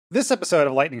This episode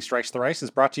of Lightning Strikes Thrice is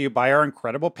brought to you by our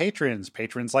incredible patrons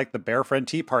like the Bear Friend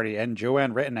Tea Party and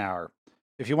Joanne Rittenauer.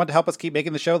 If you want to help us keep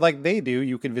making the show like they do,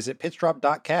 you can visit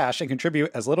pitchdrop.cash and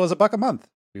contribute as little as $1 a month.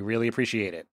 We really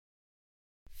appreciate it.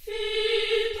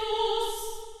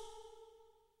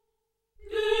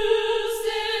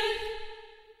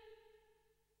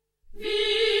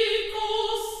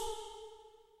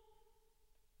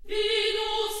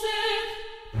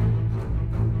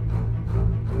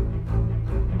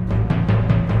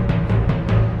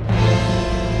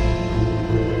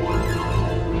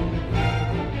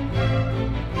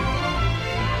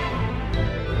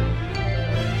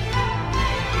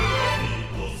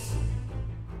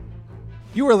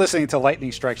 You are listening to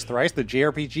Lightning Strikes Thrice, the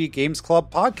JRPG Games Club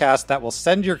podcast that will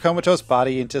send your comatose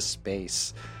body into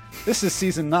space. This is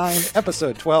Season 9,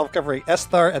 Episode 12, covering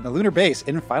Esthar and the Lunar Base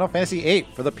in Final Fantasy VIII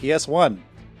for the PS1.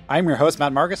 I'm your host,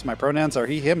 Matt Marcus. My pronouns are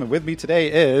he, him, and with me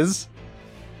today is...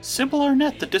 Simple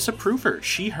Arnett, the disapprover.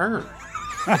 She, her.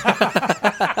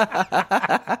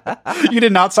 You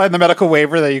did not sign the medical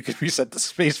waiver that you could be sent to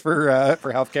space for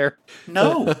healthcare?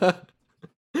 No.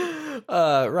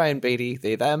 Ryan Beatty,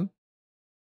 they, them.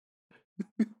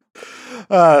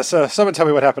 So someone tell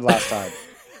me what happened last time.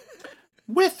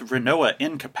 With Rinoa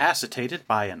incapacitated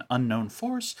by an unknown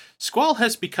force, Squall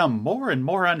has become more and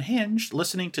more unhinged,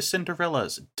 listening to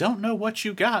Cinderella's "Don't Know What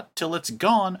You Got Till It's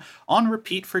Gone" on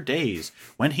repeat for days.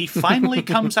 When he finally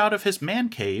comes out of his man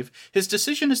cave, his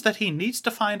decision is that he needs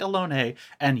to find Alone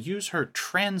and use her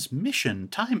transmission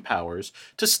time powers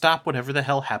to stop whatever the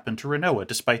hell happened to Rinoa,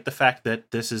 despite the fact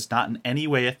that this is not in any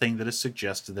way a thing that is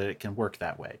suggested that it can work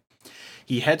that way.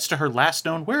 He heads to her last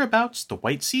known whereabouts, the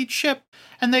White Seed ship,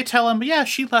 and they tell him, yeah,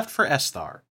 she left for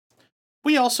Esthar.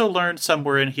 We also learned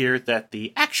somewhere in here that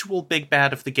the actual big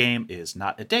bad of the game is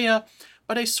not Idea,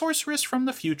 but a sorceress from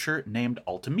the future named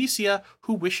Ultimecia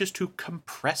who wishes to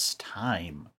compress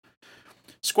time.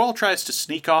 Squall tries to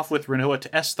sneak off with Rinoa to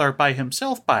Esthar by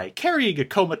himself by carrying a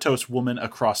comatose woman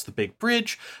across the big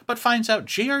bridge, but finds out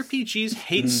JRPGs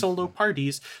hate solo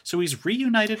parties, so he's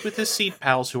reunited with his seed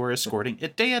pals who are escorting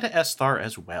Idea to Esthar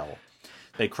as well.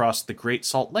 They cross the Great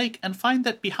Salt Lake and find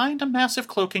that behind a massive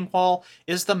cloaking wall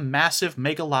is the massive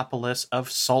megalopolis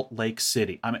of Salt Lake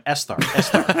City. Esthar.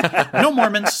 No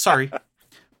Mormons, sorry.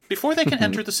 Before they can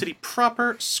enter the city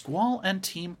proper, Squall and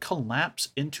team collapse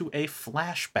into a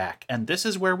flashback, and this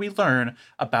is where we learn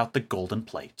about the golden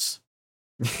plates.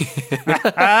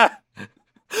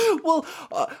 Well,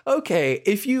 okay,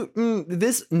 if you...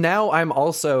 this, now I'm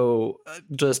also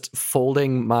just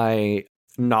folding my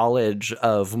knowledge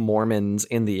of Mormons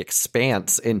in the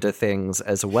Expanse into things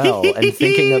as well, and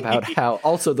thinking about how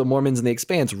also the Mormons in the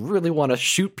Expanse really want to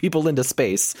shoot people into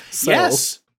space. So.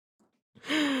 Yes!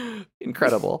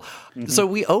 Incredible. So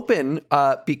we open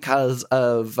because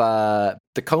of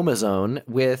the coma zone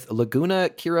with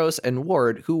Laguna, Kiros, and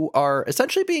Ward, who are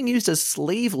essentially being used as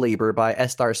slave labor by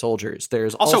Esthar soldiers.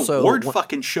 There's also Ward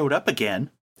fucking showed up again,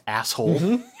 asshole.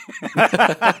 Mm-hmm.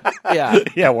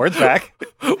 Yeah, Ward's back.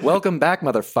 Welcome back,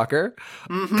 motherfucker.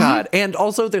 Mm-hmm. God. And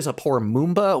also there's a poor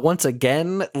Moomba once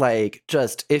again, like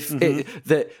just if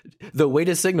the way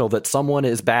to signal that someone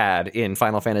is bad in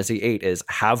Final Fantasy VIII is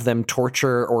have them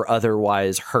torture or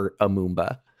otherwise hurt a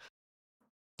Moomba.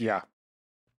 Yeah.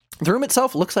 The room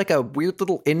itself looks like a weird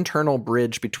little internal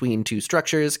bridge between two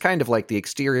structures, kind of like the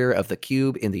exterior of the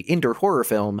Cube in the indoor horror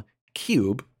film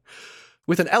Cube,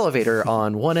 with an elevator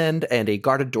on one end and a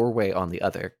guarded doorway on the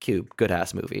other. Cube,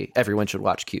 good-ass movie. Everyone should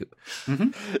watch Cube.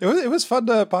 Mm-hmm. It was fun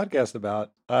to podcast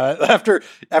about.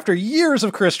 After years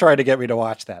of Chris trying to get me to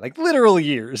watch that. Like, literal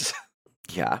years.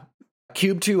 Yeah.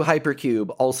 Cube 2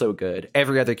 Hypercube, also good.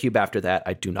 Every other Cube after that,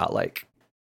 I do not like.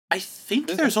 I think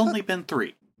there's only been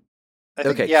 3.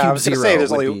 Okay, yeah, Cube I was going to say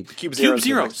there's only Cube Zero. Cube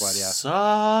Zero one, yeah.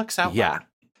 sucks out. Yeah.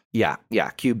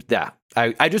 Cube, yeah.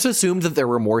 I just assumed that there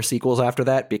were more sequels after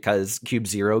that because Cube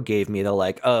Zero gave me the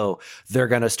like, oh, they're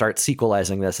going to start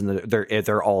sequelizing this and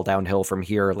they're all downhill from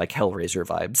here, like Hellraiser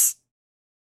vibes.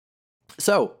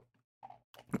 So,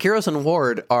 Kiros and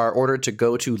Ward are ordered to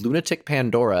go to Lunatic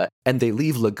Pandora, and they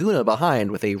leave Laguna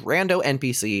behind with a rando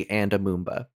NPC and a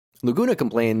Moomba. Laguna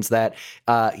complains that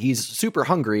he's super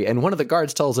hungry, and one of the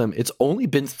guards tells him, it's only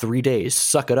been 3 days,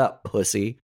 suck it up,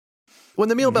 pussy. When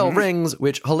the meal bell rings,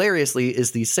 which hilariously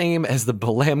is the same as the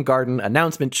Balam Garden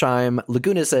announcement chime,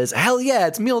 Laguna says, hell yeah,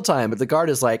 it's mealtime. But the guard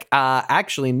is like,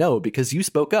 actually no, because you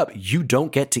spoke up. You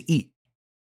don't get to eat.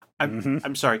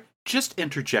 I'm sorry, just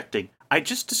interjecting. I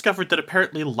just discovered that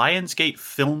apparently Lionsgate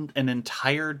filmed an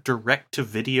entire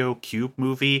direct-to-video Cube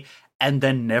movie and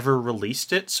then never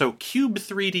released it, so Cube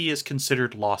 3D is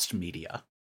considered lost media.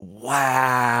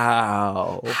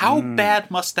 Wow. How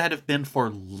bad must that have been for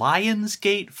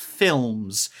Lionsgate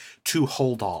Films to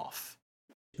hold off?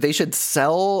 They should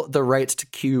sell the rights to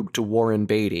Cube to Warren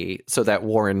Beatty so that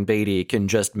Warren Beatty can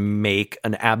just make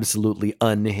an absolutely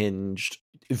unhinged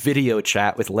video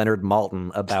chat with Leonard Maltin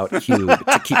about Cube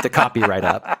to keep the copyright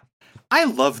up. I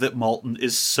love that Maltin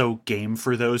is so game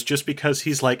for those just because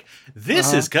he's like,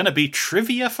 this is going to be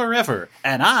trivia forever,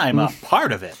 and I'm a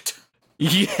part of it.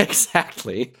 Yeah,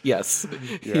 exactly. Yes.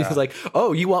 Yeah. He's like,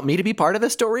 oh, you want me to be part of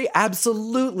this story?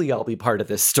 Absolutely, I'll be part of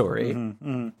this story.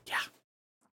 Yeah.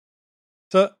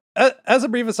 So, as a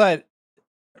brief aside,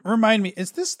 remind me,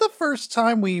 is this the first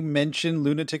time we mention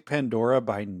Lunatic Pandora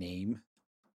by name?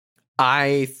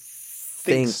 I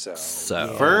think so.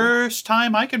 so. First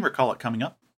time I can recall it coming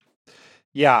up.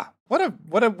 Yeah. What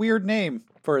a weird name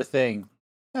for a thing.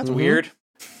 That's weird.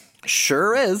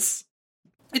 Sure is.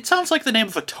 It sounds like the name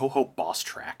of a Toho boss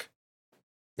track.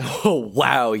 Oh,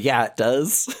 wow. Yeah, it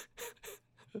does.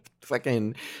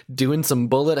 Fucking doing some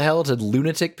bullet hell to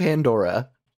Lunatic Pandora.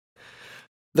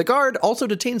 The guard also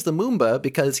detains the Moomba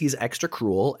because he's extra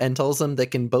cruel and tells them they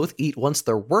can both eat once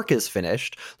their work is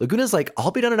finished. Laguna's like,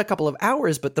 I'll be done in a couple of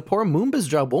hours, but the poor Moomba's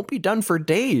job won't be done for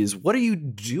days. What are you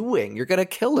doing? You're going to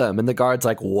kill him. And the guard's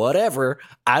like, whatever.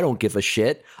 I don't give a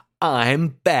shit.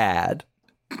 I'm bad.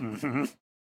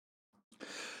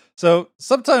 So,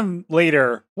 sometime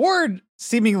later, Ward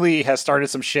seemingly has started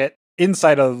some shit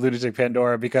inside of Lunatic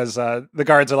Pandora because the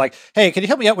guards are like, hey, can you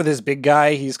help me out with this big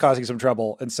guy? He's causing some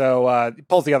trouble. And so he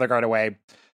pulls the other guard away.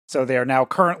 So they are now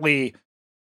currently,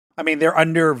 they're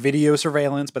under video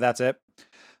surveillance, but that's it.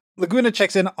 Laguna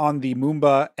checks in on the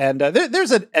Moomba, and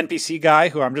there's an NPC guy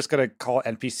who I'm just going to call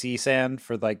NPC San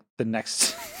for like the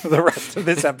rest of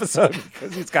this episode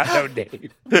because he's got no name.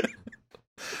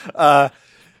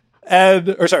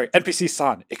 NPC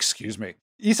San, excuse me.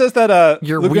 He says that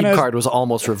your Luguna's... weed card was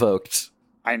almost revoked.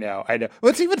 I know.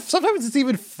 Well, sometimes it's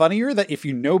even funnier that if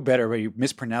you know better, but you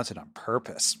mispronounce it on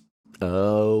purpose.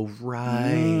 Oh,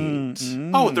 right.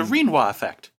 Oh, the Renoir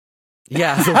effect.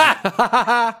 Yeah.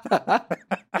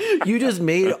 You just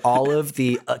made all of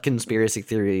the conspiracy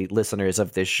theory listeners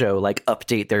of this show like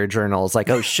update their journals. Like,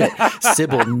 oh shit,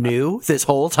 Sybil knew this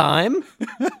whole time.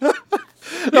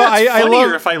 No, it's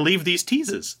funnier if I leave these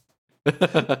teases.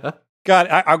 God,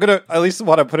 I'm gonna at least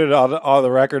want to put it on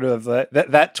the record of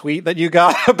that tweet that you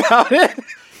got about it.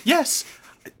 Yes,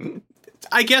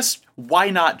 I guess why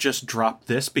not just drop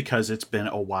this because it's been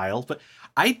a while. But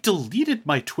I deleted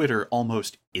my Twitter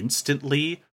almost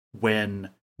instantly when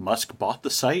Musk bought the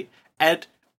site, and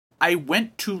I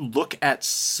went to look at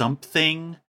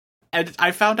something, and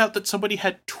I found out that somebody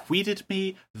had tweeted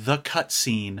me the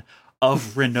cutscene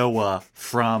of Renoa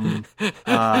from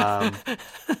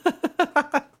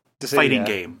fighting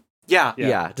game. Yeah.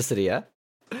 Dissidia.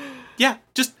 Yeah,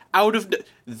 just out of...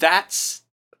 That's...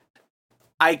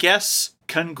 I guess,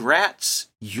 congrats,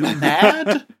 you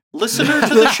mad listener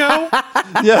to the show?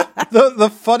 Yeah, the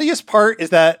funniest part is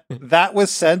that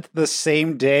was sent the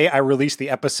same day I released the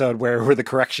episode where the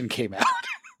correction came out.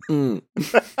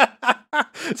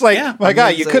 It's like, yeah, my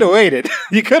God, you could have waited.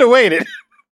 You could have waited.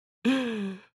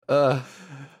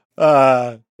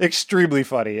 Extremely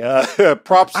funny.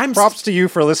 Props to you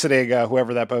for listening,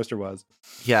 whoever that poster was.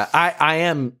 Yeah, I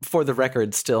am, for the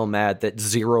record, still mad that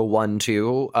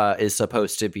 012 is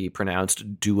supposed to be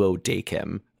pronounced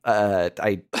duodecim.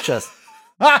 I just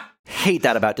hate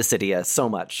that about Dissidia so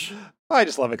much. I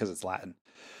just love it because it's Latin.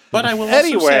 But I will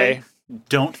also say,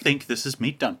 don't think this is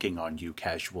me dunking on you,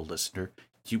 casual listener.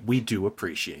 We do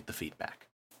appreciate the feedback.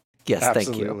 Yes,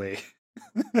 absolutely.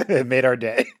 Thank you. It made our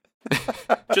day.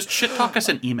 Just shit talk us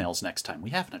in emails next time.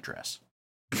 We have an address.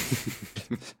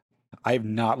 I've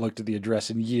not looked at the address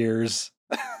in years.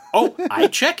 Oh, I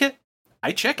check it.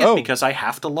 Because I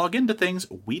have to log into things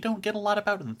we don't get a lot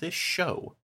about in this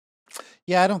show.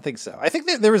 Yeah, I don't think so. I think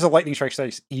that there was a Lightning Strike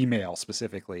Strikes email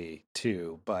specifically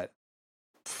too, but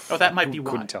that might be why.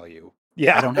 Couldn't tell you.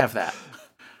 Yeah, I don't have that.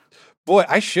 Boy,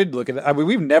 I should look at it. I mean,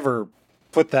 we've never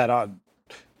put that on.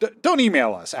 Don't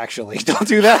email us, actually. Don't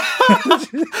do that.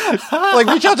 Like,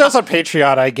 reach out to us on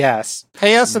Patreon, I guess.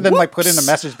 Pay us and then, put in a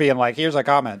message being like, here's a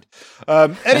comment.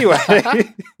 Anyway.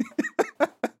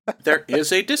 There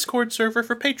is a Discord server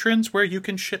for patrons where you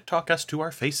can shit talk us to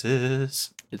our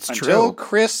faces. It's Until true.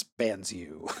 Chris bans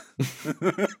you.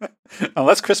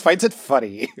 Unless Chris finds it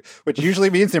funny, which usually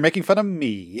means they're making fun of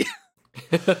me.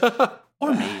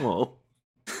 Or me. Well,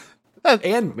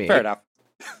 and me. Fair enough.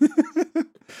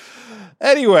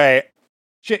 Anyway,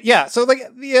 yeah, so the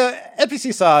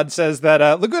NPC Sod says that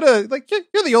Laguna,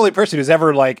 you're the only person who's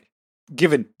ever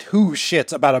given two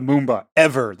shits about a Moomba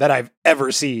ever that I've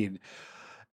ever seen.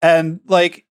 And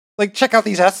like check out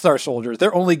these Esthar soldiers.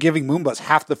 They're only giving Moombas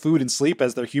half the food and sleep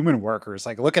as their human workers.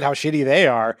 Like, look at how shitty they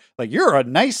are. Like, you're a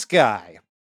nice guy.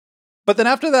 But then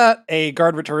after that, a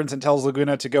guard returns and tells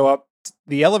Laguna to go up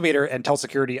the elevator and tell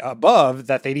security above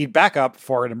that they need backup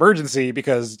for an emergency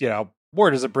because,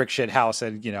 Ward is a brick shit house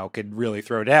and, could really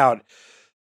throw down.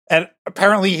 And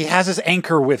apparently he has his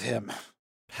anchor with him.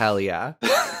 Hell yeah.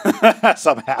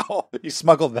 Somehow. He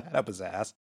smuggled that up his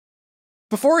ass.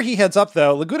 Before he heads up,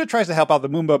 though, Laguna tries to help out the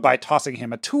Moomba by tossing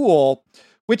him a tool,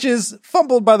 which is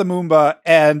fumbled by the Moomba,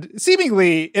 and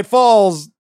seemingly it falls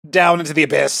down into the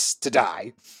abyss to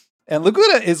die. And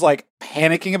Laguna is, like,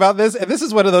 panicking about this, and this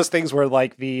is one of those things where,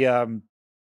 like, the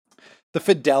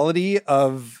fidelity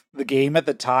of the game at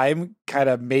the time kind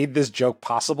of made this joke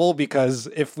possible, because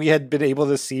if we had been able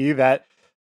to see that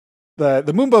the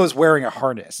Moomba is wearing a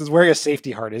harness, is wearing a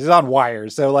safety harness, is on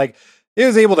wires, so, like, it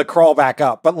was able to crawl back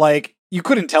up, but, like, you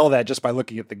couldn't tell that just by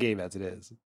looking at the game as it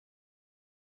is.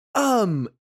 I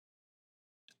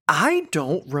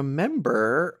don't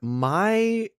remember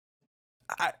I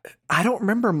don't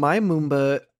remember my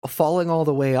Moomba falling all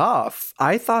the way off.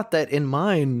 I thought that in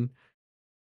mine,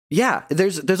 yeah,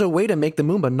 there's a way to make the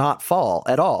Moomba not fall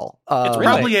at all. It's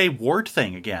probably a Ward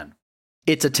thing again.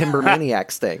 It's a Timber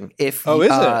Maniacs thing. If is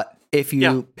it? If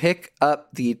you pick up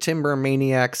the Timber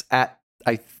Maniacs at,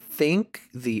 I think,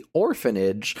 the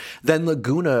orphanage, then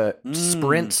Laguna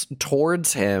sprints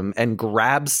towards him and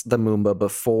grabs the Moomba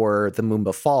before the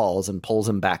Moomba falls and pulls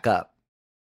him back up.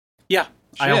 Yeah,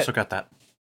 I also got that.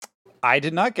 I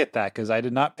did not get that because I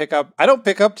don't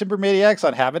pick up Timber Maniacs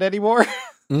on Habit anymore.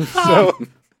 So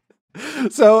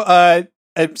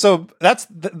that's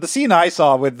the scene I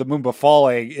saw with the Moomba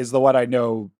falling is the one I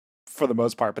know for the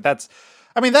most part, but that's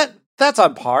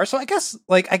on par. So I guess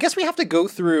we have to go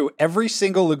through every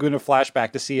single Laguna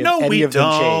flashback to see if any of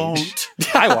them changed.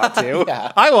 I want to.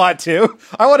 Yeah. I want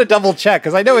to double check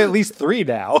because I know at least 3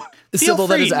 now. Sybil,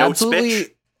 that is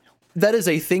absolutely. That is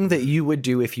a thing that you would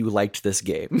do if you liked this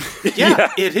game. Yeah,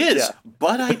 it is,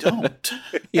 but I don't.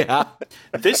 Yeah.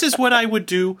 This is what I would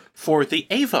do for the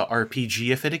Ava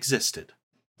RPG if it existed.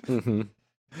 Mm-hmm.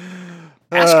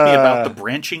 Ask me about the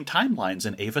branching timelines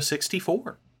in Ava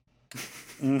 64.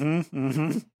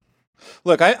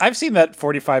 Look, I've seen that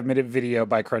 45-minute video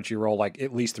by Crunchyroll like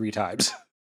at least 3 times.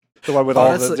 The one with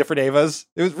all the different Avas.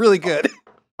 It was really good.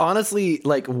 Honestly,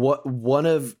 like one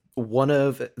of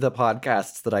the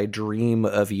podcasts that I dream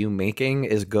of you making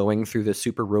is going through the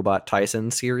Super Robot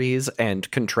Tyson series and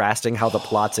contrasting how the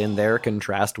plots in there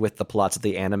contrast with the plots of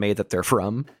the anime that they're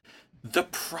from. The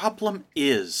problem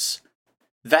is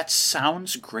that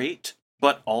sounds great,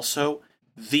 but also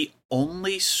the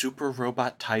only Super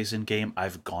Robot Tyson game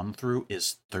I've gone through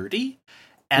is 30,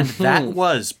 and that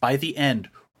was, by the end,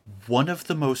 one of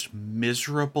the most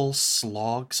miserable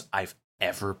slogs I've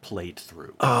ever played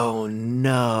through. Oh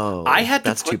no. I had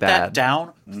to put that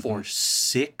down for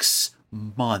 6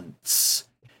 months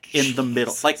in the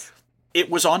middle. Like, it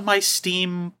was on my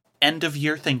Steam end of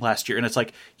year thing last year, and it's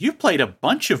like, you played a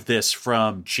bunch of this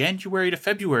from January to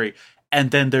February, and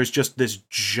then there's just this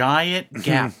giant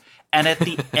gap. And at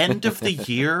the end of the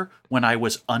year, when I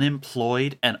was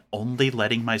unemployed and only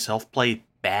letting myself play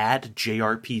bad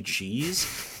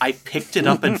JRPGs, I picked it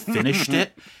up and finished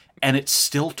it, and it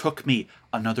still took me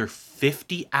another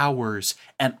 50 hours,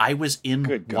 and I was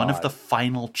in one of the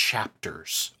final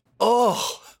chapters.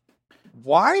 Oh,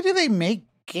 why do they make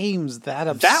games that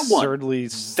absurdly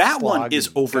that one is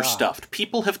overstuffed. God.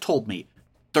 People have told me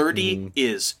 30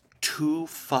 is too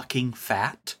fucking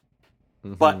fat.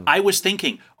 But I was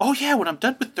thinking, oh yeah, when I'm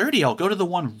done with 30, I'll go to the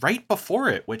one right before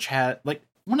it, which had, like,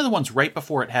 one of the ones right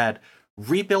before it had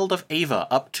Rebuild of Ava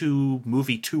up to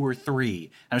movie 2 or 3.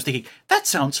 And I was thinking, that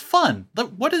sounds fun.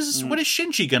 What is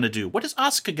Shinji gonna do? What is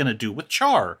Asuka gonna do with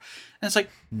Char? And it's like,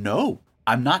 no,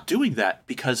 I'm not doing that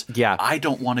because I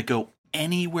don't want to go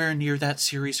anywhere near that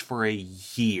series for a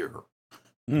year.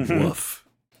 Woof.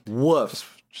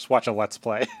 Just watch a Let's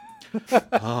Play.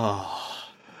 Oh.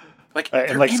 Like,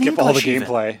 skip all the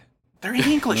gameplay. They're in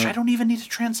English. I don't even need a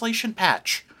translation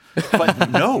patch. But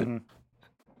no.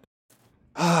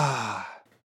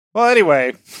 Well,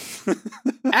 anyway.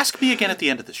 Ask me again at the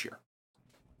end of this year.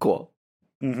 Cool.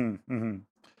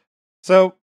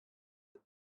 So,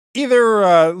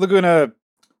 either Laguna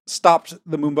stopped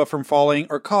the Moomba from falling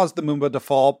or caused the Moomba to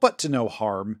fall, but to no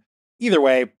harm. Either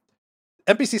way,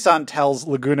 NPC-san tells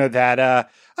Laguna that,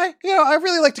 I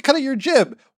really like to cut out your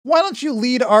jib. Why don't you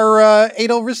lead our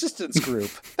anal resistance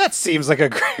group? That seems like a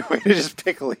great way to just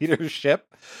pick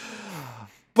leadership.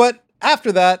 But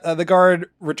after that, the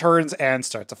guard returns and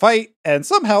starts a fight, and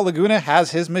somehow Laguna has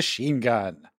his machine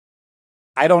gun.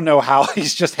 I don't know how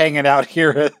he's just hanging out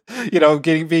here,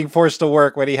 being forced to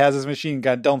work when he has his machine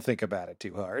gun. Don't think about it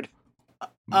too hard.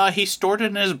 He stored it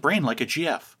in his brain like a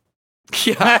GF.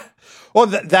 Yeah. Well,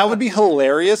 that would be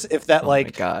hilarious if that, my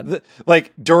God.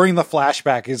 During the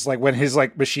flashback is like when his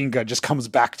like machine gun just comes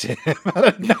back to him out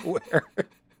of nowhere.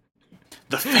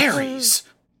 The fairies.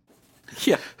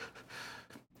 Yeah.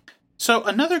 So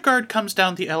another guard comes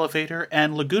down the elevator,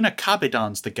 and Laguna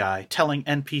Cabedon's the guy, telling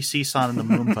NPC San and the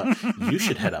Moomba, you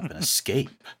should head up and escape.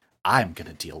 I'm going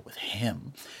to deal with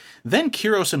him. Then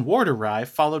Kiros and Ward arrive,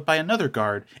 followed by another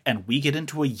guard, and we get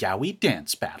into a yaoi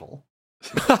dance battle.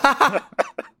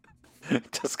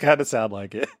 It does kind of sound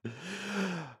like it.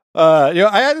 I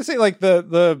had to say, like,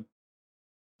 the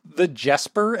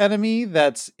Jesper enemy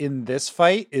that's in this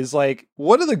fight is like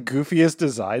one of the goofiest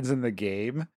designs in the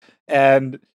game,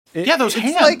 and those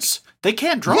hands, they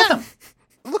can't draw them.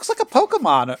 It looks like a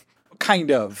Pokemon, kind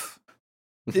of.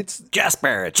 It's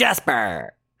Jesper.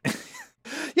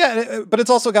 Yeah, but it's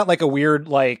also got like a weird,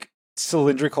 like,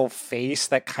 cylindrical face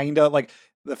that kind of like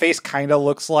the face kind of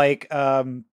looks like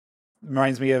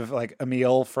reminds me of like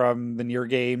Emil from the Nier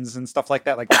games and stuff like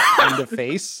that, like that kind of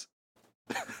face.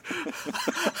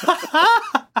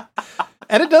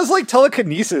 And it does like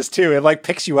telekinesis too. It like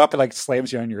picks you up and like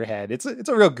slams you on your head. It's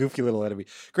a real goofy little enemy.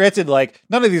 Granted, like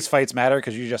none of these fights matter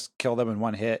because you just kill them in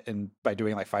one hit and by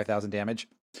doing like 5,000 damage.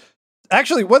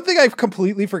 Actually, one thing I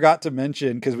completely forgot to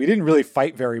mention, because we didn't really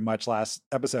fight very much last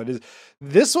episode, is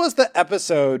this was the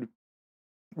episode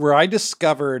where I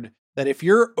discovered that if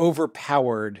you're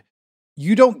overpowered,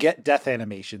 you don't get death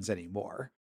animations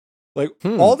anymore. Like,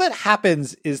 all that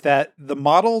happens is that the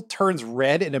model turns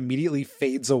red and immediately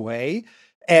fades away.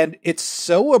 And it's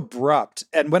so abrupt.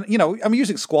 And when, I'm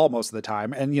using Squall most of the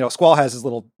time. And, Squall has his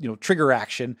little, trigger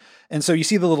action. And so you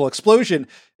see the little explosion.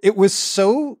 It was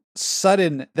so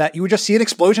sudden that you would just see an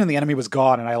explosion and the enemy was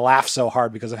gone. And I laughed so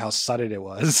hard because of how sudden it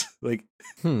was. Like,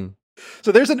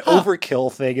 So there's an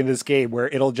overkill thing in this game where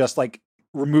it'll just like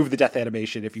remove the death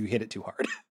animation if you hit it too hard.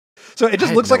 So it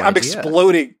just looks like I'm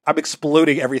exploding. I'm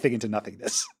exploding everything into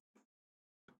nothingness.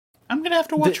 I'm going to have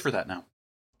to watch for that now.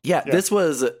 Yeah, this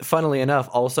was, funnily enough,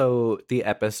 also the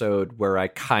episode where I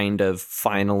kind of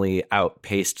finally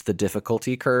outpaced the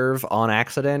difficulty curve on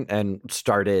accident and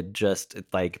started just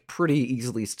like pretty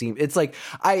easily steam. It's like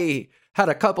I had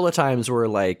a couple of times where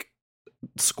like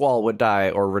Squall would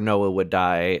die or Renoa would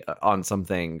die on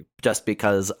something just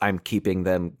because I'm keeping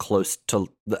them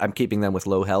with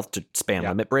low health to spam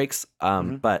limit breaks.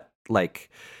 But like,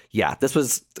 yeah, this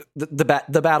was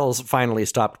the battles finally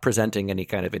stopped presenting any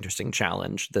kind of interesting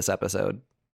challenge this episode.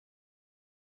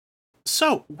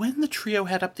 So when the trio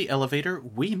head up the elevator,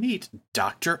 we meet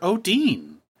Dr.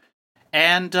 Odin.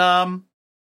 And so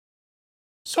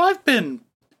I've been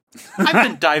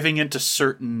diving into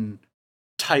certain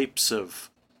types of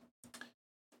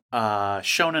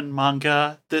shonen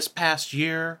manga this past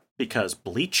year because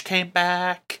Bleach came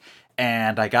back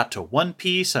and I got to One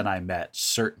Piece and I met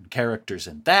certain characters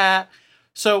in that.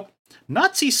 So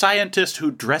Nazi scientist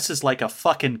who dresses like a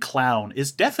fucking clown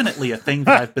is definitely a thing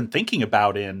that I've been thinking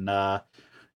about in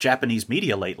Japanese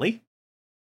media lately.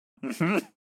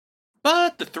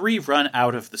 But the three run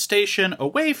out of the station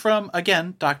away from,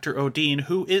 again, Dr. Odin,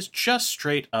 who is just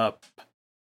straight up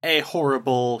a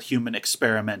horrible human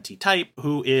experimenty type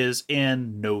who is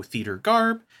in no theater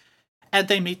garb, and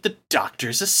they meet the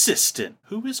doctor's assistant,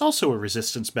 who is also a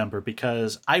resistance member,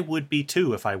 because I would be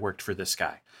too if I worked for this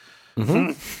guy.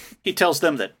 He tells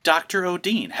them that Dr.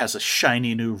 Odin has a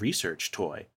shiny new research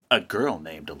toy, a girl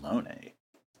named Alone.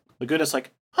 Laguna's like,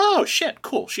 oh shit,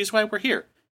 cool, she's why we're here.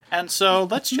 And so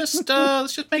let's just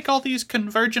make all these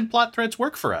convergent plot threads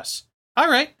work for us.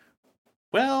 All right.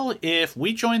 Well, if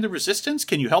we join the resistance,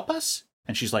 can you help us?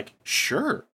 And she's like,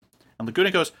 sure. And Laguna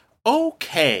goes,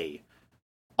 okay.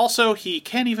 Also, he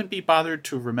can't even be bothered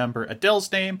to remember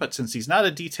Adele's name, but since he's not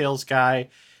a details guy,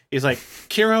 he's like,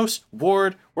 Kiros,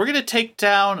 Ward, we're going to take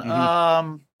down,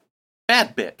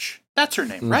 Bad Bitch. That's her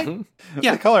name, right?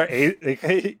 Yeah.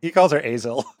 He calls her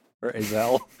Azel. Or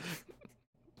Azel.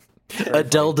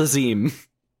 Adele Dazeem.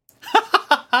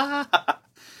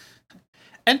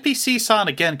 NPC San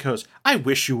again goes, I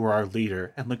wish you were our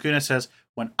leader. And Laguna says,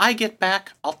 when I get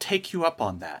back, I'll take you up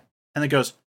on that. And then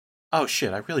goes, oh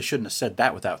shit, I really shouldn't have said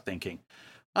that without thinking.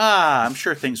 I'm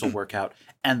sure things will work out.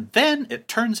 And then it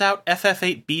turns out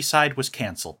FF8 B-side was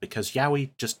canceled because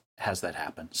Yaoi just has that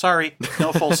happen. Sorry,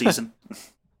 no full season.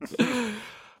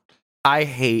 I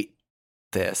hate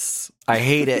this. I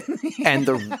hate it.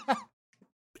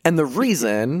 And the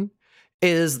reason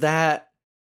is that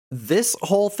this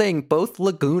whole thing, both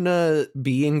Laguna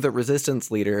being the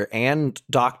resistance leader and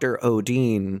Dr.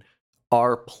 Odin,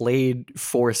 are played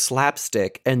for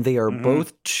slapstick, and they are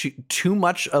both too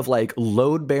much of like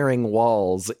load-bearing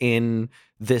walls in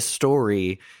this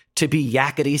story to be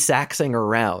yakety saxing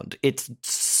around. It's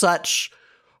such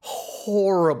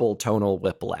horrible tonal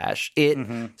whiplash. It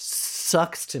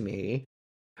sucks to me.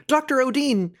 Dr.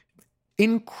 Odin,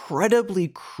 incredibly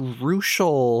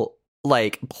crucial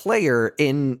like player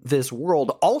in this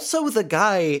world, also the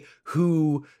guy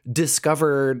who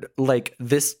discovered like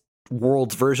this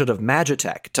world's version of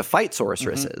Magitech to fight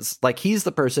sorceresses. Like he's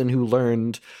the person who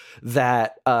learned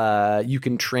that you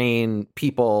can train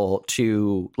people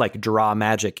to like draw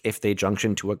magic if they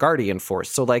junction to a guardian force.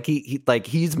 So like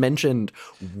he's mentioned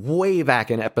way back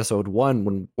in episode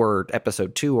 1 or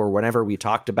episode 2 or whenever we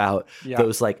talked about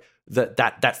those like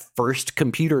that first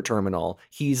computer terminal.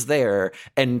 He's there,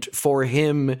 and for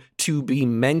him to be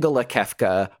Mengele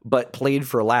Kefka but played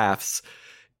for laughs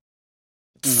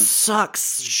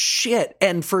sucks shit.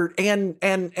 And for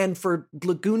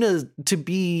Laguna to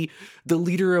be the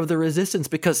leader of the resistance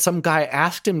because some guy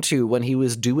asked him to when he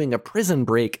was doing a prison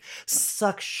break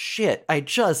sucks shit. I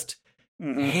just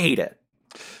hate it.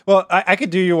 Well, I could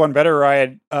do you one better,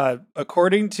 Ryan.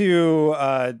 According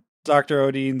to Dr.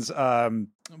 Odin's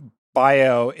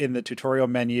bio in the tutorial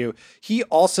menu, he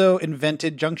also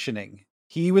invented junctioning.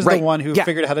 He was the one who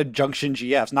figured out how to junction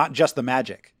GFs, not just the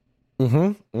magic.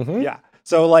 Yeah.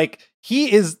 So like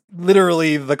he is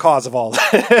literally the cause of all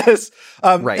this.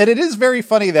 And it is very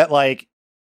funny that like,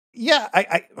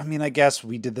 I mean, I guess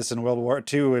we did this in World War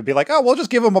II. It'd be like, oh, we'll just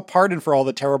give him a pardon for all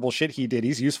the terrible shit he did.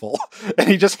 He's useful. And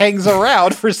he just hangs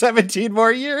around for 17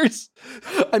 more years.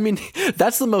 I mean,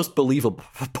 that's the most believable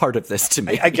part of this to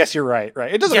me. I guess you're right.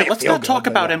 It doesn't make let's not talk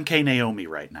about MK Naomi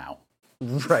right now.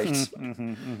 Right.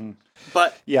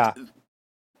 But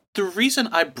the reason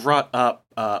I brought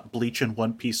up Bleach and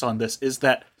One Piece on this is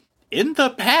that in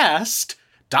the past,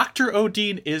 Dr.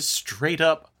 Odin is straight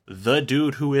up the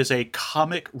dude who is a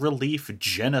comic relief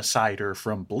genocider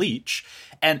from Bleach,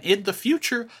 and in the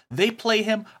future, they play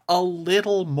him a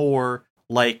little more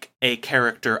like a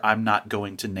character I'm not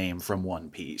going to name from One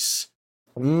Piece.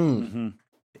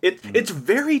 It's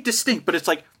very distinct, but it's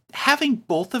like having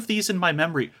both of these in my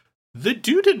memory. The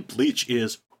dude in Bleach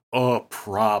is a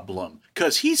problem,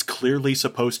 because he's clearly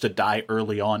supposed to die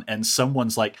early on, and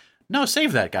someone's like, no,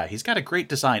 save that guy. He's got a great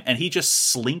design. And he just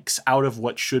slinks out of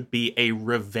what should be a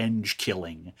revenge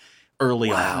killing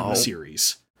early on in the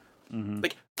series.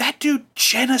 Like, that dude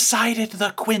genocided the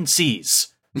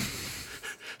Quincy's.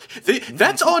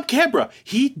 That's on camera.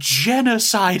 He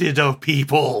genocided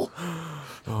people.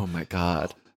 Oh, my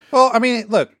God. Well, I mean,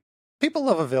 look, people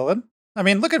love a villain. I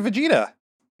mean, look at Vegeta.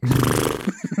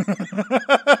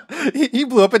 he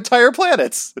blew up entire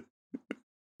planets.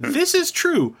 This is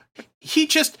true. He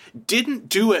just didn't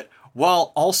do it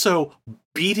while also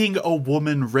beating a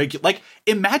woman like,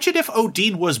 imagine if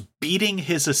Odin was beating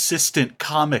his assistant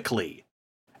comically.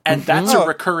 And that's a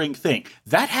recurring thing.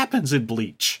 That happens in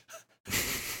Bleach.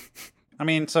 I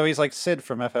mean, so he's like Sid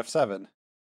from FF7.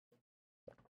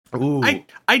 Ooh.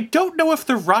 I don't know if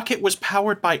the rocket was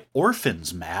powered by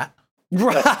orphans, Matt.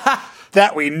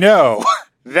 That we know.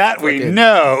 That we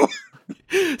know.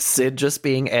 Sid just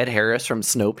being Ed Harris from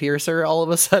Snowpiercer all of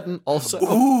a sudden also.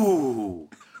 Ooh.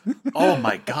 Oh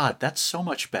my God, that's so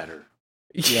much better.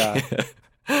 Yeah.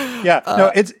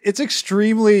 No, it's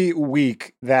extremely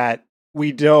weak that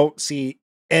we don't see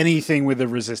anything with the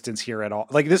Resistance here at all.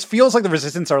 Like, this feels like the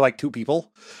Resistance are like two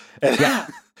people. And,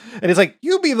 and it's like,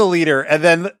 you be the leader, and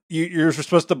then you're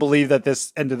supposed to believe that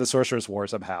this ended the Sorcerer's War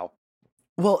somehow.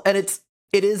 Well, and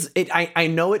I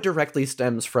know it directly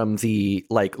stems from the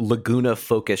like Laguna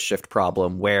focus shift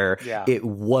problem where it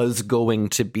was going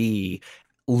to be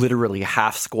literally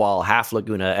half Squall, half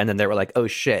Laguna, and then they were like, oh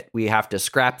shit, we have to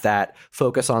scrap that,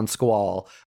 focus on Squall,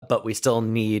 but we still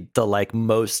need the like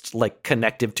most like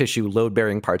connective tissue load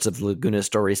bearing parts of the Laguna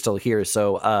story still here.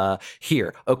 So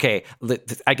here, okay,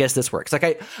 I guess this works.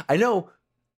 Like I know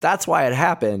that's why it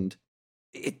happened.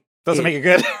 It doesn't make it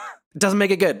good. Doesn't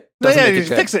make it good. You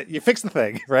fix it. You fix the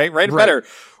thing, right? Write it better.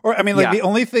 Or, I mean, like, the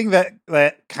only thing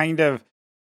that kind of,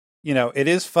 you know, it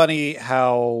is funny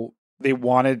how they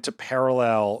wanted to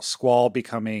parallel Squall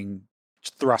becoming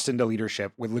thrust into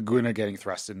leadership with Laguna getting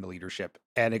thrust into leadership.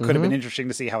 And it could have been interesting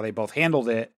to see how they both handled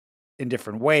it in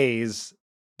different ways.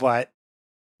 But,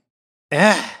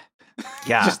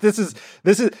 just this is,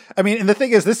 I mean, and the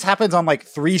thing is, this happens on like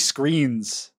 3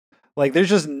 screens. Like, there's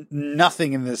just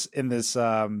nothing in this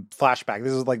flashback.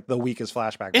 This is like the weakest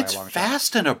flashback by a long shot. It's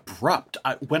fast and abrupt.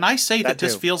 When I say that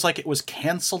this feels like it was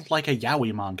canceled like a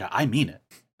yaoi manga, I mean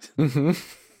it.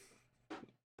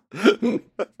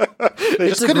 They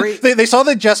just couldn't. They saw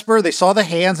the Jesper, they saw the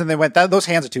hands, and they went, "Those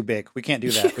hands are too big. We can't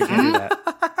do that. We can't do that."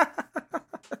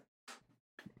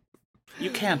 You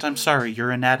can't. I'm sorry.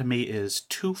 Your anatomy is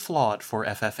too flawed for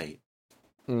FF8.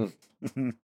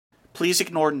 Please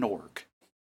ignore Norg.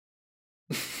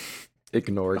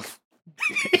 Ignored.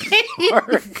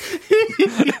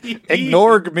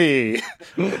 Ignored me.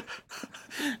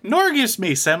 Norg is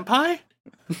me, senpai.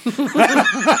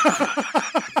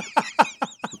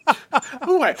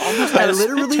 Ooh, I almost had a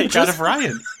spit take out of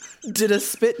Ryan. Did a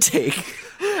spit take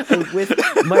with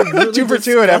my really 2 for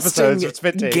 2 in episodes with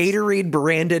spit takes. Gatorade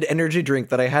branded energy drink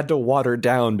that I had to water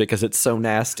down because it's so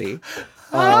nasty.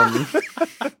 That's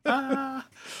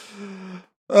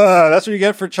what you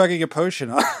get for chugging a potion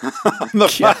on the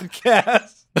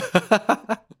podcast.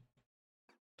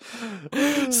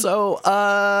 So,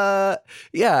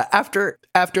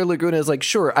 after Laguna is like,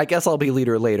 sure, I guess I'll be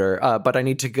leader later, but I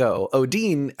need to go.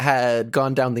 Odin had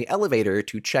gone down the elevator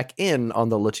to check in on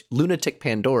the lunatic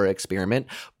Pandora experiment,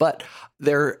 but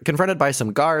they're confronted by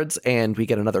some guards, and we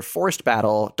get another forced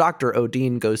battle. Dr.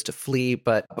 Odin goes to flee,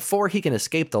 but before he can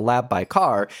escape the lab by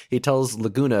car, he tells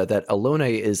Laguna that Alone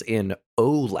is in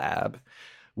O Lab.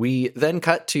 We then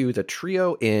cut to the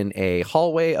trio in a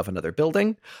hallway of another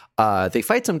building. They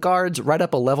fight some guards, ride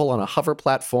up a level on a hover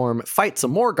platform, fight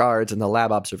some more guards in the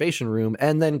lab observation room,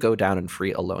 and then go down and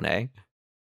free Alone.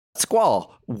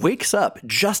 Squall wakes up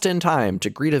just in time to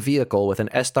greet a vehicle with an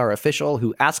Esthar official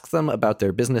who asks them about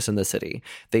their business in the city.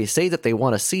 They say that they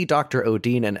want to see Dr.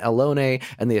 Odin and Alone,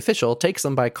 and the official takes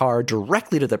them by car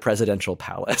directly to the presidential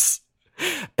palace.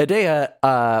 Edea,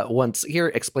 once here,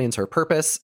 explains her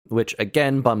purpose, which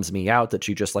again bums me out that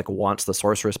she just wants the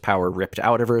sorceress power ripped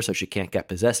out of her so she can't get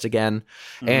possessed again.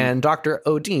 And Dr.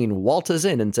 Odin waltzes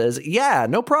in and says, yeah,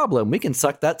 no problem. We can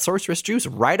suck that sorceress juice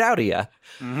right out of you.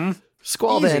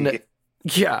 Squall then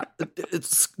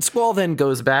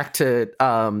goes back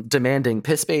to demanding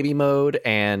piss baby mode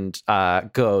and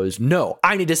goes, no,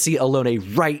 I need to see Alone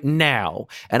right now.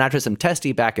 And after some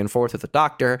testy back and forth with the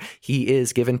doctor, he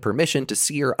is given permission to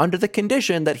see her under the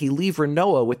condition that he leave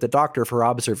Renoa with the doctor for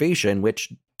observation,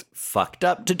 which fucked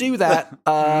up to do that.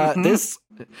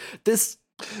 This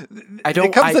I don't.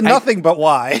 It comes to nothing but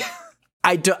why.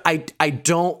 I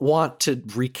don't want to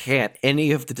recant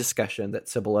any of the discussion that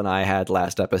Sybil and I had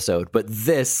last episode, but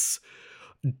this,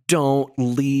 don't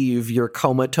leave your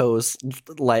comatose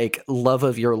love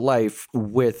of your life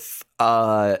with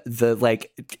the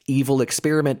evil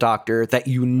experiment doctor that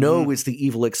is the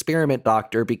evil experiment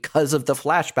doctor because of the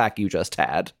flashback you just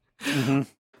had.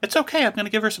 It's okay. I'm going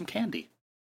to give her some candy.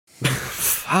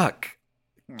 Fuck.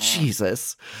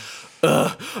 Jesus.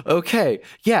 Okay.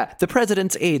 Yeah. The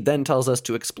president's aide then tells us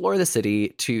to explore the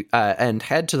city and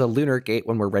head to the Lunar Gate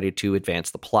when we're ready to advance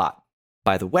the plot.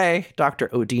 By the way, Dr.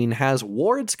 Odin has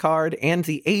Ward's card and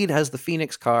the aide has the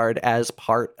Phoenix card as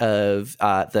part of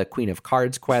the Queen of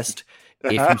Cards quest.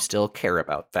 If you still care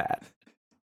about that.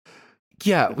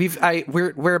 Yeah,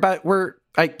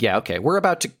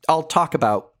 I'll talk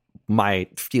about my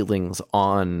feelings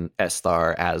on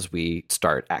Esthar as we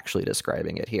start actually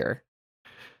describing it here.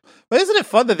 But isn't it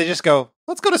fun that they just go,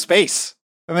 let's go to space?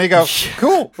 And they go,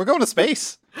 cool, we're going to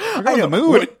space. We're going to the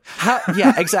moon.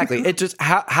 Yeah, exactly. It just,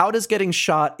 how does getting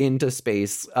shot into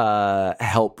space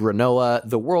help Renoa?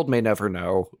 The world may never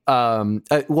know.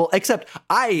 Except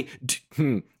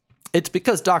it's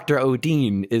because Dr.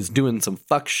 Odin is doing some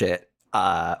fuck shit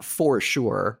for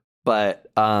sure. But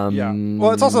yeah.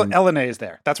 Well, it's also Elena is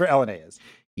there. That's where Elena is.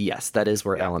 Yes, that is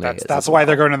where Elena is. That's why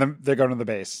they're going to the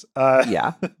base.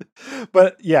 Yeah.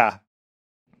 But yeah.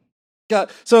 Yeah.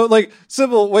 So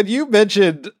Sybil, when you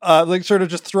mentioned sort of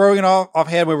just throwing it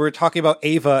offhand when we were talking about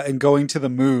Ava and going to the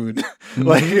moon,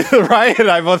 Ryan and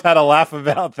I both had a laugh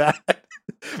about that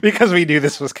because we knew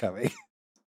this was coming.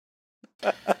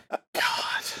 God.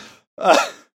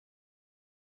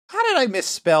 How did I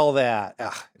misspell that?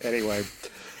 Anyway.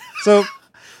 So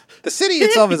the city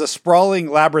itself is a sprawling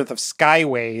labyrinth of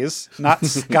skyways, not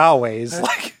skyways,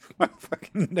 like my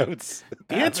fucking notes.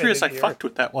 The answer is I fucked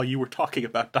with that while you were talking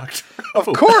about Dr. Of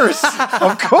course.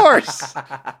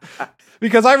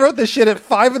 Because I wrote this shit at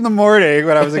 5 a.m.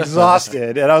 when I was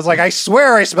exhausted, and I was like, I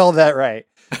swear I spelled that right.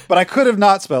 But I could have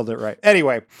not spelled it right.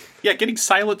 Anyway. Yeah, getting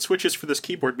silent switches for this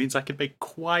keyboard means I can make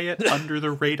quiet,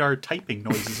 under-the-radar typing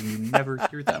noises and you never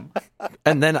hear them.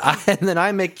 And then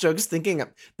I make jokes thinking,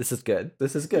 this is good.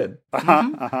 This is good.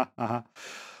 But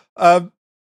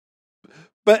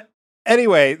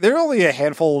anyway, there are only a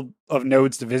handful of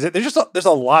nodes to visit. There's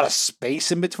a lot of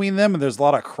space in between them, and there's a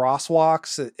lot of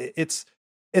crosswalks. It's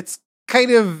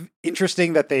kind of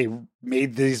interesting that they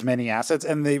made these many assets,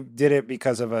 and they did it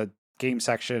because of a game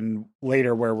section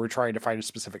later where we're trying to find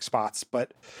specific spots,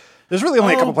 but there's really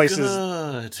only a couple places.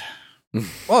 Good.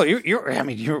 Well,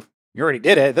 you already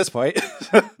did it at this point.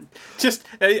 Just,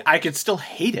 I could still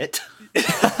hate it.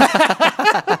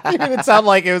 You made it sound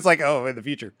like it was like, oh, in the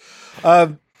future.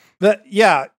 But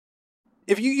yeah,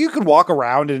 if you could walk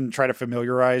around and try to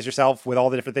familiarize yourself with all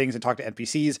the different things and talk to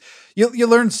NPCs, you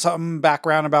learn some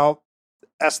background about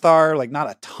Esthar, like not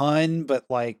a ton, but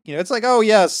like, it's like, oh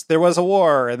yes, there was a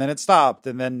war and then it stopped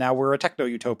and then now we're a techno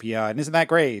utopia and isn't that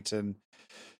great? And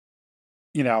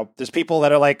there's people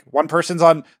that are like, one person's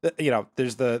on,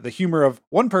 there's the humor of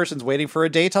one person's waiting for a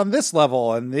date on this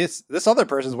level and this other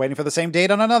person's waiting for the same date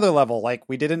on another level, like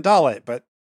we did in Dalit, but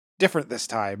different this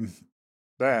time.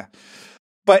 But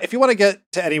if you want to get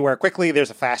to anywhere quickly,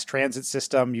 there's a fast transit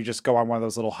system. You just go on one of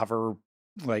those little hover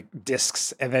like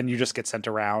discs and then you just get sent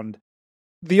around.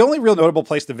 The only real notable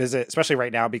place to visit, especially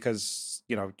right now, because,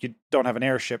 you don't have an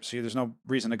airship, so there's no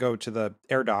reason to go to the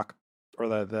air dock or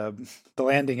the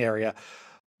landing area.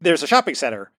 There's a shopping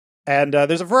center and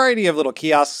there's a variety of little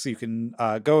kiosks you can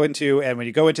go into. And when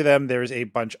you go into them, there's a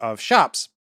bunch of shops.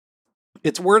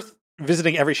 It's worth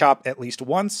visiting every shop at least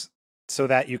once so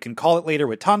that you can call it later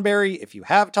with Tonberry. If you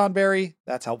have Tonberry,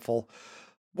 that's helpful.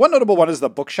 One notable one is the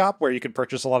bookshop where you can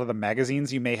purchase a lot of the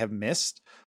magazines you may have missed.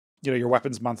 Your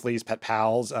Weapons Monthlies, Pet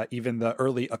Pals, even the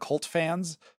early Occult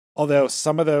fans. Although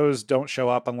some of those don't show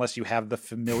up unless you have the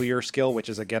familiar skill, which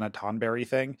is again a Tonberry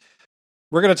thing.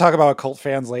 We're going to talk about Occult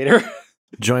fans later.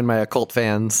 Join my Occult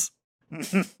fans. Now,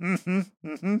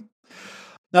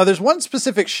 there's one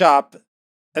specific shop,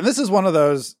 and this is one of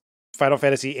those Final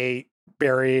Fantasy VIII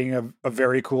burying a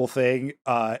very cool thing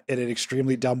in an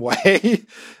extremely dumb way.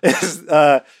 Is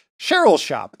Cheryl's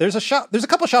shop. There's a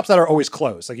couple shops that are always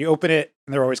closed. Like you open it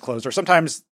and they're always closed, or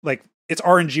sometimes like it's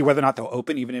RNG whether or not they'll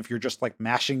open, even if you're just like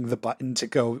mashing the button to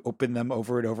go open them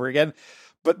over and over again.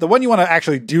 But the one you want to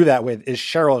actually do that with is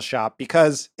Cheryl's shop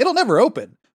because it'll never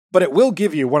open, but it will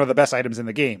give you one of the best items in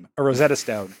the game, a Rosetta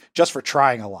Stone, just for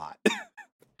trying a lot.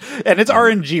 And it's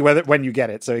RNG when you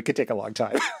get it, so it could take a long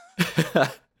time.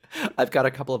 I've got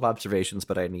a couple of observations,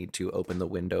 but I need to open the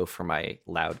window for my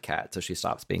loud cat so she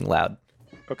stops being loud.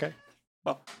 Okay.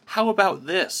 Well, how about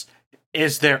this?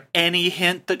 Is there any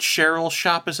hint that Cheryl's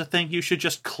shop is a thing you should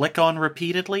just click on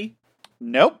repeatedly?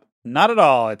 Nope, not at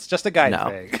all. It's just a guide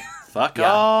thing. Fuck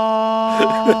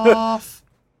off.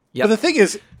 Yep. But the thing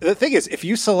is, if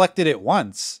you selected it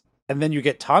once and then you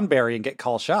get Tonberry and get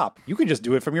Call Shop, you can just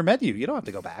do it from your menu. You don't have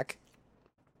to go back.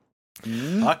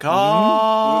 Fuck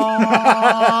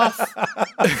off.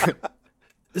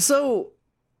 So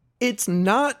it's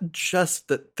not just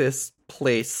that this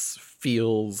place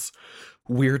feels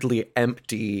weirdly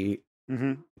empty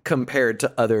compared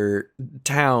to other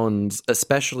towns,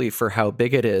 especially for how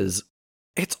big it is.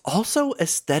 It's also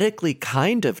aesthetically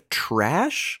kind of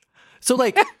trash. So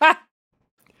like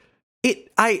they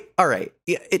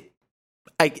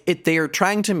are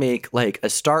trying to make like a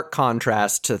stark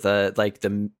contrast to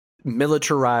the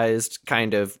militarized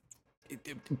kind of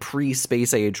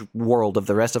pre-space age world of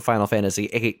the rest of Final Fantasy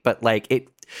VIII, but like it.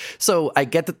 So I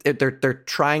get that they're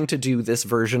trying to do this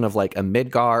version of like a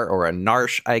Midgar or a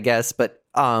Narsh, I guess, but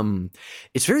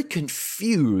it's very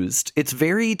confused. It's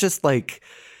very just like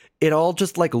it all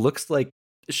just like looks like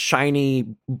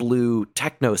shiny blue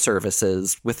techno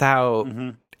services without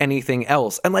anything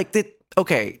else, and like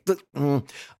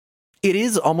it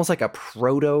is almost like a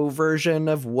proto version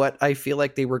of what I feel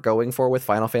like they were going for with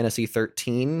Final Fantasy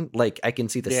 13. Like I can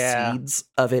see the seeds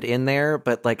of it in there,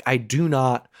 but like I do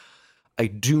not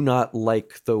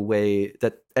like the way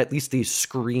that at least these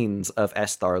screens of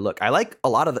Esthar look. I like a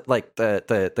lot of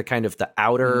the kind of the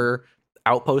outer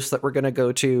outposts that we're going to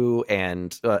go to,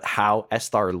 and how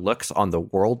Esthar looks on the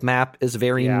world map is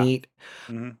very neat.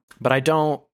 But I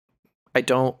don't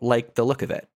like the look of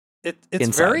it.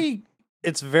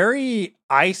 It's very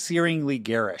eye-searingly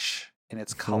garish in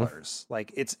its colors.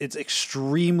 Like it's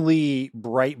extremely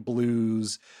bright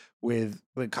blues with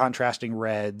contrasting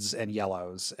reds and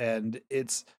yellows, and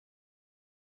it's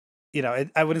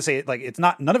I wouldn't say like it's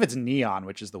not, none of it's neon,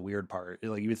 which is the weird part.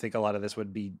 Like you would think a lot of this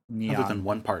would be neon, other than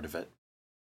one part of it.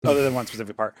 Other than one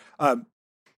specific part.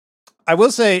 I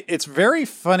will say it's very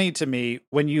funny to me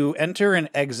when you enter and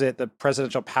exit the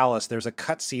presidential palace. There's a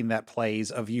cutscene that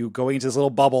plays of you going into this little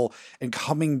bubble and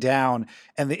coming down.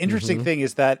 And the interesting thing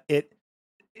is that it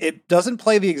doesn't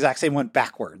play the exact same one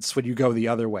backwards when you go the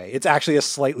other way. It's actually a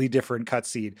slightly different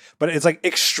cutscene, but it's like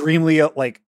extremely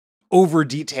like over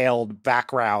detailed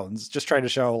backgrounds, just trying to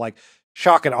show like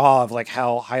shock and awe of like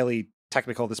how highly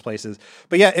technical this place is.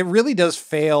 But yeah, it really does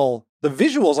fail. The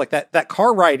visuals, like that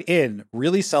car ride in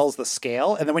really sells the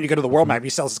scale. And then when you go to the world map,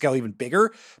 you sell the scale even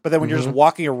bigger. But then when you're just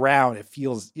walking around, it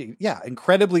feels,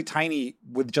 incredibly tiny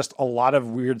with just a lot of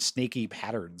weird snaky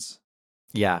patterns.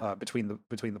 Yeah. Between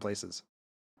the places.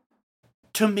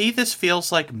 To me, this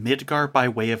feels like Midgar by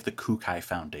way of the Kukai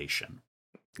Foundation.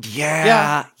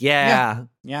 Yeah. I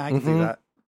can see that.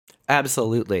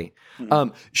 Absolutely.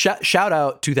 Shout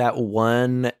out to that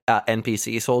one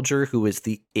NPC soldier who is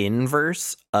the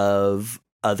inverse of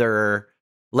other,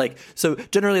 like, so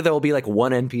generally there will be like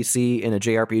one NPC in a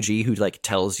JRPG who like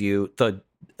tells you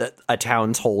a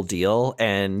town's whole deal,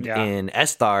 and in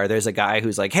Esthar there's a guy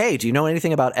who's like, hey, do you know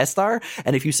anything about Esthar?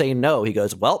 And if you say no, he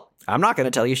goes, well, I'm not going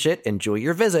to tell you shit, enjoy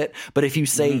your visit. But if you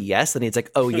say yes, then he's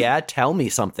like, oh yeah, tell me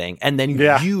something. And then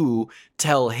you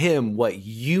tell him what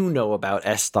you know about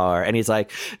Esthar, and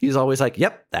he's always like,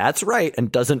 yep, that's right,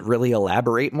 and doesn't really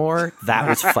elaborate more. That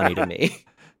was funny to me.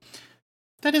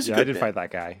 That is good. I did fight that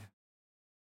guy.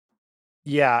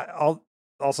 Yeah, I'll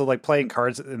also, like, playing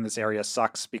cards in this area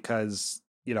sucks because,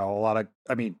 a lot of,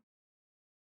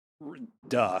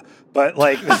 duh. But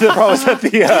like the problem is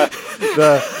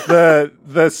that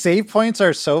the save points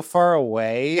are so far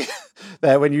away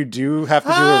that when you do have to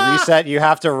do a reset, you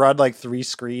have to run like 3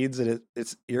 screens, and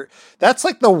that's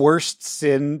like the worst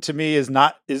sin to me, is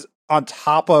on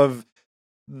top of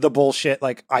the bullshit.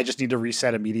 Like, I just need to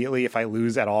reset immediately if I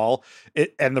lose at all.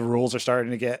 And the rules are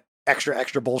starting to get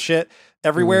extra bullshit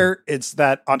everywhere. It's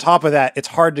that on top of that, it's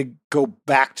hard to go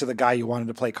back to the guy you wanted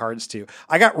to play cards to.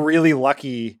 I got really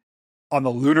lucky on the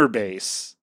Lunar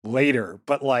base later,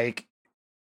 but like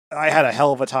I had a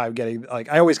hell of a time getting, like,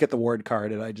 I always get the ward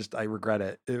card, and I regret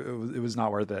it. It was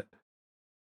not worth it.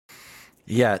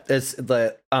 Yeah, it's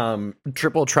the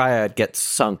triple triad gets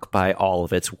sunk by all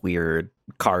of its weird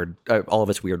all of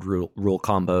its weird rule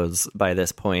combos by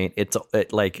this point. It's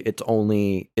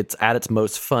at its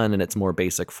most fun in its more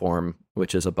basic form,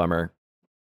 which is a bummer.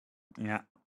 Yeah.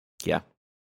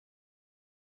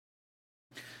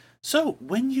 So,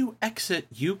 when you exit,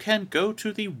 you can go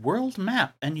to the world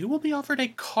map, and you will be offered a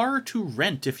car to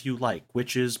rent if you like,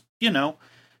 which is,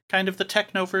 kind of the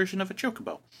techno version of a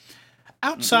chocobo.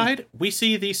 Outside, we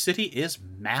see the city is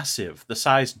massive. The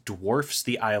size dwarfs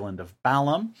the island of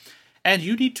Balam, and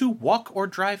you need to walk or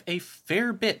drive a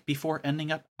fair bit before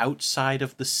ending up outside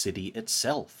of the city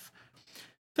itself.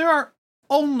 There are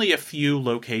only a few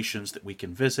locations that we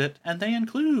can visit, and they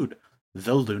include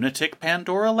the Lunatic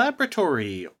Pandora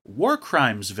Laboratory, War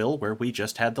Crimesville, where we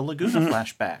just had the Laguna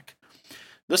flashback,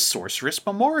 the Sorceress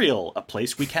Memorial, a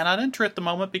place we cannot enter at the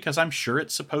moment because I'm sure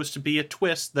it's supposed to be a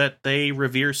twist that they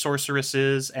revere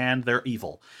sorceresses and they're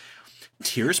evil.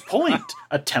 Tears Point,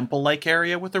 a temple-like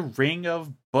area with a ring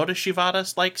of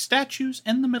Bodhishivatas-like statues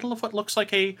in the middle of what looks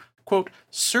like a, quote,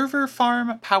 server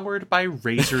farm powered by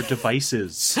Razer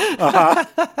devices.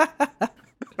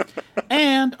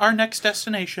 And our next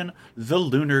destination, the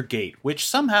Lunar Gate, which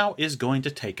somehow is going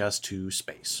to take us to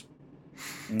space.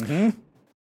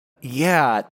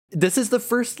 Yeah, this is the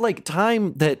first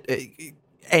time that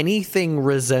anything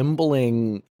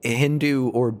resembling Hindu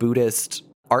or Buddhist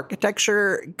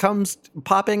architecture comes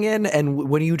popping in, and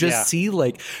when you just see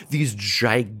these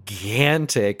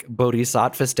gigantic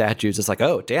bodhisattva statues, it's like,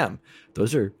 oh damn,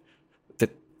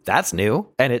 that's new,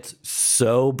 and it's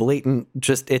so blatant.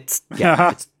 It's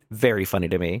very funny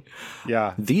to me.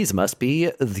 Yeah, these must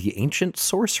be the ancient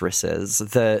sorceresses.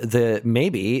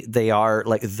 Maybe they are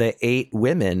like the 8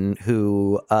 women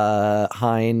who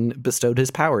Hein bestowed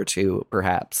his power to,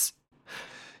 perhaps.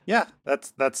 Yeah,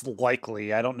 that's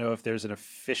likely. I don't know if there's an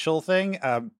official thing.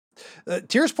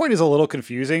 Tears Point is a little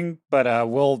confusing, but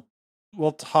we'll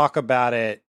talk about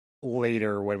it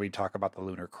later when we talk about the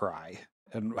Lunar Cry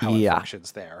and how it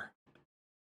functions there.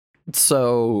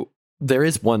 So there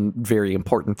is one very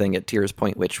important thing at Tears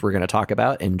Point, which we're going to talk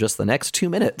about in just the next 2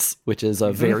 minutes, which is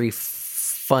a very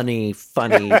funny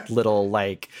little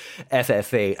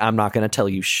FF8, I'm not going to tell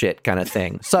you shit kind of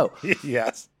thing. So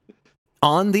yes.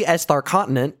 On the Esthar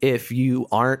continent, if you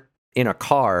aren't in a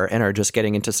car and are just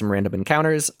getting into some random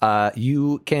encounters,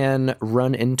 you can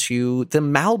run into the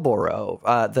Malboro,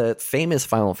 the famous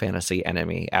Final Fantasy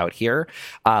enemy out here.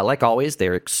 Like always,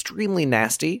 they're extremely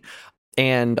nasty.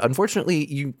 And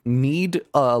unfortunately, you need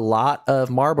a lot of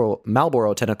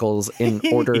Malboro tentacles in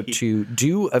order to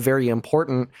do a very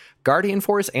important Guardian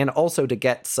Force, and also to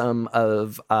get some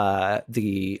of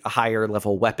the higher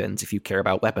level weapons if you care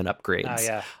about weapon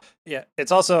upgrades. Yeah,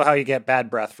 it's also how you get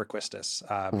bad breath for Quistis.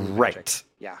 Right.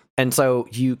 Yeah. And so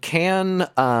you can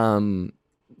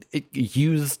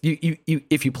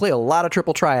if you play a lot of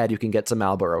triple triad, you can get some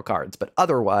Malboro cards, but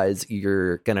otherwise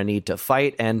you're gonna need to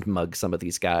fight and mug some of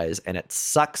these guys, and it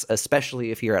sucks,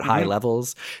 especially if you're at high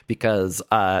levels, because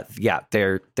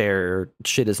their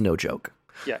shit is no joke.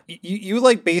 Yeah, you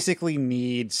like basically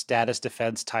need status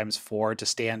defense times 4 to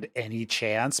stand any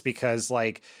chance, because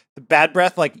like the bad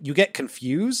breath, like you get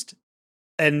confused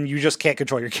and you just can't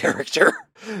control your character.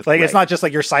 Like It's not just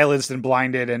like you're silenced and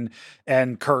blinded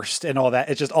and cursed and all that.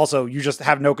 It's just also you just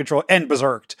have no control and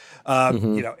berserked.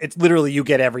 It's literally you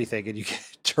get everything and you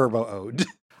get turbo owned.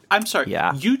 I'm sorry.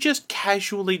 Yeah. You just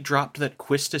casually dropped that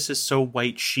Quistis is so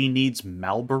white she needs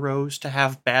Malboros to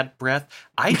have bad breath.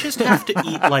 I just have to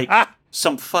eat like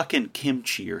some fucking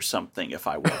kimchi or something if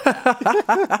I want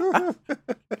that.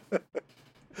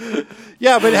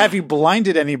 Yeah, but have you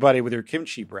blinded anybody with your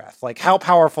kimchi breath? Like, how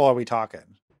powerful are we talking?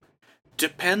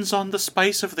 Depends on the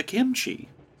spice of the kimchi.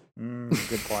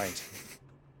 Good point.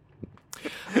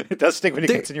 It does stick when it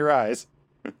gets in your eyes.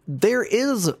 There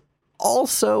is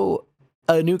also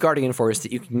a new Guardian Force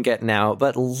that you can get now,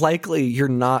 but likely you're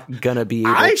not gonna be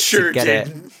able to get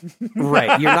it.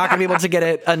 Right, you're not gonna be able to get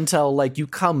it until like you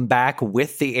come back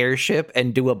with the airship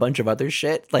and do a bunch of other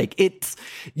shit. Like it's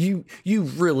you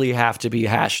really have to be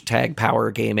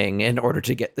 #power gaming in order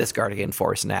to get this Guardian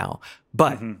Force now.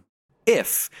 But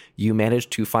if you manage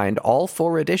to find all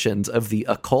 4 editions of the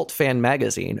Occult Fan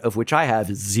magazine, of which I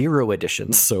have 0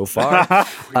 editions so far, you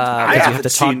have to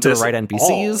talk to the right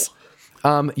NPCs.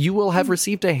 You will have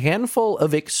received a handful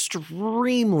of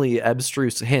extremely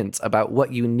abstruse hints about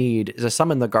what you need to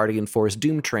summon the Guardian Force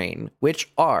Doom Train,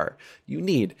 which are, you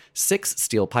need 6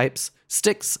 steel pipes,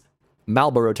 6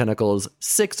 Malboro tentacles,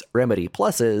 6 remedy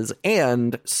pluses,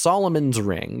 and Solomon's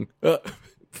Ring.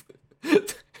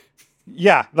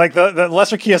 Yeah, like the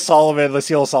Lesser Key of Solomon,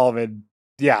 Lucille Solomon.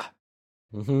 Yeah.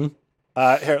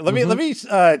 Here, let me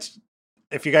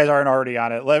if you guys aren't already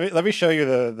on it, let me show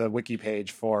you the wiki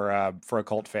page for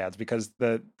Occult Fans, because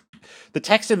the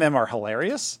text in them are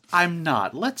hilarious. I'm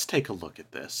not. Let's take a look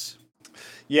at this.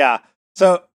 Yeah.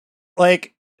 So,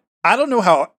 like, I don't know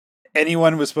how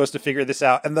anyone was supposed to figure this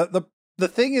out. And the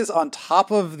thing is, on top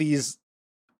of these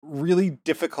really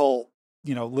difficult,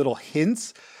 little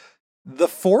hints, the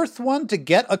 4th one, to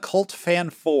get Occult Fan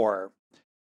 4,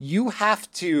 you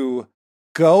have to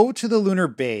go to the lunar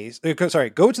base,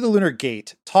 go to the lunar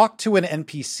gate, talk to an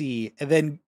NPC, and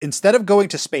then instead of going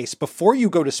to space, before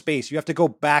you go to space, you have to go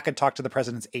back and talk to the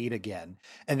president's aide again.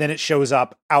 And then it shows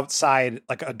up outside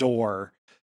like a door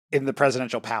in the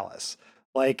presidential palace.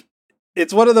 Like,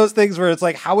 it's one of those things where it's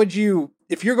like, how would you,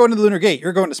 if you're going to the lunar gate,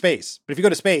 you're going to space. But if you go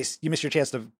to space, you miss your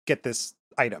chance to get this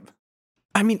item.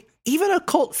 I mean, even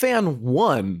Occult Fan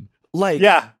 1, like,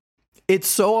 yeah. It's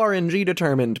so RNG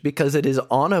determined because it is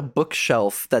on a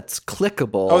bookshelf that's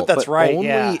clickable. Oh, that's but right.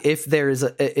 Only if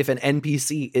if an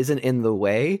NPC isn't in the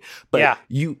way. But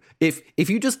if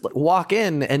you just walk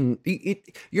in and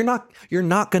you're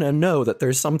not gonna know that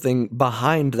there's something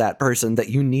behind that person that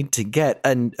you need to get.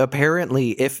 And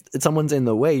apparently, if someone's in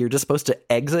the way, you're just supposed to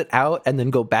exit out and then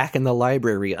go back in the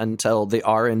library until the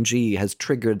RNG has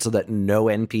triggered so that no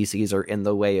NPCs are in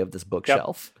the way of this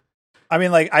bookshelf. Yep. I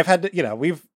mean, like, I've had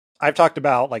to, I've talked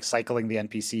about like cycling the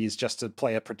NPCs just to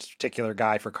play a particular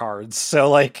guy for cards. So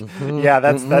like,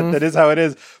 that is how it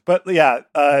is. But yeah,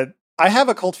 I have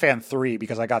Occult Fan 3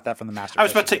 because I got that from the Master. I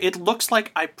was about to say, it looks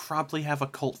like I probably have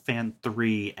Occult Fan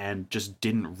 3 and just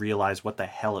didn't realize what the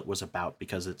hell it was about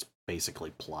because it's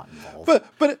basically plot involved.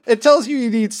 But it tells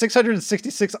you need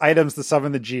 666 items to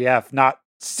summon the GF, not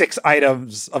 6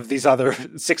 items of these other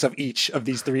 6 of each of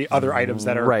these 3 other items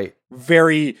that are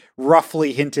very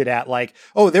roughly hinted at, like,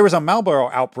 oh, there was a Malboro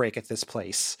outbreak at this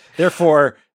place,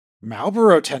 therefore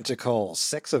Malboro tentacles,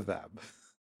 6 of them.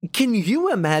 Can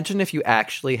you imagine if you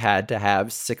actually had to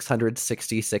have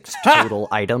 666 total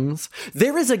items?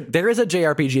 There is a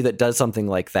JRPG that does something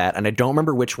like that, and I don't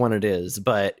remember which one it is,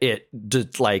 but it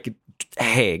just like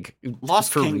Hague,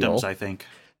 Lost Kingdoms, I think.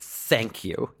 Thank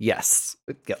you. Yes.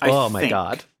 My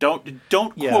God. Don't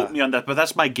quote me on that, but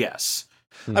that's my guess.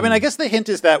 I mean, I guess the hint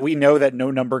is that we know that no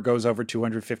number goes over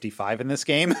 255 in this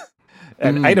game.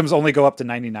 And items only go up to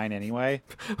 99 anyway.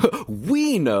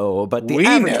 We know, but the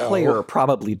average player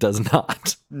probably does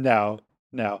not. No.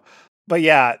 But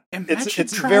yeah, Imagine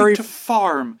it's trying very to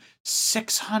farm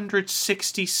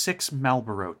 666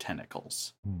 Malboro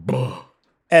tentacles.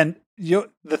 And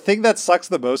the thing that sucks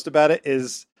the most about it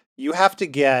is you have to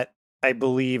get, I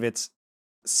believe it's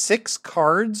 6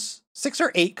 or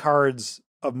 8 cards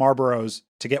of Marlboros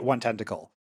to get 1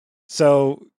 tentacle.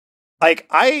 So, like,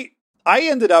 I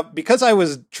ended up, because I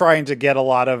was trying to get a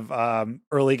lot of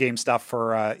early game stuff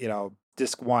for,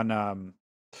 Disc 1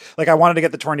 Like I wanted to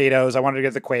get the tornadoes, I wanted to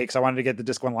get the quakes, I wanted to get the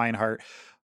Disc 1 Lionheart.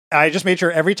 I just made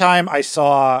sure every time I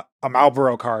saw a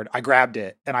Marlboro card, I grabbed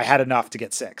it and I had enough to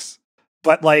get 6.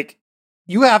 But like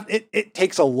it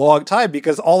takes a long time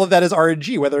because all of that is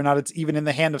RNG, whether or not it's even in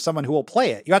the hand of someone who will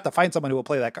play it. You have to find someone who will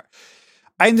play that card.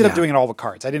 I ended up doing it all with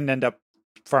cards. I didn't end up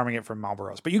farming it from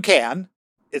Marlboros, but you can.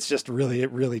 It's just really,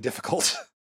 really difficult.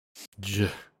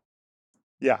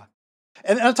 Yeah.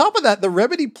 And on top of that, the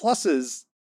Remedy Pluses,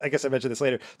 I guess I mentioned this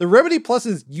later. The Remedy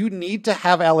Pluses, you need to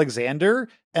have Alexander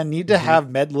and need to have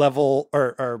med level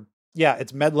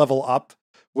it's med level up,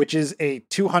 which is a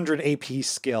 200 AP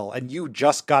skill. And you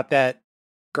just got that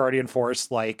Guardian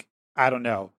Force, like, I don't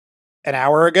know, an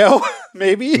hour ago,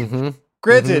 maybe.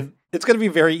 Granted, it's going to be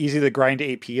very easy to grind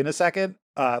AP in a second,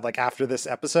 like after this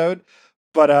episode.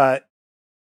 But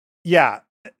yeah.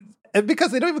 And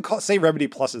because they don't even say Remedy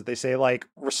Pluses, they say like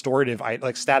restorative,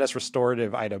 like status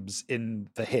restorative items in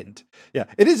the hint. Yeah,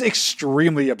 it is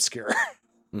extremely obscure.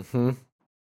 And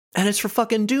it's for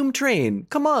fucking Doom Train.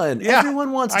 Come on,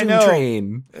 everyone wants Doom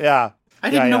Train. Yeah, I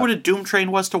didn't know what a Doom Train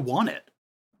was to want it.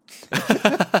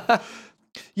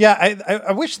 Yeah,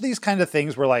 I wish these kind of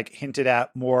things were like hinted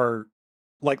at more,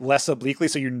 like less obliquely,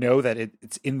 so you know that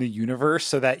it's in the universe,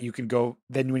 so that you can go.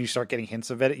 Then when you start getting hints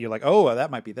of it, you're like, oh,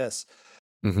 that might be this.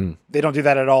 They don't do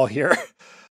that at all here.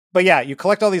 But yeah, you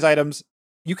collect all these items.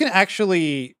 You can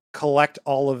actually collect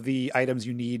all of the items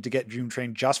you need to get Doom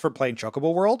Train just for playing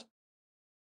Chocobo World.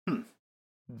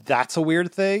 That's a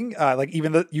weird thing. Like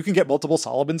even you can get multiple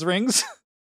Solomon's rings.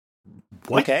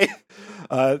 Okay.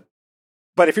 But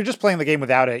if you're just playing the game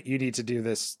without it, you need to do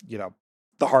this,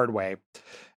 the hard way.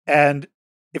 And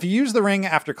if you use the ring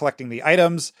after collecting the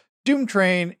items, Doom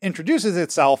Train introduces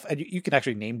itself, and you can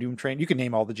actually name Doom Train. You can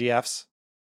name all the GFs.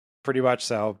 Pretty much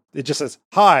so. It just says,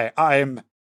 hi, I'm ...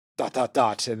 and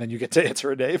then you get to answer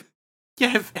a name. Yeah,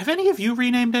 have any of you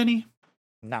renamed any?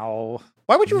 No.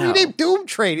 Why would you rename Doom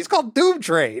Train? He's called Doom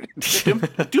Train.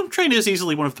 Doom Train is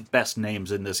easily one of the best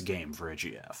names in this game for a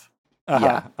GF.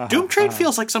 Doom Train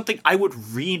feels like something I would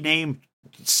rename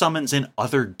summons in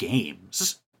other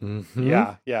games.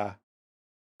 Yeah.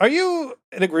 Are you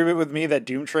in agreement with me that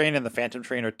Doom Train and the Phantom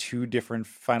Train are two different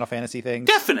Final Fantasy things?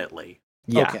 Definitely.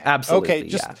 Yeah,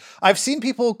 absolutely. Okay, I've seen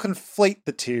people conflate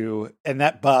the two, and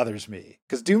that bothers me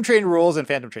because Doom Train rules and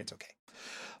Phantom Train's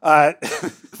okay.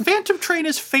 Phantom Train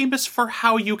is famous for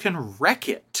how you can wreck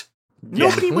it.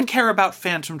 Nobody would care about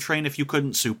Phantom Train if you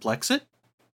couldn't suplex it.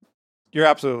 You're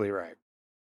absolutely right.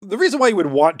 The reason why you would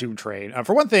want Doom Train,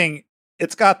 for one thing,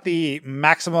 it's got the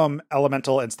maximum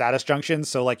elemental and status junctions,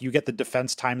 so like you get the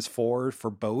defense ×4 for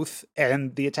both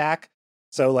and the attack.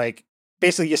 So like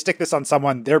basically you stick this on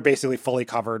someone, they're basically fully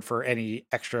covered for any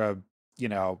extra,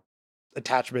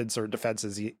 attachments or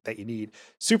defenses that you need.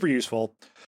 Super useful.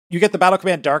 You get the Battle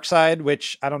Command Dark Side,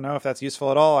 which I don't know if that's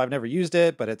useful at all. I've never used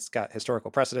it, but it's got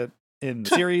historical precedent in the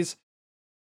series.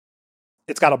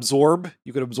 It's got Absorb.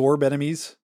 You could absorb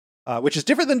enemies, which is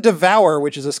different than Devour,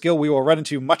 which is a skill we will run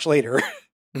into much later.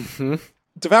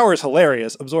 Devour is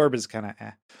hilarious. Absorb is kind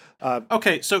of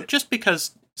okay, so just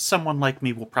because someone like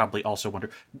me will probably also wonder,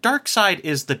 Dark Side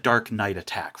is the Dark Knight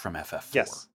attack from FF4.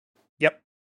 Yes. Yep.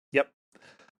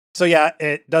 So yeah,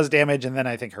 it does damage and then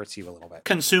I think hurts you a little bit.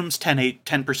 Consumes 10%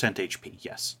 HP,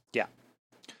 yes. Yeah.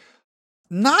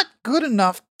 Not good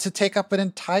enough to take up an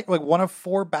entire, one of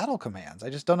 4 battle commands. I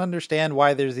just don't understand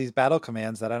why there's these battle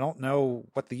commands that I don't know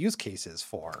what the use case is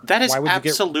for. That is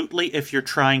absolutely if you're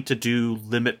trying to do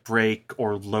limit break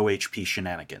or low HP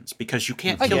shenanigans, because you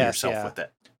can't kill yourself with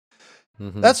it.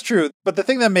 That's true. But the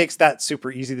thing that makes that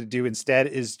super easy to do instead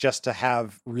is just to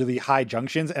have really high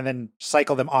junctions and then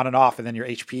cycle them on and off, and then your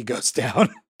HP goes down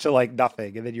to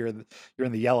nothing, and then you're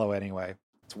in the yellow anyway.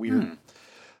 It's weird.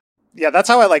 Yeah, that's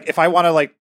how if I want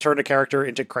to turn a character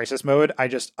into crisis mode, I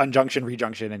just unjunction,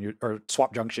 rejunction, or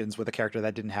swap junctions with a character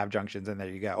that didn't have junctions, and there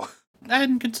you go. I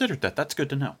hadn't considered that. That's good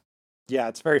to know. Yeah,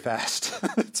 it's very fast.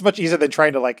 It's much easier than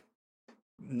trying to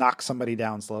knock somebody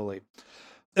down slowly.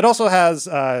 It also has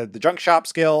the junk shop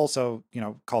skill, so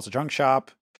calls a junk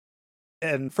shop.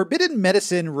 And Forbidden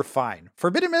Medicine Refine.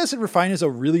 Forbidden Medicine Refine is a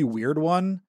really weird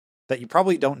one that you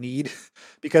probably don't need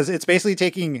because it's basically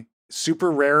taking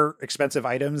super rare, expensive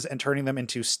items and turning them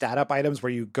into stat up items where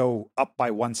you go up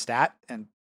by 1 stat. And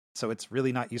so it's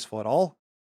really not useful at all,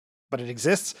 but it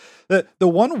exists. The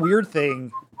one weird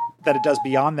thing that it does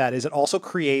beyond that is it also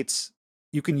creates,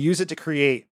 you can use it to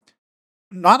create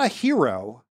not a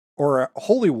hero or a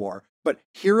holy war, but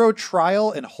hero trial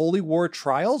and holy war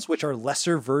trials, which are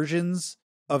lesser versions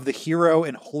of the hero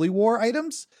and holy war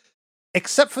items,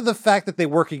 except for the fact that they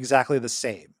work exactly the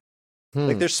same.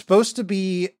 There's supposed to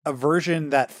be a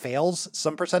version that fails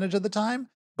some percentage of the time,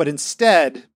 but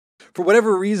instead, for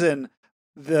whatever reason,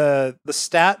 the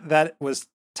stat that was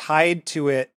tied to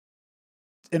it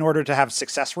in order to have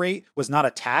success rate was not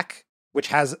attack, which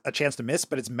has a chance to miss,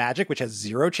 but it's magic, which has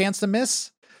 0 chance to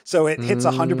miss. So it hits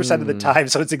 100% of the time.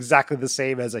 So it's exactly the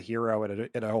same as a hero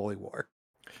in a holy war.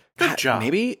 Good job.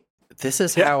 Maybe this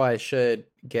is how I should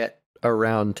get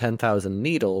around 10,000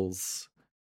 needles,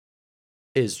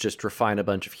 is just refine a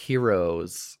bunch of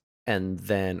heroes and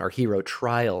then, or hero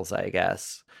trials, I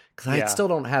guess. Because I still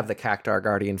don't have the Cactar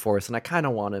Guardian Force, and I kind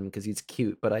of want him because he's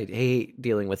cute, but I hate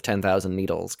dealing with 10,000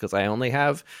 needles because I only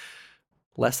have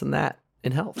less than that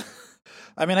in health.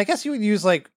 I mean, I guess you would use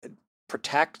like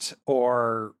protect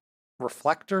or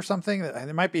reflect or something.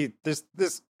 There might be there's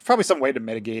probably some way to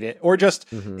mitigate it, or just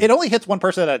it only hits one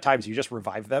person at a time, so you just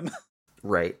revive them.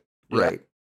 Right.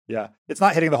 Yeah, it's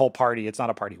not hitting the whole party. It's not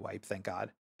a party wipe, thank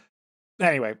God.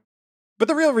 Anyway, but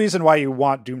the real reason why you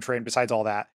want Doom Train, besides all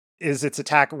that, is its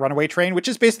attack Runaway Train, which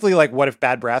is basically like What If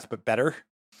Bad Breath, but better.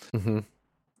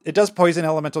 It does poison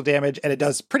elemental damage, and it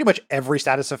does pretty much every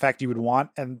status effect you would want.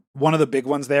 And one of the big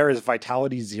ones there is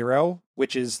Vitality 0,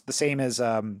 which is the same as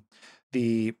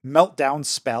the Meltdown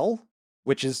spell,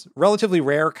 which is relatively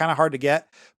rare, kind of hard to get,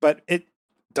 but it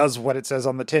does what it says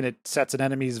on the tin. It sets an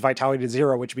enemy's Vitality to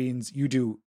 0, which means you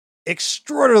do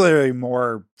extraordinarily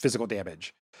more physical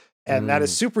damage. And that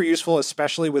is super useful,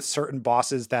 especially with certain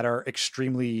bosses that are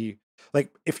extremely,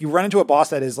 like, if you run into a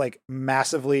boss that is like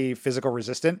massively physical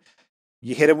resistant,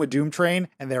 you hit him with Doom Train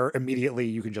and they're immediately,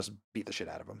 you can just beat the shit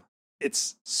out of him.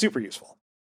 It's super useful.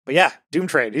 But yeah, Doom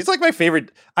Train. He's like my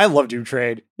favorite. I love Doom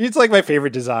Train. He's like my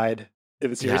favorite design in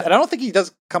the series. Yeah. And I don't think he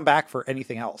does come back for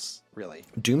anything else, really.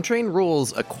 Doom Train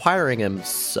rules. Acquiring him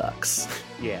sucks.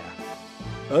 Yeah.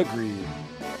 Agreed.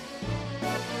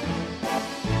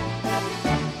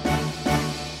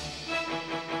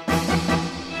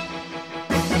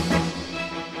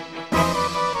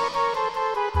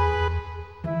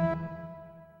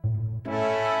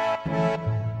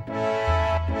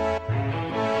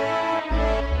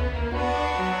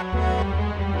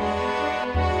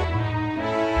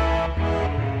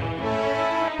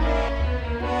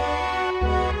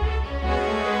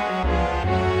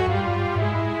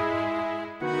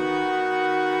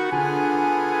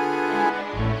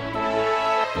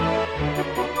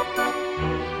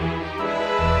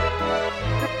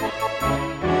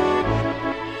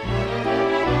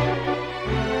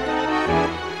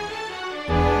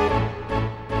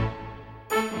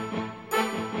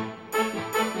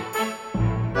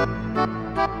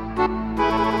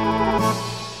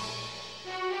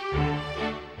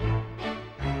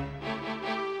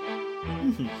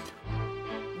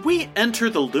 We enter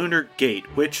the Lunar Gate,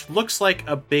 which looks like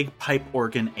a big pipe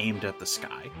organ aimed at the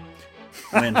sky.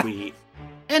 When we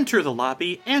enter the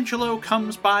lobby, Angelo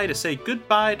comes by to say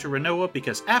goodbye to Renoa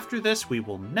because after this we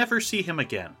will never see him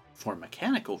again, for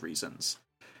mechanical reasons.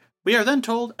 We are then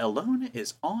told Elone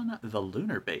is on the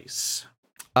lunar base.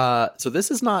 So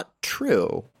this is not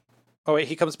true. Oh, wait,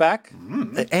 he comes back?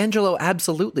 Angelo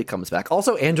absolutely comes back.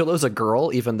 Also, Angelo's a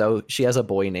girl, even though she has a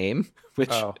boy name,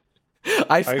 which... Oh.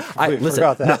 I listen,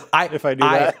 forgot that. No, if I knew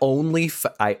that,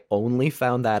 I only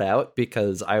found that out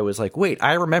because I was like, wait,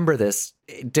 I remember this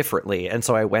differently, and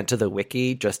so I went to the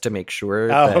wiki just to make sure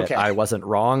that I wasn't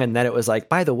wrong. And then it was like,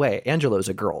 by the way, Angelo's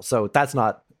a girl, so that's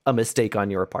not a mistake on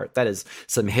your part. That is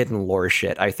some hidden lore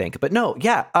shit, I think. But no,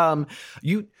 yeah,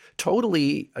 you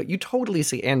totally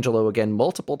see Angelo again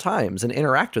multiple times and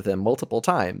interact with him multiple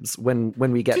times when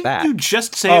we get back. You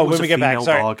just say it was when we a get back, female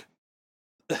sorry. dog.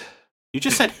 You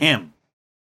just said him.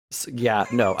 Yeah,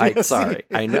 no, I'm sorry.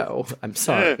 I know. I'm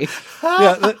sorry.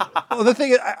 The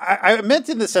thing is, I meant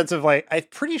in the sense of like, I'm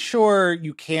pretty sure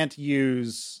you can't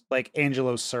use like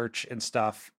Angelo's search and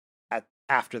stuff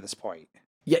after this point.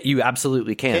 Yeah, you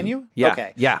absolutely can. Can you? Yeah.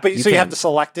 Okay. Yeah. But you have to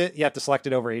select it. You have to select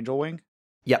it over Angel Wing.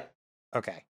 Yep.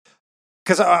 Okay.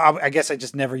 Because I guess I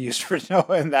just never used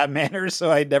Renoa in that manner, so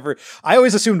I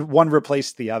always assumed one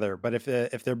replaced the other. But if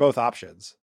they're both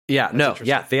options. Yeah, no,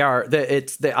 yeah, they are.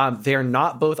 They are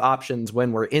not both options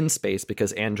when we're in space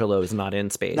because Angelo is not in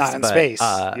space. Not in space.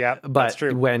 Yeah, but that's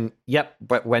true. When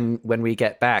we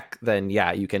get back, then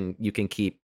yeah, you can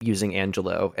keep using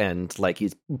Angelo and like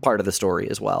he's part of the story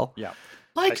as well. Yeah,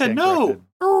 like a no.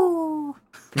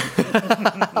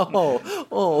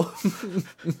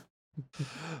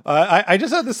 I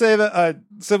just have to say that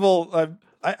Sybil.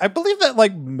 I believe that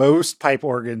like most pipe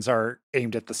organs are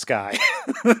aimed at the sky.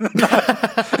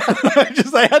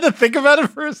 I had to think about it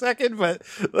for a second, but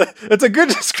it's a good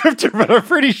descriptor, but I'm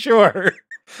pretty sure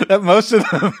that most of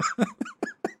them.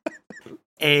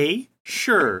 A,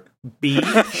 sure. B,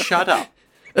 shut up.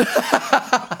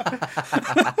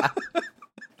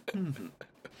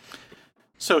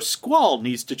 So Squall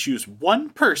needs to choose one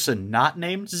person not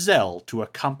named Zell to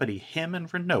accompany him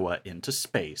and Renoa into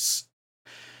space.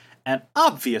 And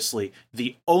obviously,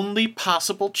 the only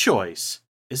possible choice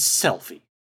is Selfie.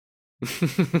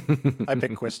 I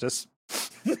pick Quistis.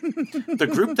 The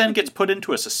group then gets put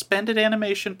into a suspended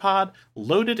animation pod,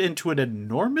 loaded into an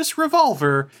enormous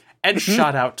revolver, and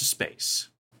shot out to space.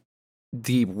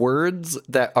 The words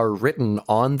that are written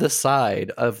on the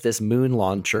side of this moon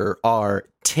launcher are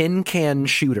tin can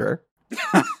shooter.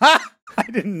 I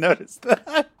didn't notice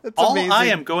that. That's All amazing. I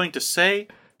am going to say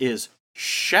is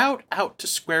shout out to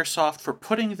Squaresoft for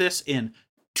putting this in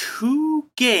 2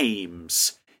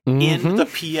 games in the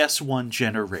PS1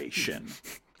 generation.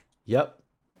 Yep.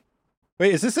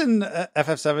 Wait, is this in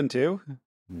FF7 too?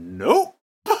 Nope.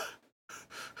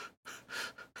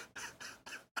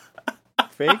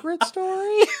 Favorite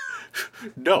story?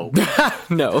 No.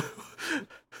 No.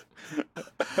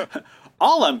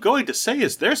 All I'm going to say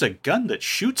is there's a gun that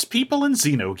shoots people in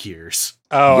Xenogears.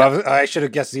 Oh, Yep. I should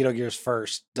have guessed Xenogears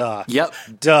first. Duh. Yep.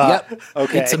 Duh. Yep.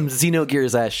 Okay. It's some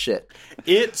Xenogears ass shit.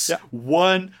 It's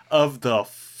one of the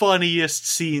funniest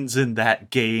scenes in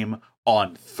that game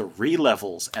on 3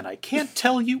 levels, and I can't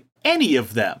tell you any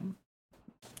of them.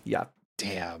 Yeah.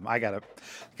 Damn, I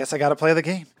guess I gotta play the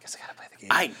game.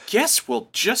 I guess we'll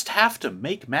just have to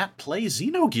make Matt play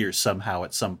Xenogears somehow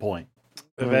at some point.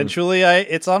 Eventually,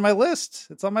 it's on my list.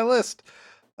 It's on my list.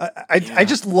 I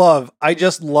just love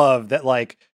that,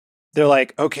 like, they're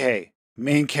like, okay,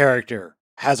 main character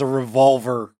has a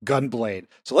revolver gunblade,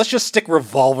 so let's just stick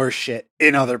revolver shit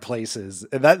in other places.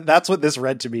 And that's what this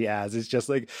read to me as. It's just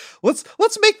like, let's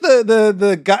make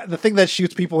the thing that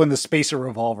shoots people in the space a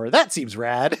revolver. That seems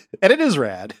rad. And it is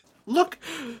rad. Look,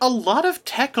 a lot of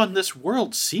tech on this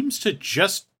world seems to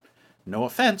just, no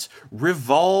offense,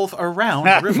 revolve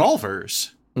around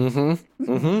revolvers. For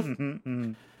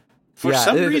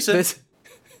some reason...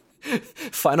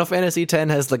 Final Fantasy X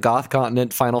has the goth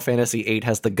continent, Final Fantasy VIII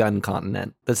has the gun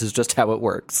continent. This is just how it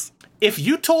works. If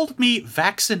you told me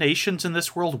vaccinations in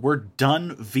this world were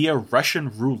done via Russian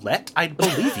roulette, I'd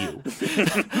believe you.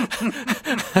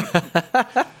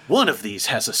 One of these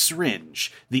has a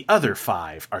syringe. The other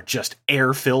 5 are just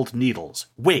air-filled needles.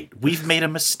 Wait, we've made a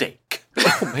mistake.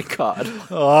 Oh my god.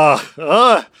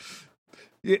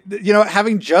 You know,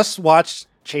 having just watched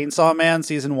Chainsaw Man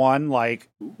season 1 like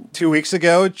 2 weeks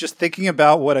ago, just thinking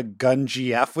about what a gun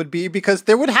GF would be, because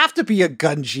there would have to be a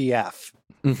gun GF.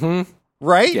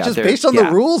 Right? Yeah, just based on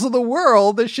the rules of the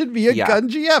world, there should be a Yeah. gun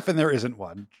GF, and there isn't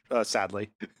one,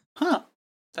 sadly. Huh.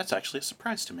 That's actually a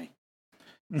surprise to me.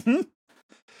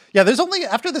 Yeah, there's only,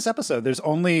 after this episode, there's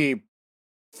only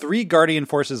 3 Guardian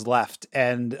forces left,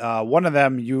 and one of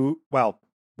them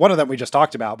we just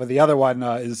talked about, but the other one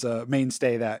is a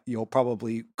mainstay that you'll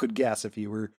probably could guess if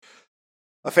you were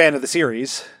a fan of the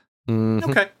series.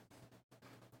 Okay.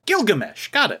 Gilgamesh.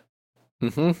 Got it.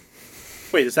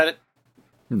 Wait, is that it?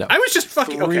 No. I was just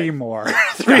fucking... 3 Okay. more.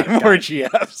 Got 3 it. more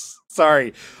GFs.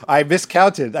 Sorry. I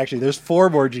miscounted. Actually, there's 4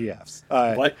 more GFs.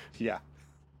 What? Yeah.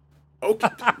 Okay.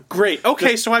 Great.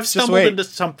 Okay, so I've stumbled wait. into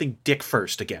something dick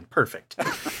first again. Perfect.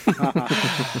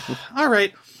 All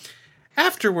right.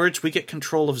 Afterwards, we get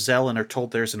control of Zell and are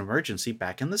told there's an emergency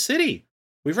back in the city.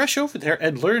 We rush over there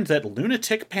and learn that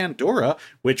Lunatic Pandora,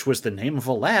 which was the name of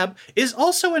a lab, is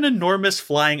also an enormous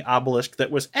flying obelisk that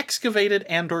was excavated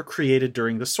and or created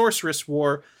during the Sorceress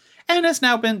War, and has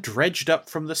now been dredged up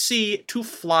from the sea to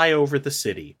fly over the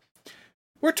city.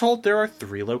 We're told there are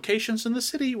 3 locations in the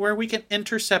city where we can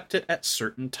intercept it at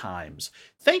certain times.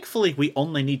 Thankfully, we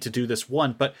only need to do this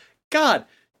one, but God,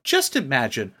 just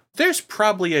imagine, there's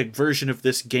probably a version of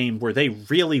this game where they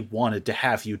really wanted to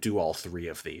have you do all 3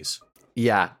 of these.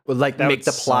 Yeah, like That make would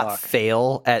the plot suck.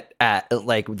 fail at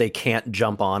like they can't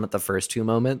jump on at the first 2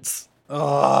 moments.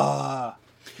 Yeah,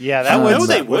 that I would know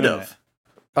they suck, would wouldn't have.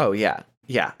 Oh yeah,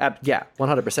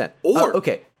 100%. Or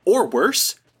okay, or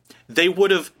worse, they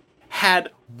would have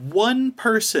had one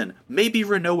person, maybe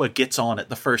Renoa gets on it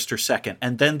the first or second,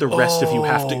 and then the rest of you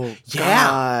have to.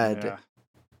 Yeah. it? Yeah.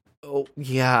 Oh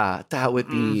yeah, that would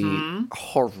be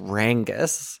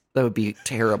horrendous. That would be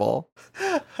terrible.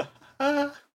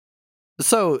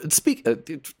 So speaking of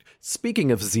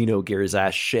Xenogears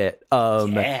ass shit,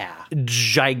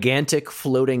 gigantic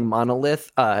floating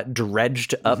monolith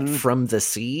dredged up from the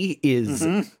sea is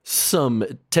some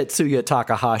Tetsuya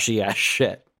Takahashi ass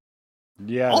shit.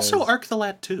 Yeah. Also, Arc the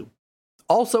Lad 2.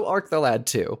 Also Arc the Lad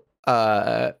 2.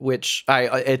 Which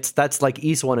that's like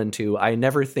East 1 and 2. I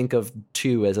never think of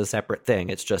 2 as a separate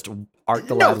thing. It's just Arc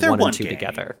the Lad 1 and 2 game.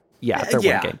 together. Yeah, they're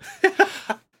one game.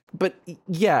 but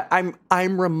yeah,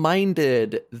 I'm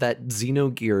reminded that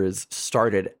Xenogears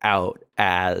started out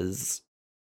as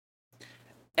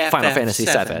Final Fantasy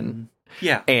VII.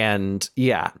 Yeah. And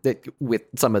yeah, with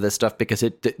some of this stuff, because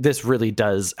this really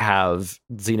does have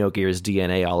Xenogears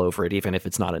DNA all over it, even if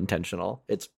it's not intentional.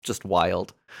 It's just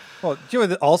wild. Well, you know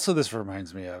what also this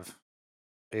reminds me of?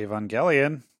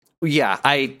 Evangelion. Yeah,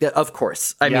 of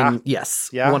course. I mean, yes.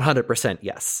 Yeah. 100%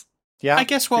 yes. Yeah. I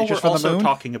guess while we're Creatures from the also Moon?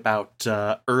 talking about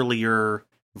earlier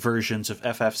versions of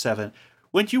FF7,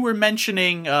 when you were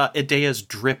mentioning Idea's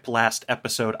drip last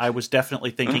episode, I was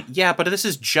definitely thinking, yeah, but this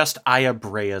is just Aya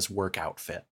Brea's work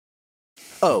outfit.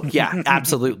 Oh yeah,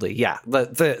 absolutely. Yeah.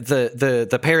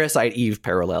 The Parasite Eve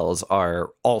parallels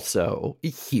are also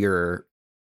here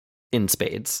in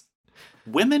spades.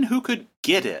 Women who could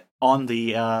get it on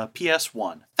the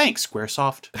PS1. Thanks,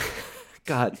 Squaresoft.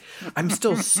 God, I'm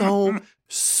still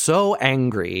so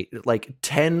angry, like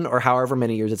 10 or however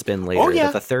many years it's been later,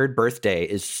 that the third birthday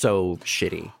is so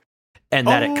shitty. And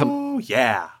that it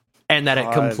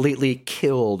completely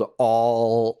killed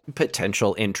all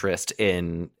potential interest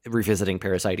in revisiting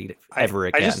Parasite Eve ever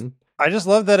again. I just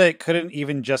love that it couldn't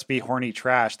even just be horny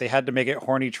trash. They had to make it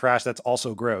horny trash that's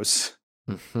also gross.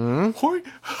 Mm-hmm.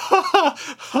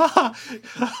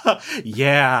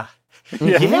 Yeah.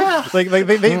 Like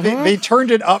they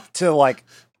turned it up to like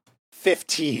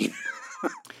 15.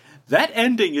 That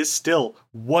ending is still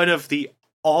one of the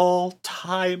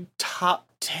all-time top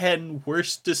 10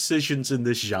 worst decisions in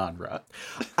this genre.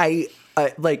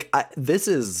 This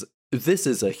is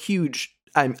a huge.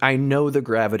 I know the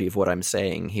gravity of what I'm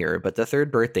saying here, but the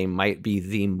third birthday might be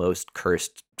the most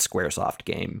cursed Squaresoft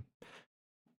game.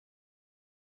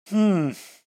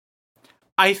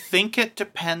 I think it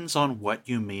depends on what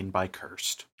you mean by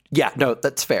cursed. Yeah, no,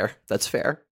 that's fair. That's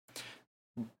fair.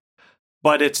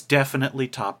 But it's definitely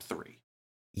top 3.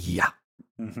 Yeah.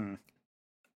 Mm-hmm.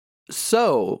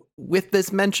 So, with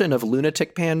this mention of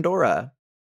Lunatic Pandora,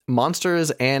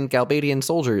 monsters and Galbadian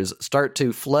soldiers start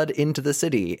to flood into the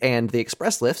city, and the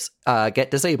express lifts get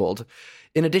disabled.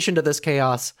 In addition to this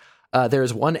chaos,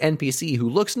 there's one NPC who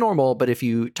looks normal, but if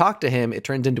you talk to him, it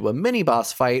turns into a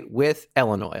mini-boss fight with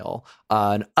Elenoil,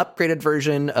 an upgraded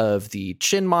version of the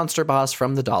Chin monster boss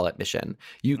from the Dalit mission.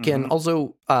 You can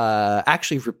also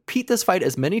actually repeat this fight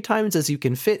as many times as you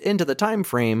can fit into the time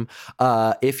frame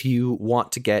if you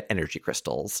want to get energy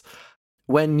crystals.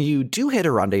 When you do hit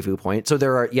a rendezvous point, so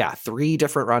there are, 3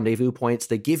 different rendezvous points.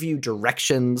 They give you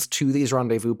directions to these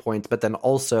rendezvous points, but then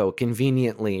also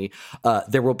conveniently,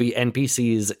 there will be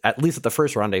NPCs, at least at the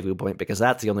first rendezvous point, because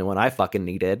that's the only one I fucking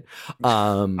needed.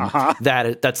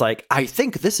 That's like, I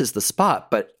think this is the spot,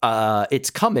 but it's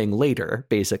coming later,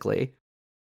 basically.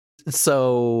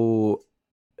 So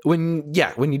when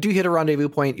you do hit a rendezvous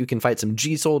point, you can fight some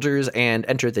G soldiers and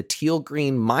enter the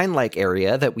teal-green mine-like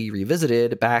area that we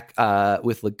revisited back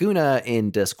with Laguna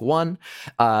in Disc 1.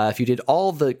 If you did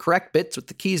all the correct bits with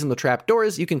the keys and the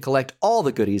trapdoors, you can collect all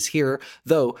the goodies here,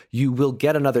 though you will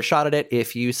get another shot at it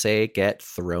if you, say, get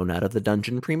thrown out of the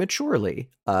dungeon prematurely,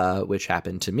 which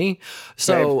happened to me.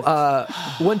 So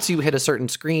once you hit a certain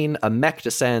screen, a mech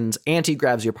descends, Auntie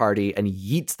grabs your party, and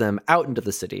yeets them out into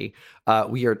the city.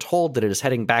 We are told that it is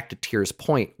heading back to Tears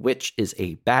Point, which is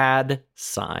a bad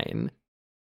sign.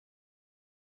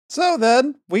 So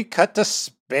then we cut to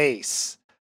space.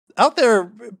 Out there,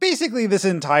 basically this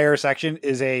entire section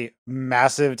is a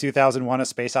massive 2001 A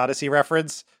Space Odyssey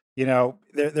reference. You know,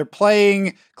 they're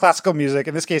playing classical music.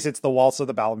 In this case, it's the Waltz of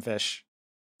the Ballamfish,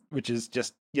 which is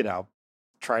just,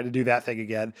 try to do that thing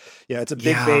again. It's a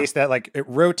big bass that it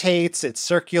rotates. It's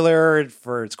circular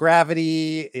for its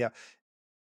gravity.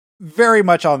 Very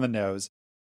much on the nose.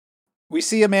 We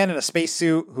see a man in a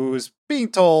spacesuit who's being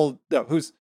told,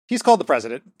 he's called the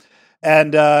president,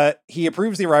 and he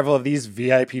approves the arrival of these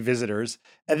VIP visitors.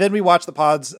 And then we watch the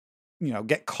pods,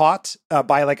 get caught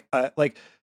by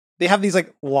they have these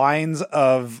lines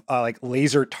of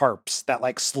laser tarps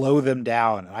that slow them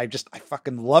down. And I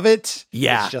fucking love it.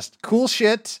 Yeah. It's just cool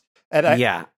shit. And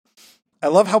I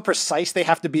love how precise they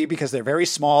have to be because they're very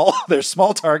small. They're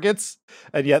small targets,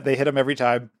 and yet they hit them every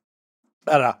time.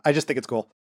 I don't know. I just think it's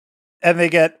cool. And they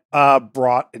get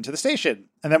brought into the station.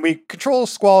 And then we control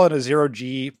Squall in a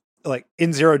 0G, in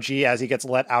 0G as he gets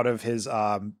let out of his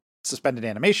suspended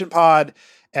animation pod.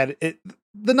 And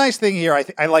the nice thing here,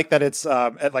 I like that it's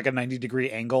at a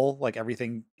 90-degree angle.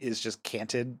 Everything is just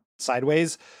canted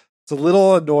sideways. It's a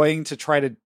little annoying to try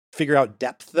to figure out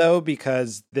depth, though,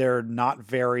 because they're not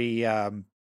very...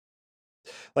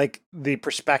 the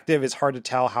perspective is hard to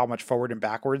tell how much forward and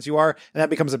backwards you are, and that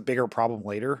becomes a bigger problem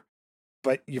later.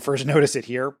 But you first notice it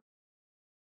here.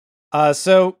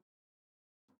 So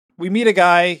we meet a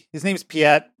guy. His name's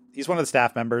Piet. He's one of the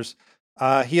staff members.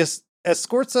 He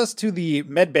escorts us to the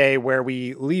med bay where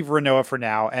we leave Renoa for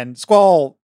now. And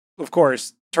Squall, of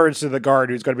course, turns to the guard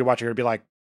who's going to be watching her and be like,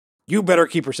 you better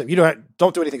keep her safe. You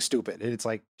don't do anything stupid. And it's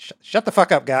like, shut the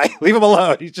fuck up, guy. Leave him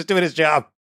alone. He's just doing his job.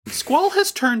 Squall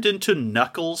has turned into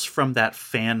Knuckles from that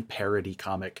fan parody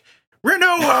comic.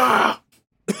 Renoa!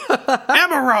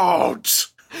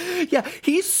 Emeralds! Yeah,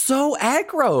 he's so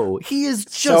aggro. He is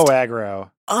just so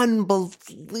aggro.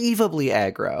 Unbelievably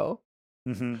aggro.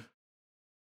 Mm-hmm.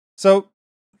 So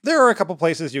there are a couple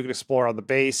places you can explore on the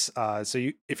base.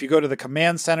 If you go to the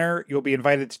command center, you'll be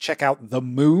invited to check out the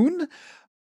moon.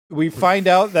 We find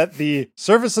out that the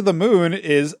surface of the moon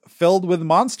is filled with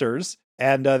monsters,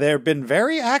 and they've been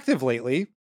very active lately.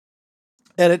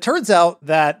 And it turns out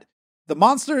that the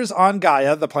monsters on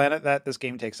Gaia, the planet that this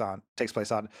game takes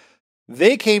place on,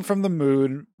 they came from the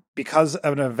moon because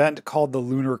of an event called the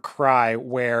Lunar Cry,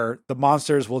 where the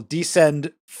monsters will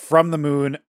descend from the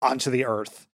moon onto the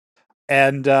Earth.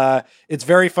 And it's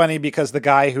very funny because the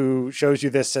guy who shows you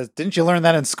this says, "Didn't you learn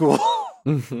that in school?"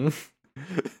 Mm-hmm.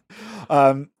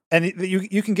 And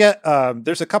you can get,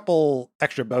 there's a couple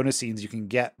extra bonus scenes you can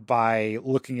get by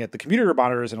looking at the computer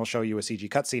monitors, and it'll show you a CG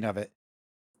cutscene of it.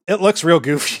 It looks real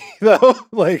goofy, though.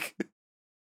 Like,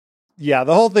 yeah,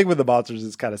 the whole thing with the monsters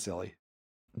is kind of silly.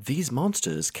 These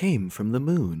monsters came from the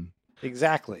moon.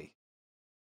 Exactly.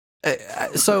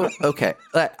 So, okay.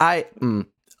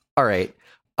 All right.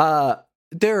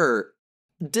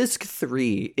 Disc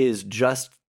 3 is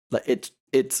just,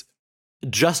 it's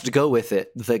just go with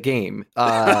it, the game.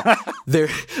 There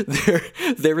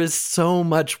is so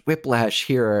much whiplash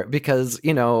here because,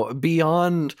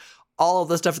 beyond all of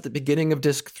the stuff at the beginning of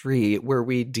Disc 3 where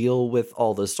we deal with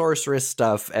all the sorceress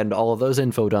stuff and all of those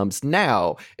info dumps,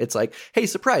 now it's like, hey,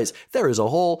 surprise, there is a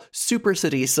whole super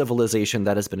city civilization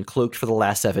that has been cloaked for the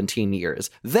last 17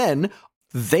 years. Then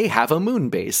they have a moon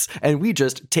base, and we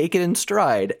just take it in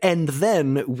stride. And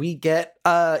then we get,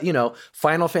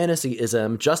 Final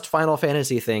Fantasy-ism, just Final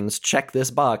Fantasy things. Check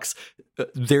this box.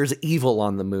 There's evil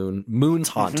on the moon. Moon's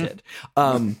haunted.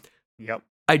 Yep.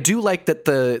 I do like that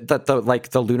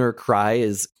the Lunar Cry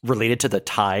is related to the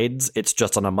tides. It's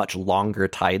just on a much longer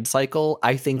tide cycle.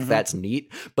 I think that's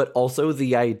neat, but also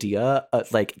the idea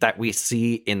that we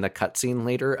see in the cutscene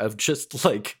later of just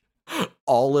like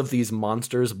all of these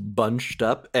monsters bunched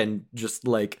up and just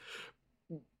like,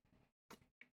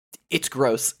 it's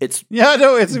gross. It's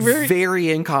very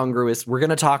incongruous. We're going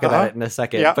to talk about it in a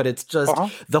second, but it's just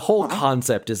the whole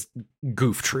concept is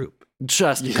goof troop.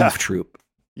 Just goof troop.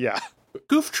 Yeah.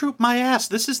 Goof troop my ass.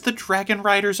 This is the Dragon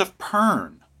Riders of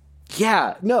Pern.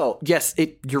 Yeah, no, yes,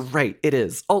 you're right. It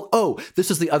is. Oh,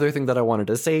 this is the other thing that I wanted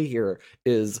to say here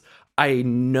is I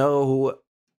know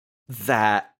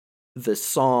that the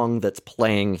song that's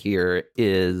playing here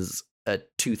is a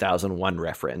 2001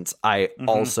 reference. I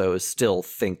also still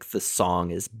think the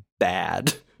song is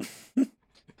bad.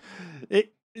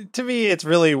 To me, it's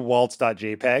really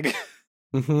waltz.jpg.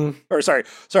 Or sorry,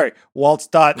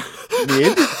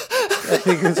 waltz.mid. I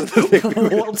think this is the thing.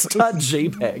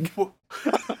 Waltz.jpg.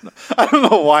 I don't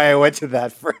know why I went to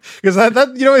that because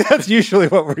that's usually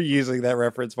what we're using that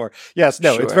reference for. Yes,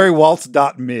 no, It's very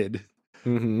waltz.mid.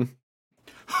 Mm-hmm.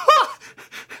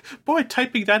 Boy,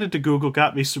 typing that into Google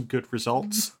got me some good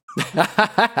results.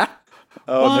 Oh,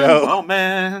 One no.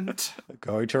 moment.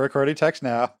 Going to recording text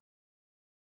now.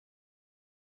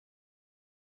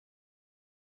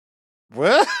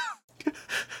 What?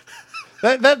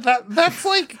 That's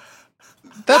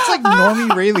like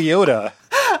Normie Ray Liotta.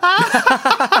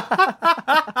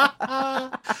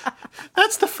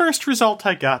 That's the first result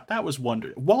I got. That was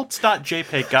wonderful.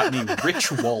 Waltz.jpg got me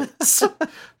Rich Waltz.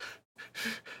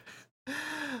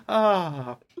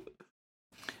 Well,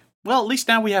 at least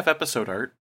now we have episode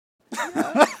art.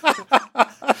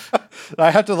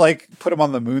 I have to put him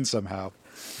on the moon somehow.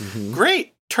 Mm-hmm.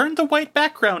 Great. Turn the white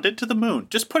background into the moon.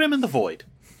 Just put him in the void.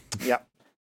 Yeah.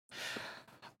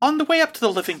 On the way up to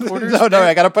the living quarters. No,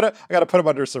 I gotta put him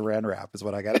under saran wrap is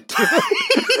what I gotta do.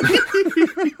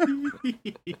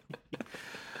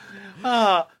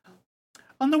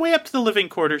 On the way up to the living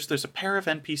quarters, there's a pair of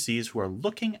NPCs who are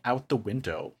looking out the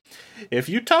window. If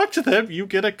you talk to them, you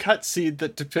get a cutscene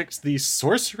that depicts the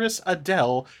sorceress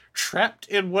Adele trapped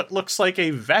in what looks like a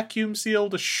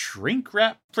vacuum-sealed,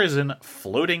 shrink-wrap prison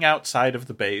floating outside of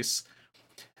the base.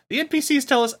 The NPCs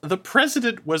tell us the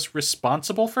president was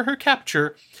responsible for her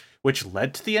capture, which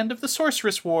led to the end of the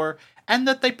Sorceress War, and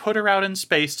that they put her out in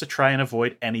space to try and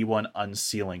avoid anyone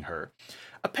unsealing her.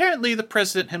 Apparently, the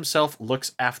president himself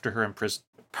looks after her in prison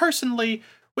personally,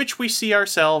 which we see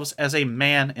ourselves as a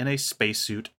man in a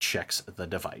spacesuit checks the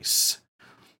device.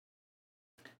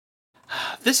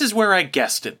 This is where I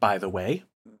guessed it, by the way.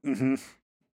 Mm-hmm.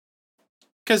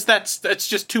 Because that's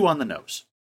just too on the nose.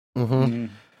 Mm-hmm.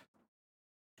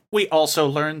 We also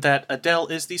learned that Adele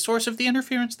is the source of the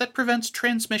interference that prevents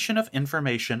transmission of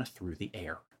information through the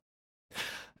air.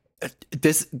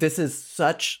 This is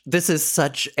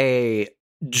such a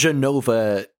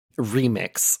Genova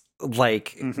remix,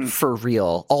 like for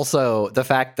real. Also, the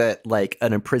fact that like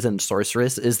an imprisoned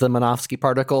sorceress is the Minovsky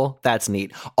particle, that's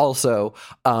neat. Also,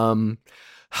 right.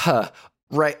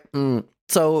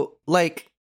 So like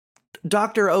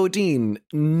Dr. Odin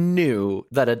knew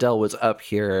that Adele was up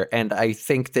here, and I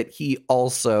think that he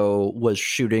also was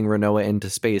shooting Rinoa into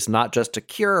space, not just to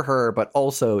cure her, but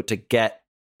also to get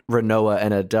Rinoa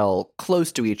and Adele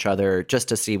close to each other just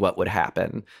to see what would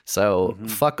happen. So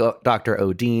fuck Dr.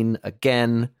 Odin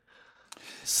again.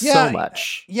 So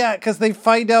much. Yeah, because they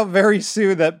find out very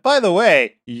soon that, by the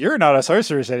way, you're not a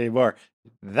sorceress anymore.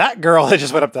 That girl that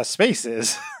just went up to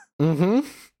spaces. And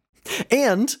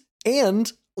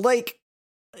like,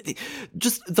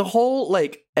 just the whole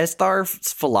like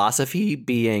Esthar's philosophy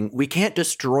being, we can't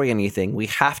destroy anything, we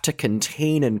have to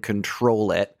contain and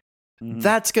control it.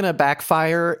 That's gonna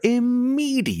backfire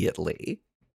immediately.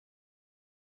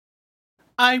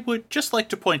 I would just like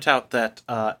to point out that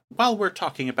while we're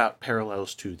talking about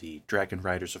parallels to the Dragon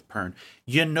Riders of Pern,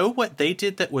 you know what they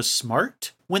did that was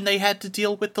smart when they had to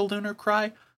deal with the Lunar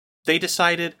Cry? They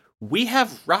decided, we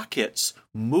have rockets,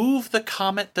 move the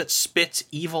comet that spits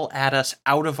evil at us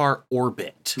out of our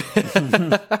orbit.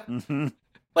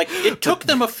 Like, it took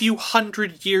them a few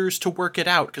hundred years to work it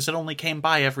out because it only came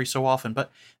by every so often,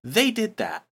 but they did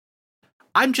that.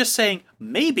 I'm just saying,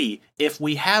 maybe if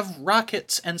we have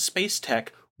rockets and space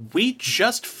tech, we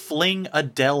just fling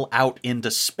Adele out into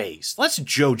space. Let's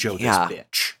JoJo this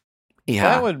bitch. Yeah,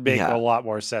 that would make a lot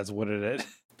more sense, wouldn't it?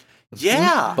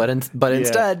 Yeah. But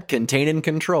instead, contain and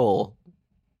control.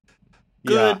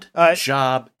 Good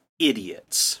job,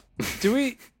 idiots. Do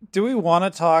we want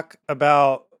to talk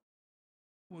about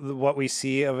what we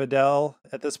see of Adele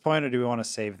at this point, or do we want to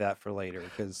save that for later?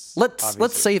 Because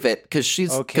let's save it,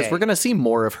 because we're gonna see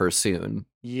more of her soon.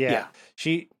 Yeah.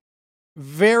 She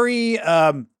very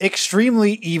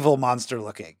extremely evil monster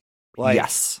looking. Like,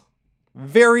 yes,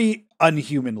 very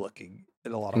unhuman looking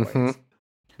in a lot of ways.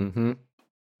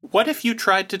 What if you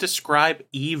tried to describe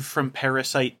Eve from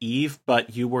Parasite Eve,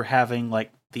 but you were having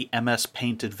like the MS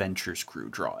Paint Adventures crew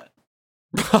draw it?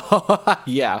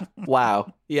 Yeah.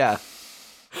 Wow. Yeah.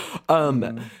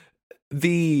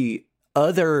 The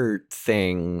other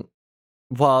thing,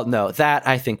 well, no, that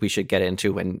I think we should get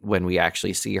into when we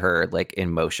actually see her like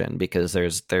in motion, because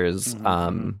there's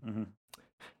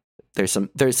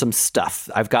some stuff.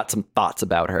 I've got some thoughts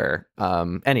about her.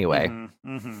 Anyway.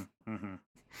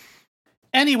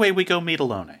 Anyway, we go meet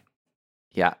Alone.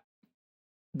 Yeah.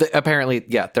 Apparently,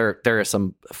 there are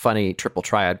some funny triple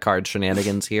triad card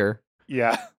shenanigans here.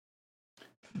 Yeah.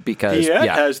 Because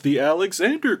has the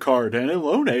Alexander card and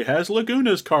Elone has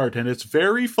Laguna's card, and it's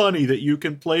very funny that you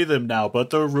can play them now, but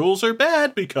the rules are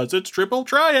bad because it's triple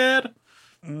triad.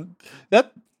 That's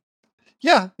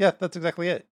exactly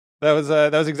it. That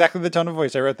was exactly the tone of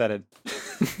voice I wrote that in.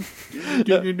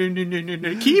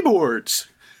 Keyboards.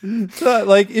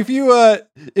 Like if you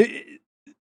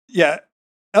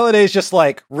LNA is just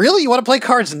like, really, you want to play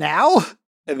cards now,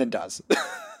 and then does.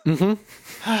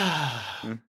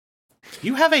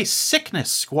 You have a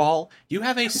sickness, Squall. You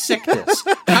have a sickness.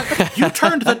 You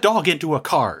turned the dog into a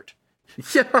card.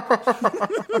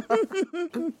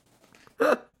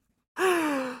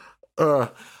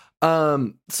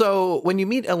 So when you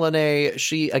meet Elena,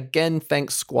 she again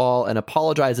thanks Squall and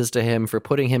apologizes to him for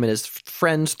putting him and his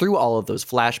friends through all of those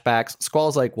flashbacks.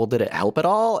 Squall's like, well, did it help at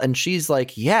all? And she's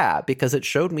like, yeah, because it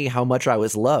showed me how much I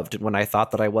was loved when I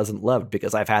thought that I wasn't loved,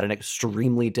 because I've had an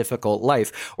extremely difficult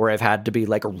life where I've had to be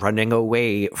like running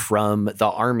away from the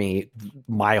army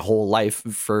my whole life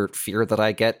for fear that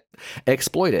I get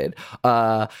exploited.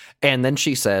 And then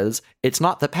she says, it's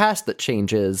not the past that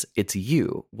changes, it's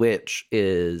you, which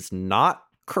is not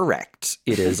correct.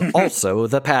 It is also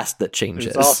the past that changes.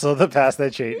 It's also the past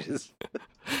that changes.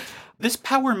 This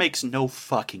power makes no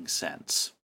fucking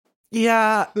sense.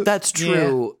 Yeah, that's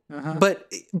true. Yeah.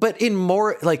 But in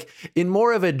more of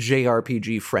a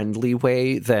JRPG friendly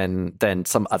way than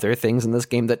some other things in this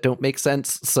game that don't make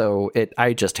sense. So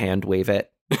I just hand wave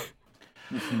it.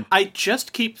 I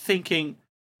just keep thinking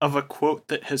of a quote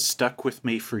that has stuck with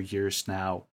me for years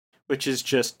now, which is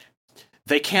just,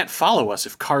 they can't follow us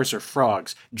if cars are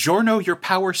frogs. Giorno, your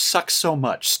power sucks so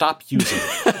much. Stop using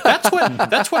it.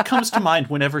 That's what comes to mind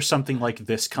whenever something like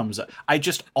this comes up. I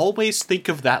just always think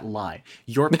of that line.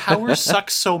 Your power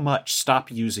sucks so much.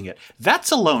 Stop using it. That's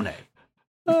Alone.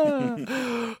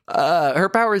 Her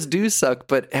powers do suck,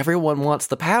 but everyone wants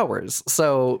the powers.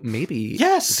 So maybe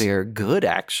they're good,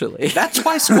 actually. That's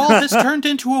why Squall has turned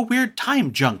into a weird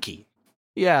time junkie.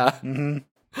 Yeah. Mm-hmm.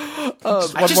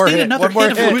 I just need another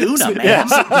hit of Laguna, man.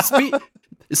 Yeah.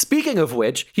 Speaking of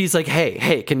which, he's like,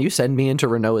 hey, can you send me into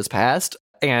Renoa's past?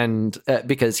 And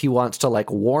because he wants to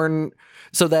warn,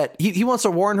 so that he wants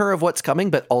to warn her of what's coming,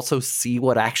 but also see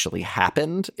what actually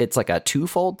happened. It's like a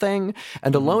twofold thing.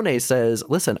 And Alone says,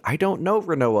 listen, I don't know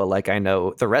Renoa like I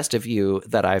know the rest of you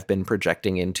that I've been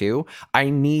projecting into. I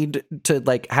need to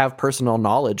have personal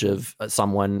knowledge of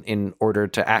someone in order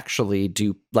to actually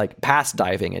do past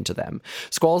diving into them.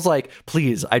 Squall's like,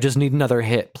 please, I just need another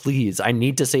hit. Please, I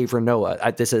need to save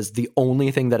Renoa. This is the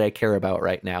only thing that I care about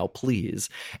right now. Please.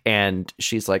 And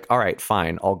she's like, all right,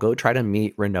 fine. I'll go try to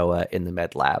meet Renoa in the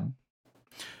med lab.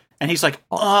 And he's like,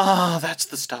 oh, that's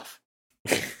the stuff.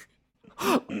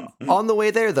 On the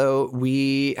way there, though,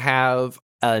 we have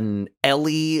an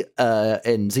Ellie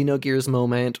and Xenogears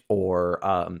moment, or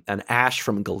an Ash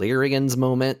from Galerian's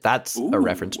moment. That's a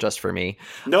reference just for me.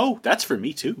 No, that's for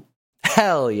me too.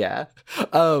 Hell yeah.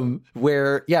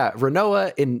 Where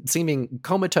Renoa, in seeming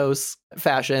comatose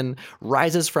fashion,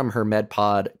 rises from her med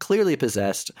pod, clearly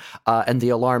possessed, and the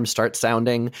alarm starts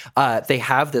sounding. They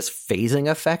have this phasing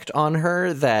effect on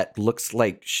her that looks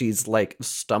like she's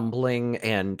stumbling,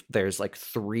 and there's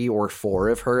 3 or 4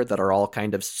 of her that are all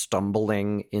kind of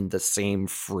stumbling in the same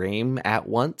frame at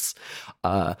once.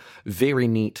 Very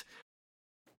neat.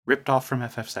 Ripped off from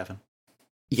FF7.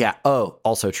 Yeah. Oh,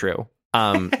 also true.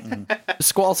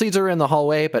 Squall sees her in the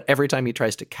hallway, but every time he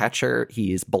tries to catch her,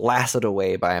 he's blasted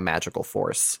away by a magical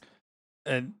force.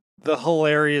 And the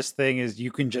hilarious thing is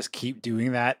you can just keep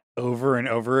doing that over and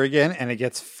over again, and it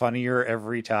gets funnier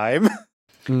every time.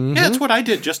 Mm-hmm. Yeah, that's what I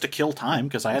did just to kill time,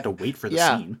 because I had to wait for the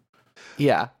scene.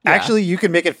 Yeah. Actually, you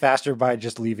can make it faster by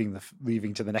just leaving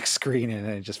to the next screen, and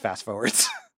then it just fast forwards.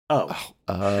 Oh.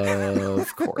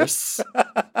 Of course.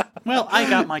 Well, I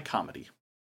got my comedy.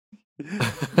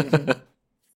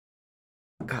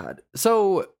 God.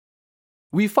 So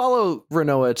we follow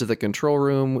Renoa to the control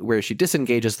room, where she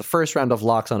disengages the first round of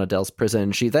locks on Adele's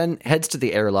prison. She then heads to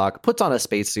the airlock, puts on a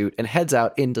spacesuit, and heads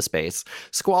out into space.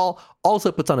 Squall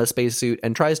also puts on a spacesuit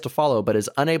and tries to follow, but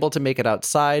is unable to make it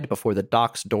outside before the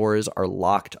dock's doors are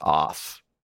locked off.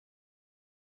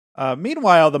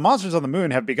 Meanwhile, the monsters on the moon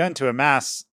have begun to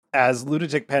amass as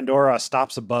lunatic Pandora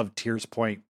stops above Tears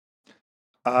Point.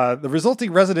 The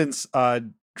resulting resonance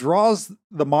draws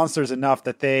the monsters enough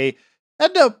that they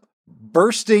end up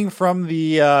bursting from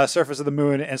the surface of the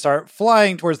moon and start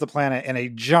flying towards the planet in a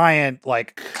giant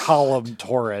column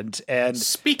torrent. And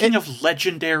speaking of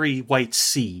legendary white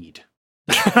seed,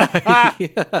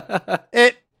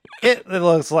 it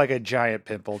looks like a giant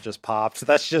pimple just popped.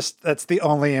 That's the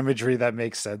only imagery that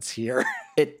makes sense here.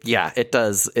 It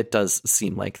does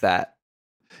seem like that.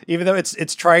 Even though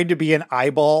it's trying to be an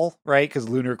eyeball, right? Because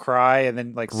Lunar cry, and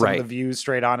then some of the views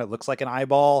straight on, it looks like an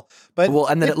eyeball. But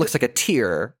and then it looks like a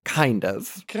tear, kind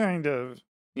of.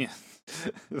 Yeah,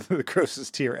 the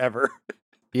grossest tear ever.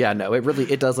 Yeah, no,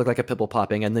 it does look like a pimple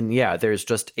popping, and then there's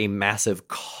just a massive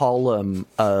column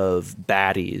of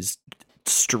baddies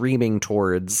streaming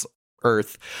towards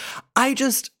Earth.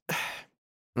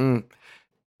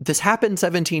 This happened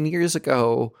 17 years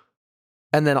ago.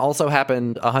 And then also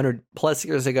happened 100 plus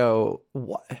years ago.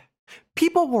 What?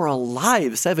 People were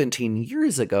alive 17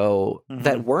 years ago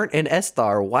that weren't in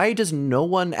Esthar. Why does no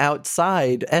one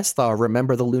outside Esthar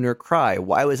remember the Lunar Cry?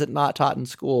 Why was it not taught in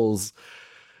schools?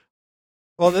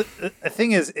 Well, the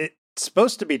thing is, it's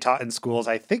supposed to be taught in schools.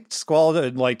 I think Squall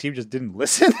and team just didn't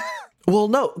listen. Well,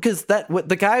 no, because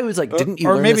the guy who's didn't you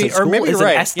learn this in school is an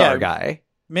Esthar guy.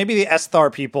 Maybe the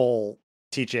Esthar people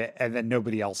teach it and then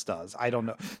nobody else does. I don't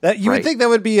know. That you would think that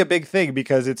would be a big thing,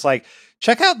 because it's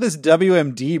check out this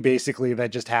WMD basically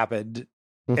that just happened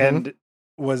and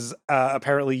was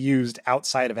apparently used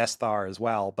outside of Esthar as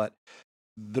well. But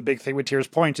the big thing with Tears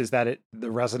Point is that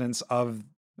the resonance of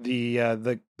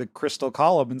the crystal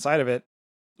column inside of it,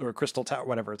 or crystal tower,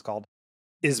 whatever it's called,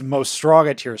 is most strong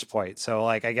at Tears Point. So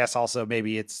I guess also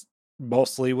maybe it's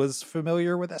mostly was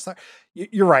familiar with Esthar.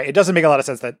 You're right. It doesn't make a lot of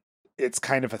sense that it's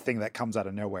kind of a thing that comes out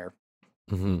of nowhere.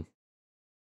 Mm-hmm.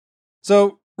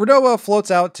 So Renoa floats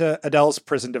out to Adele's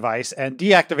prison device and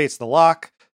deactivates the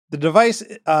lock. The device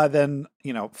then,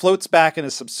 floats back and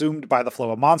is subsumed by the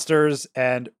flow of monsters,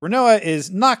 and Renoa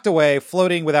is knocked away,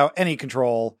 floating without any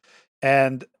control.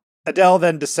 And Adele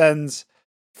then descends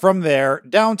from there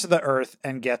down to the earth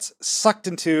and gets sucked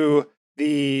into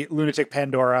the lunatic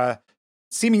Pandora,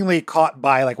 seemingly caught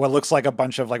by like what looks like a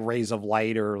bunch of like rays of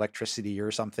light or electricity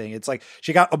or something. It's like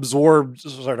she got absorbed,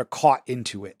 sort of caught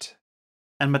into it.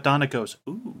 And Madonna goes,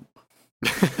 ooh.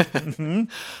 Mm-hmm.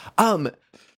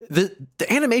 The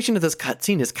animation of this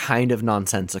cutscene is kind of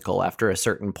nonsensical after a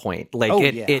certain point. Like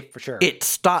for sure. It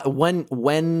stop when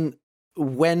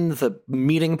the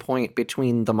meeting point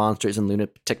between the monsters and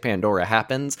Lunatic Pandora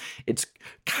happens, it's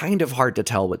kind of hard to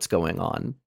tell what's going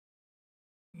on.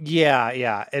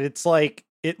 Yeah. And it's like,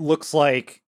 it looks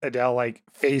like Adele like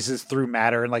phases through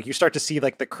matter, and like you start to see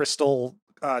like the crystal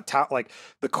like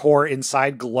the core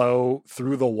inside glow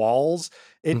through the walls.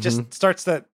 It just starts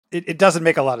to, it doesn't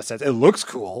make a lot of sense. It looks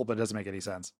cool, but it doesn't make any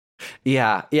sense.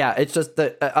 Yeah. It's just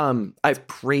that I've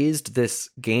praised this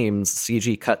game's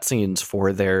CG cutscenes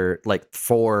for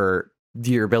for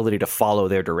your ability to follow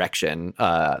their direction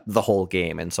the whole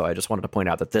game, and so I just wanted to point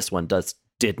out that this one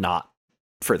did not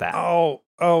for that. Oh,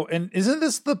 and isn't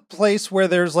this the place where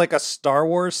there's like a Star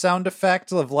Wars sound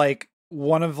effect of like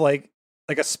one of like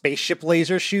a spaceship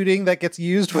laser shooting that gets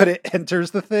used when it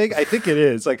enters the thing? I think it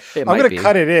is. Like, I'm going to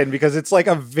cut it in because it's like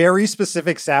a very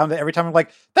specific sound that every time I'm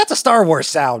like, that's a Star Wars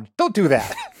sound. Don't do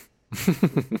that.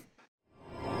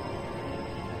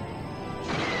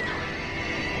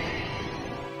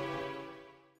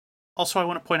 Also, I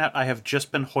want to point out I have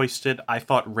just been hoisted. I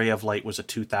thought Ray of Light was a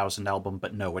 2000 album,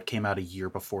 but no, it came out a year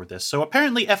before this. So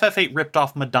apparently FF8 ripped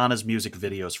off Madonna's music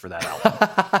videos for that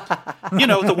album. You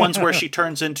know, the ones where she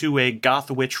turns into a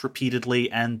goth witch repeatedly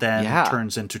and then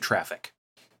turns into traffic.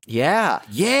 Yeah.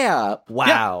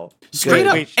 Wow. Yeah. Straight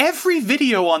up, every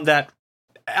video on that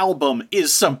album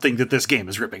is something that this game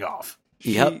is ripping off.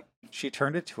 Yep. She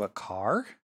turned it to a car?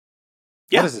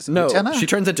 Yeah. What is this? No, antenna? she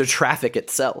turns into traffic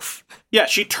itself. Yeah,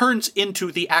 she turns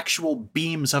into the actual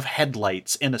beams of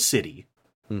headlights in a city.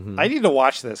 Mm-hmm. I need to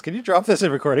watch this. Can you drop this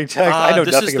in recording text? I know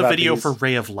this nothing is the about video these. for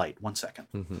Ray of Light. 1 second.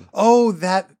 Mm-hmm. Oh,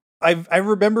 that I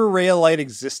remember Ray of Light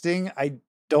existing. I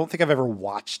don't think I've ever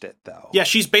watched it though. Yeah,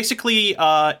 she's basically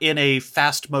in a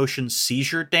fast motion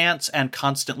seizure dance and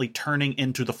constantly turning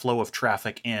into the flow of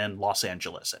traffic in Los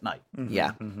Angeles at night. Mm-hmm,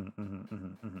 Yeah.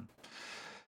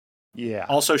 Yeah.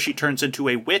 Also, she turns into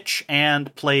a witch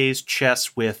and plays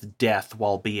chess with death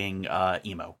while being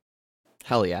emo.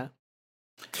 Hell yeah.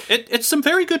 It's some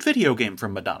very good video game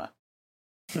from Madonna.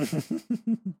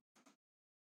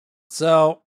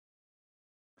 So,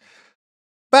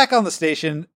 back on the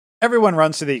station, everyone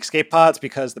runs to the escape pods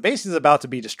because the base is about to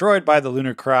be destroyed by the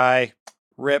Lunar Cry.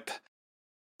 RIP.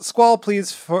 Squall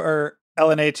pleads for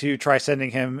LNA to try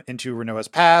sending him into Renoa's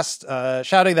past,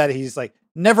 shouting that he's like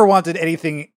never wanted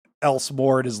anything else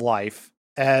more in his life.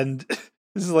 And this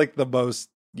is like the most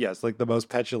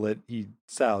petulant he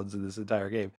sounds in this entire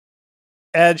game.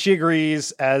 And she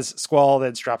agrees as Squall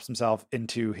then straps himself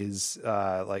into his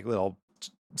like little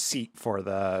seat for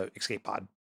the escape pod.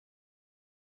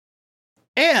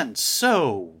 And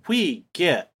so we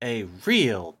get a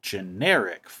real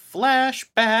generic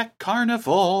flashback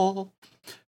carnival.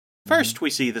 First, we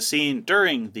see the scene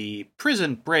during the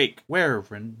prison break where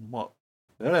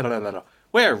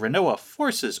Renoa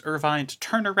forces Irvine to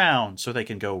turn around so they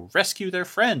can go rescue their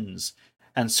friends.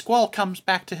 And Squall comes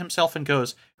back to himself and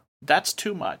goes, "That's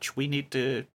too much. We need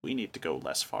to go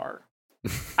less far."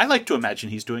 I like to imagine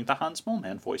he's doing the Hans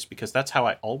Moleman voice because that's how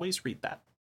I always read that.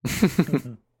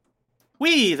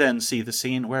 We then see the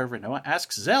scene where Renoa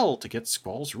asks Zell to get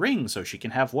Squall's ring so she can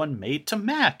have one made to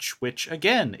match, which,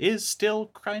 again, is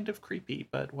still kind of creepy,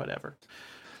 but whatever.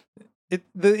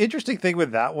 The interesting thing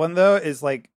with that one, though, is,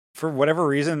 like, for whatever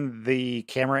reason, the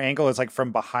camera angle is, like,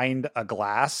 from behind a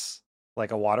glass,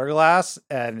 like a water glass,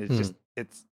 and it's just,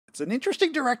 it's an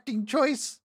interesting directing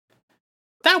choice.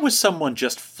 That was someone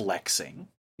just flexing.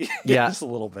 Yeah. Just a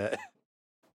little bit.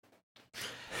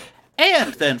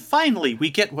 And then finally, we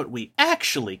get what we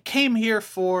actually came here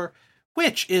for,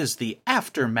 which is the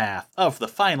aftermath of the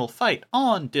final fight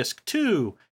on Disc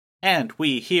 2. And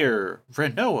we hear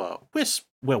Renoa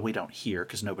well, we don't hear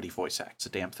because nobody voice acts a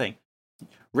damn thing.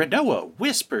 Renoa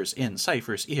whispers in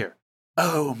Cypher's ear,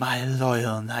 "Oh, my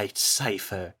loyal knight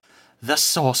Cypher, the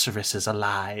sorceress is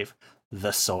alive.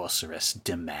 The sorceress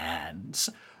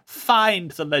demands.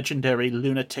 Find the legendary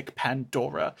lunatic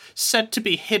Pandora, said to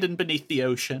be hidden beneath the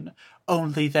ocean.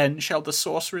 Only then shall the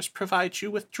sorceress provide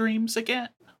you with dreams again."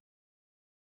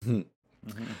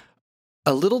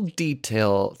 A little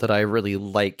detail that I really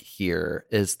like here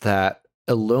is that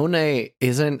Elone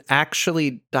isn't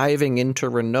actually diving into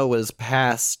Renoa's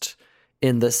past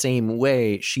in the same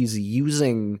way. She's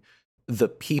using the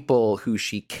people who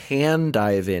she can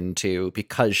dive into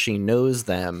because she knows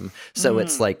them. So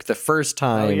it's like the first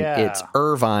time it's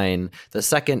Irvine, the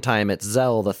second time it's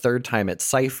Zell, the third time it's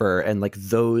Cypher, and like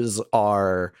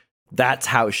that's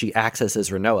how she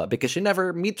accesses Renoa, because she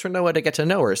never meets Renoa to get to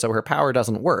know her, so her power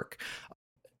doesn't work.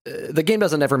 The game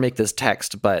doesn't ever make this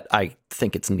text, but I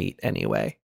think it's neat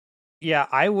anyway. Yeah,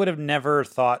 I would have never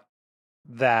thought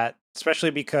that,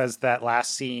 especially because that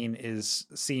last scene is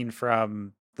seen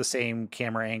from the same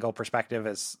camera angle perspective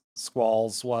as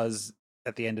Squall's was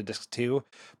at the end of disc 2.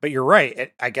 But you're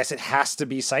right. I guess it has to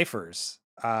be Cypher's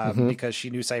because she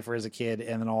knew Cypher as a kid,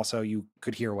 and then also you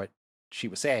could hear what she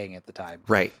was saying at the time.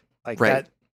 Right. Like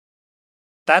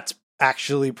that's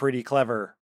actually pretty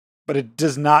clever, but it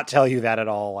does not tell you that at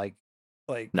all. Like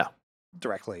no,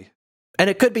 directly. And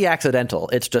it could be accidental.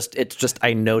 It's just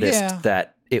I noticed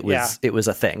that it was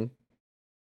a thing.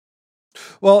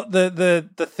 Well,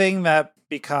 the thing that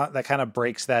kind of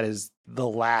breaks that is the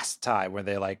last time where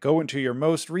they like go into your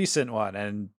most recent one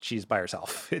and she's by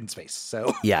herself in space.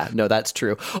 So yeah, no, that's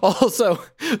true. Also,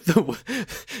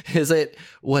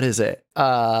 what is it?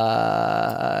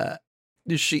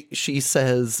 She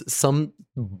says some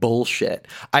bullshit.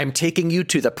 I'm taking you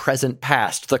to the present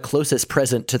past, the closest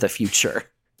present to the future.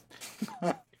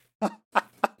 I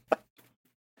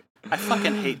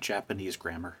fucking hate Japanese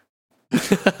grammar.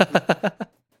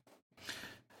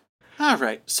 All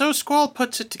right, so Squall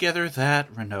puts it together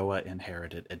that Renoa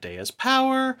inherited Edea's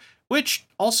power, which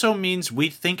also means we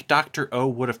think Dr. O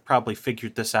would have probably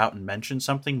figured this out and mentioned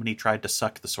something when he tried to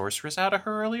suck the sorceress out of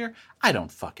her earlier. I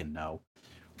don't fucking know.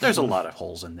 There's a lot of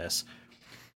holes in this.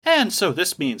 And so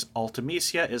this means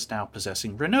Ultimecia is now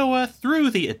possessing Renoa through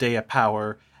the Edea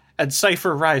power, and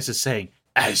Cypher rises saying,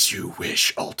 "As you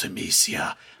wish,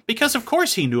 Ultimecia." Because of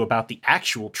course he knew about the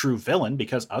actual true villain,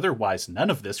 because otherwise none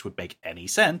of this would make any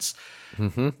sense.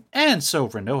 Mm-hmm. And so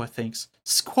Renoa thinks,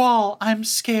 "Squall, I'm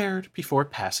scared," before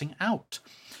passing out.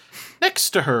 Next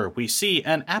to her, we see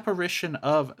an apparition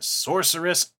of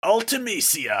Sorceress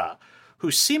Ultimecia,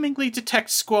 who seemingly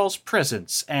detects Squall's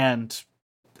presence, and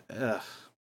I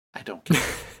don't care.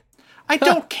 I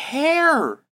don't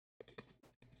care!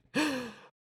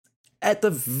 At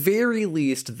the very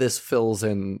least, this fills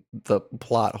in the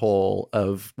plot hole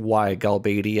of why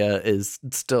Galbadia is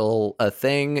still a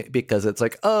thing, because it's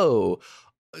like,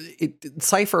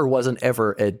 Cypher wasn't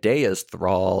ever Edea's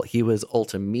thrall, he was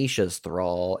Ultimecia's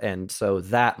thrall, and so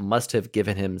that must have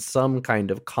given him some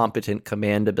kind of competent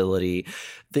command ability.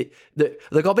 The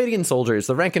Galbadian soldiers,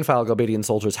 the rank and file Galbadian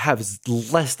soldiers, have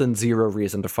less than zero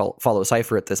reason to follow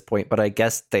Cypher at this point, but I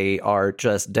guess they are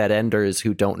just dead-enders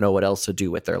who don't know what else to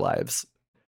do with their lives.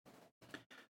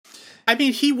 I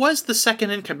mean, he was the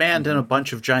second in command in a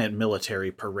bunch of giant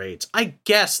military parades. I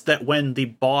guess that when the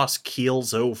boss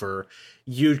keels over,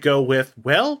 you'd go with,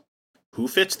 well, who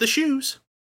fits the shoes?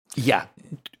 Yeah,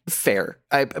 fair.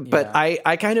 I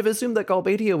kind of assumed that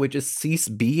Galbadia would just cease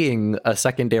being a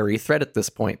secondary threat at this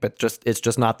point, but it's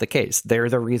just not the case. They're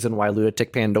the reason why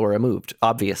Lunatic Pandora moved,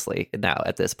 obviously, now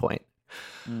at this point.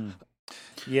 Mm.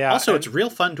 Yeah. Also, it's real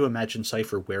fun to imagine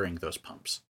Cypher wearing those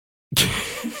pumps.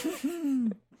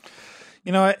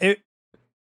 You know,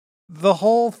 the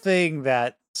whole thing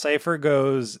that Cypher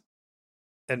goes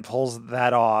and pulls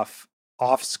that off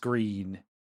screen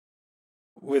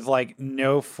with like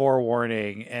no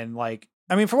forewarning, and like,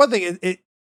 I mean, for one thing,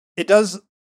 it does,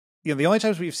 you know, the only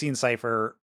times we've seen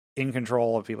Cypher in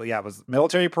control of people, it was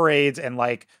military parades and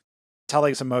like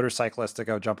telling some motorcyclists to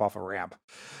go jump off a ramp.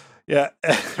 Yeah,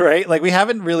 right? Like, we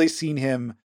haven't really seen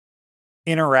him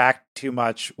interact too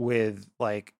much with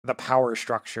like the power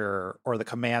structure or the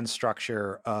command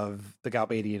structure of the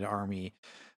Galbadian army.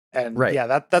 And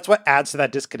that's what adds to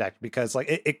that disconnect, because like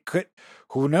it could,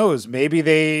 who knows, maybe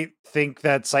they think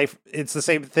that Cypher, it's the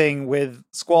same thing with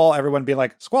Squall, everyone being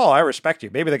like, "Squall, I respect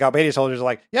you." Maybe the Galbadian soldiers are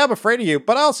like, "Yeah, I'm afraid of you,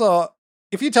 but also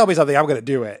if you tell me something, I'm going to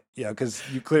do it." You know, because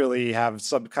you clearly have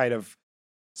some kind of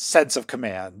sense of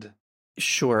command.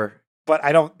 Sure. But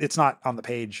it's not on the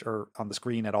page or on the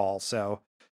screen at all. So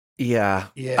yeah.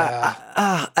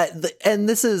 And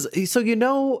this is, so, you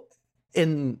know,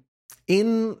 in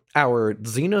our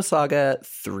Xenosaga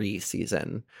 3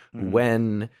 season,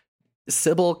 when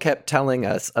Sybil kept telling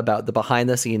us about the behind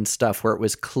the scenes stuff where it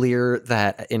was clear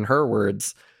that, in her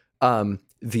words,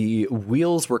 the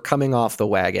wheels were coming off the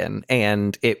wagon,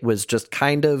 and it was just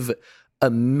kind of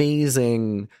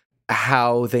amazing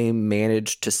how they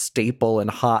managed to staple and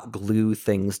hot glue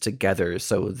things together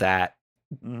so that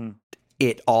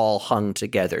it all hung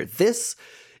together. This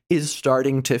is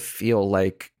starting to feel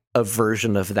like a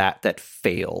version of that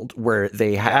failed, where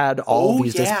they had all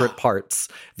these disparate parts.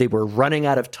 They were running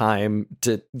out of time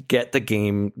to get the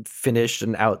game finished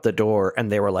and out the door,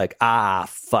 and they were like,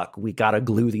 fuck, we gotta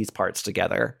glue these parts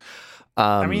together.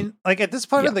 I mean, like at this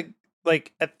point of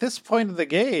the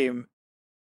game,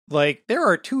 like there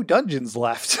are 2 dungeons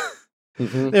left.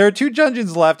 Mm-hmm. There are 2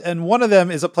 dungeons left, and one of them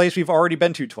is a place we've already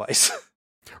been to twice.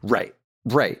 Right.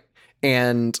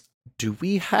 And do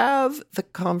we have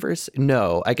the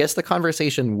No, I guess the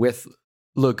conversation with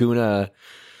Laguna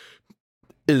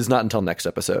is not until next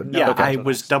episode. Yeah, okay. I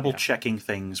was double checking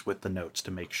things with the notes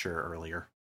to make sure earlier.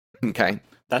 Okay.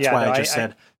 That's why I just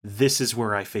said, this is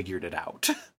where I figured it out.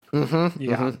 Mm-hmm,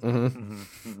 yeah. Mm-hmm.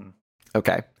 Mm-hmm.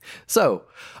 Okay. So,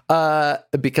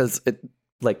 because it,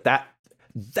 like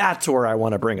that's where I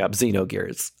want to bring up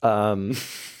Xenogears.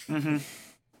 Mm-hmm.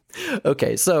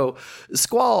 Okay, so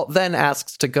Squall then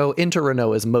asks to go into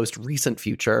Renoa's most recent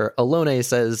future. Alone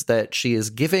says that she is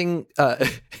giving...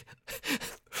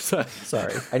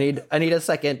 sorry, I need a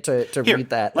second to read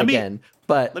that again.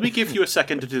 But let me give you a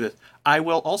second to do this. I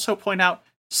will also point out,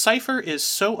 Cypher is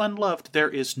so unloved, there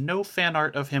is no fan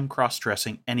art of him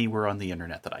cross-dressing anywhere on the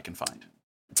internet that I can find.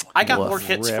 I got more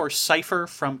hits for Cypher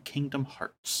from Kingdom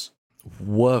Hearts.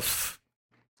 Woof.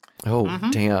 Oh,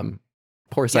 damn.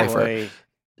 Poor Cypher.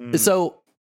 So,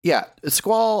 yeah,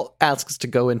 Squall asks to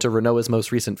go into Renoa's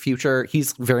most recent future.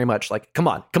 He's very much like, come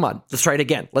on, let's try it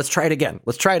again.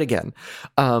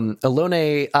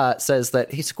 Alone says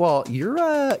that, hey, Squall,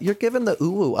 you're given the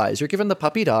uwu eyes. You're given the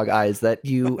puppy dog eyes that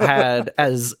you had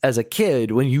as a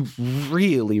kid when you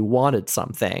really wanted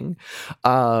something.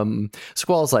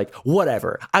 Squall's like,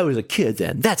 whatever, I was a kid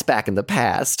then. That's back in the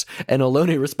past. And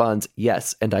Alone responds,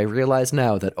 yes, and I realize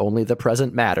now that only the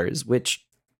present matters, which...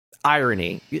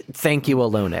 irony. Thank you,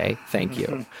 Alone. Thank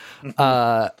you.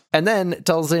 And then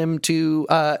tells him to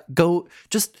go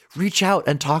just reach out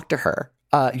and talk to her.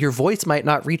 Your voice might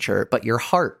not reach her, but your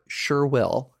heart sure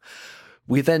will.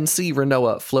 We then see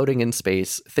Renoa floating in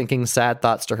space, thinking sad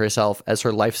thoughts to herself as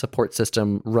her life support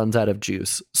system runs out of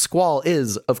juice. Squall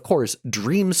is, of course,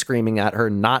 dream screaming at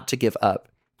her not to give up.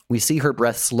 We see her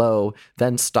breath slow,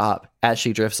 then stop as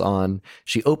she drifts on.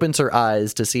 She opens her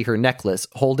eyes to see her necklace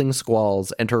holding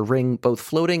Squall's and her ring both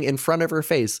floating in front of her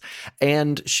face.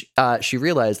 And she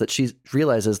realizes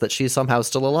that she's somehow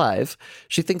still alive.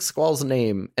 She thinks Squall's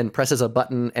name and presses a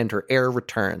button, and her air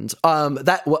returns.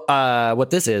 What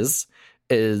this is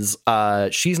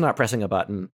she's not pressing a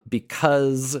button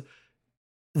because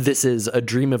this is a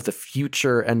dream of the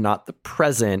future and not the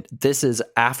present. This is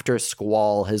after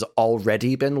Squall has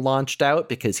already been launched out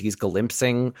because he's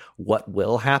glimpsing what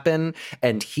will happen,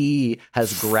 and he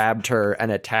has grabbed her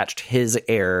and attached his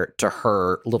air to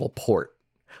her little port.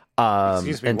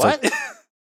 Excuse me, what? So,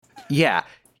 yeah,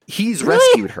 he's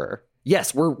rescued her.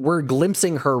 Yes, we're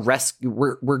glimpsing her rescue.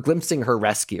 We're glimpsing her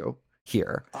rescue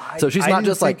here. So she's not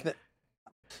just like.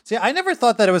 See, I never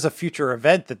thought that it was a future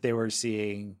event that they were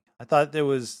seeing. I thought it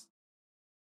was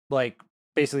like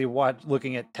basically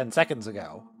looking at 10 seconds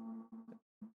ago.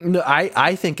 No,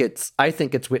 I think it's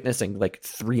witnessing like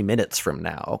 3 minutes from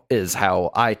now is how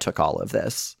I took all of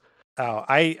this. Oh,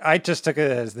 I just took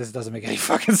it as this doesn't make any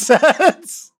fucking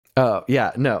sense. Oh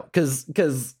yeah, no, because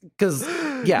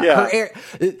her air.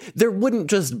 There wouldn't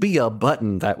just be a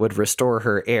button that would restore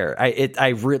her air.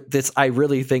 I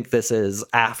really think this is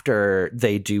after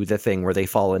they do the thing where they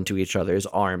fall into each other's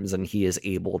arms and he is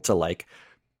able to like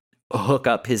hook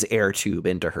up his air tube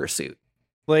into her suit.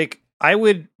 Like, I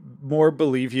would more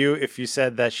believe you if you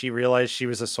said that she realized she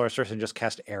was a sorceress and just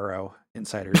cast arrow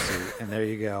inside her suit, and there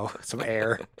you go, some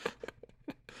air.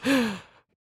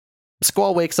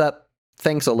 Squall wakes up,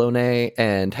 thanks Alone,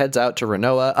 and heads out to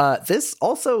Renoa. This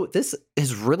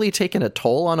has really taken a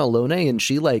toll on Alone, and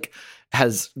she like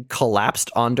has collapsed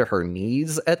onto her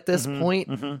knees at this point.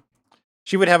 Mm-hmm.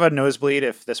 She would have a nosebleed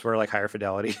if this were like higher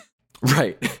fidelity.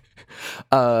 Right.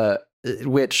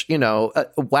 Which,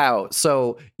 wow.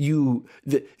 So your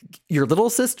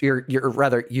little sister,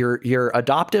 your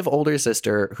adoptive older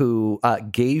sister who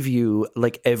gave you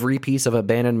like every piece of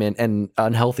abandonment and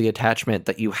unhealthy attachment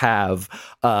that you have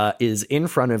is in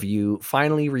front of you,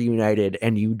 finally reunited,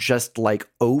 and you just like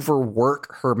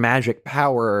overwork her magic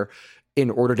power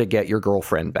in order to get your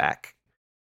girlfriend back.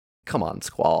 Come on,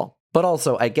 Squall. But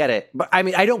also, I get it. But I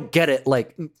mean, I don't get it.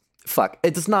 Like, fuck.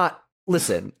 It's not.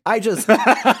 Listen, I don't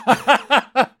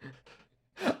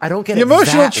get the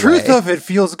emotional truth of it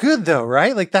feels good though,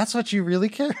 right? Like that's what you really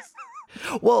care.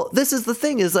 Well, this is the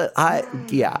thing is that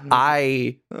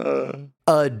I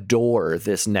adore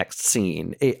this next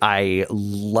scene. I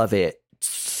love it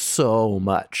so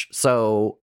much.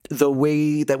 So the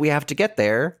way that we have to get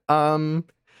there,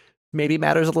 maybe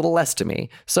matters a little less to me.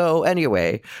 So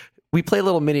anyway, we play a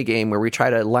little mini game where we try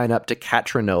to line up to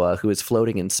catch Rinoa, who is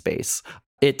floating in space.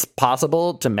 It's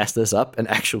possible to mess this up and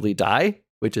actually die,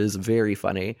 which is very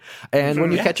funny. And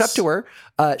when you catch up to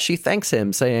her, she thanks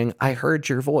him, saying, "I heard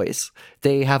your voice."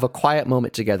 They have a quiet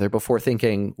moment together before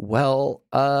thinking, well,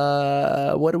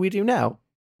 what do we do now?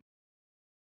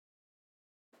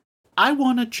 I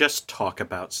want to just talk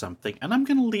about something, and I'm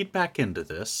going to lead back into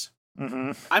this.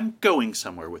 I'm going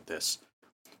somewhere with this.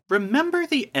 Remember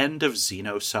the end of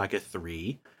Xenosaga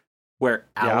 3, where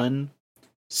Alan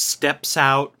steps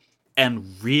out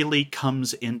and really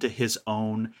comes into his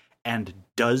own and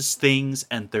does things,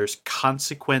 and there's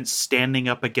consequence standing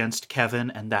up against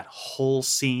Kevin, and that whole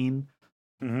scene?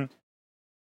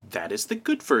 That is the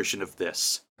good version of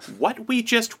this. What we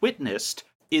just witnessed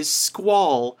is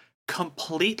Squall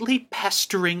completely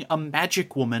pestering a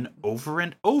magic woman over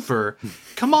and over.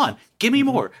 Come on, give me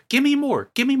more, give me more,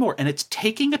 give me more. And it's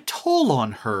taking a toll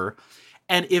on her.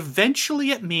 And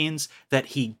eventually it means that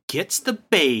he gets the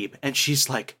babe, and she's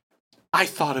like, I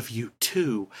thought of you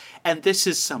too. And this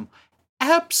is some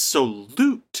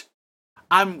absolute,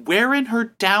 I'm wearing her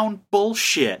down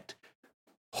bullshit.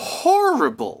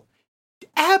 Horrible,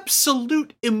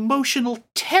 absolute emotional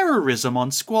terrorism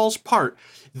on Squall's part.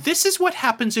 This is what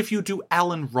happens if you do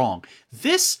Alan wrong.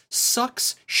 This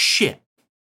sucks shit.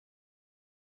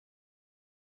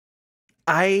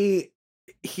 I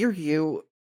hear you,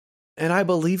 and I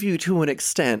believe you to an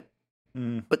extent.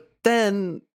 But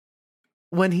then,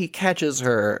 when he catches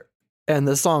her and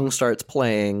the song starts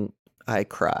playing, I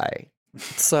cry.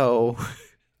 So,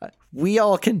 we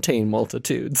all contain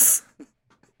multitudes.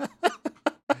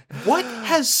 What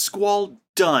has Squall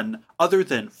done other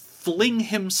than fling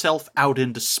himself out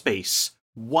into space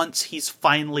once he's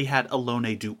finally had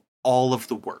Alone do all of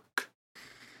the work?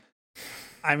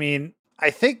 I mean, I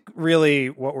think really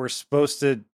what we're supposed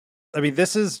to... I mean,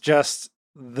 this is just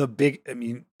the big... I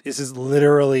mean, this is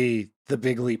literally the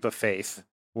big leap of faith,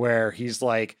 where he's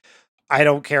like, I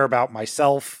don't care about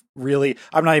myself, really.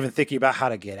 I'm not even thinking about how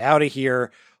to get out of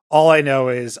here. All I know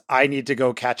is I need to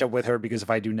go catch up with her, because if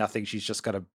I do nothing, she's just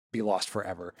going to be lost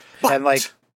forever.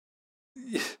 But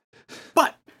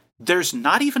there's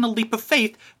not even a leap of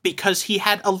faith, because he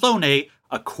had Alone,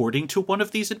 according to one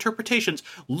of these interpretations,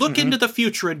 look into the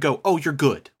future and go, "Oh, you're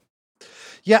good."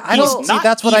 Yeah, I don't see.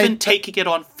 That's what even taking it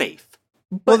on faith.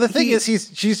 Well, the thing is,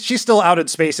 she's still out in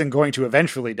space and going to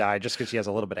eventually die just because she has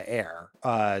a little bit of air.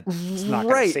 It's not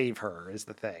going to save her, is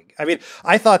the thing. I mean,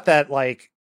 I thought that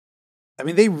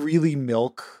they really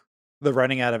milk the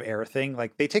running out of air thing.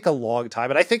 Like, they take a long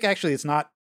time, and I think actually it's not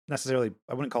necessarily,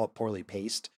 I wouldn't call it poorly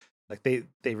paced. Like,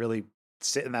 they really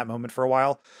sit in that moment for a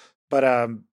while. But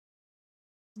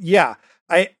yeah,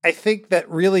 I think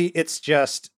that really it's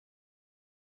just,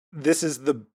 this is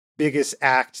the biggest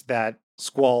act that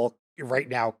Squall right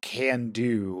now can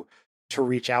do to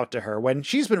reach out to her, when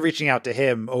she's been reaching out to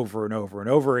him over and over and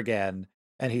over again,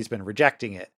 and he's been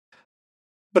rejecting it.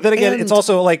 But then again, it's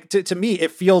also like, to me,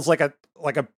 it feels like a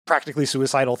practically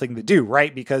suicidal thing to do,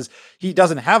 right? Because he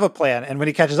doesn't have a plan. And when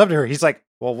he catches up to her, he's like,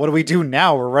 well, what do we do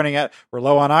now? We're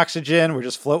low on oxygen. We're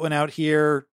just floating out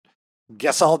here.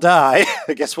 Guess I'll die.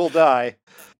 I guess we'll die.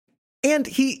 And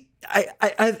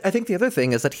I think the other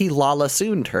thing is that he Lala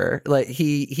Sooned her. Like,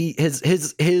 his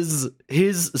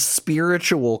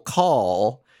spiritual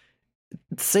call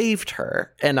saved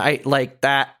her. And I like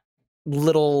that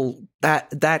little,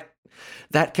 that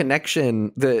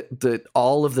connection, the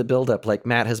all of the buildup, like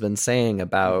Matt has been saying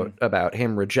about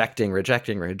him rejecting,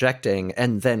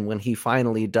 and then when he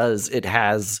finally does, it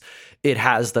has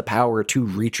the power to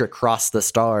reach across the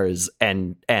stars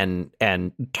and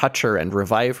touch her and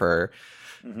revive her.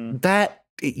 That,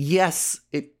 yes,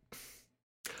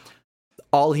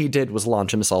 all he did was launch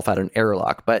himself out an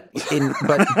airlock, but his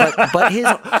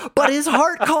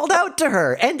heart called out to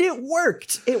her, and it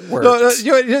worked. It worked. No,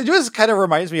 it just kind of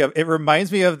reminds me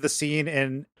of the scene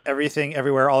in Everything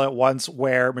Everywhere All at Once,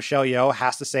 where Michelle Yeoh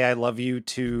has to say "I love you"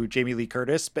 to Jamie Lee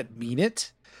Curtis, but mean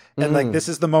it. And like, this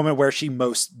is the moment where he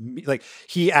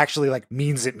actually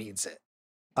means it,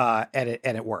 and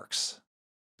it works.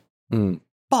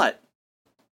 But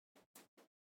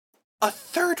a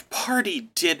third party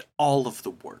did all of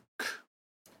the work.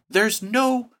 There's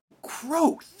no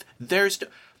growth. There's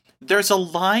a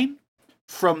line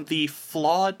from the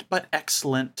flawed but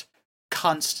excellent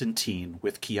Constantine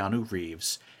with Keanu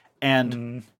Reeves,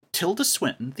 and Tilda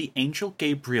Swinton, the angel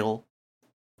Gabriel,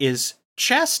 is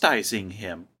chastising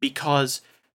him because,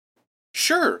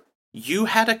 sure, you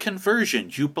had a conversion,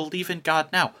 you believe in God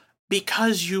now,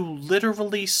 Because you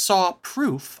literally saw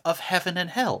proof of heaven and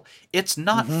hell. It's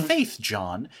not faith,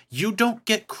 John. You don't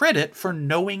get credit for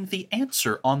knowing the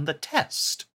answer on the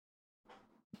test.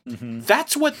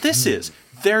 That's what this is.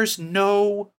 There's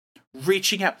no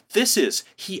reaching out.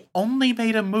 He only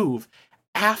made a move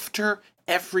after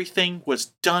everything was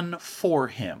done for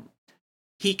him.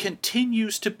 He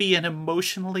continues to be an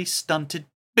emotionally stunted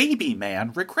baby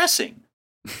man regressing.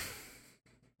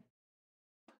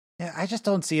 Yeah, I just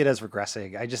don't see it as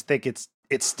regressing. I just think it's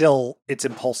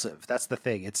impulsive. That's the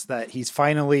thing. It's that he's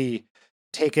finally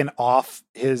taken off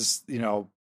his,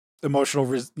 emotional,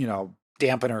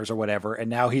 dampeners or whatever.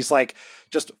 And now he's like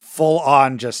just full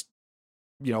on, just,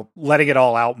 letting it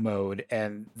all out mode.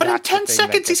 But in 10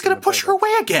 seconds, he's going to push her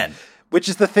away again. Which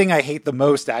is the thing I hate the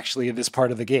most, actually, in this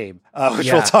part of the game,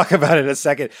 which we'll talk about in a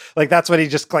second. Like, that's when he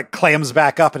just like clams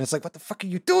back up and it's like, what the fuck are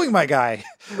you doing, my guy?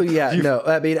 Yeah, no,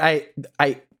 I mean,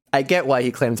 I get why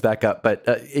he clams back up, but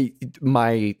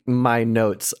my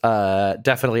notes,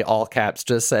 definitely all caps,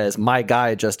 just says, my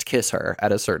guy just kiss her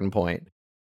at a certain point.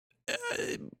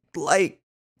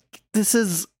 This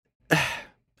is,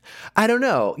 I don't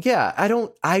know. Yeah,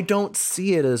 I don't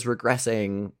see it as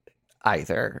regressing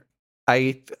either.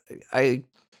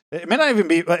 It may not even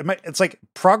be, it's like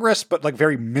progress, but like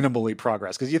very minimally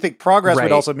progress. Because you think progress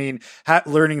would also mean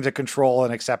learning to control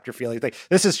and accept your feelings. Like,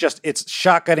 this is just, it's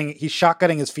shotgunning. He's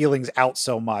shotgunning his feelings out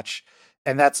so much.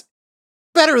 And that's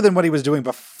better than what he was doing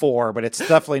before, but it's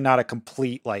definitely not a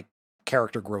complete like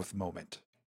character growth moment.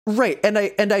 Right. And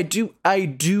I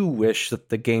do wish that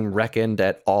the game reckoned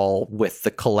at all with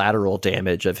the collateral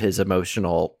damage of his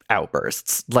emotional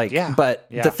outbursts.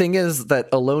 The thing is that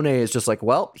Alone is just like,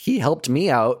 well, he helped me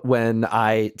out when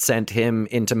I sent him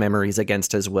into memories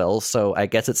against his will, so I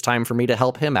guess it's time for me to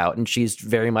help him out. And she's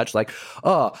very much like,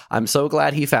 oh, I'm so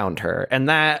glad he found her. And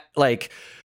that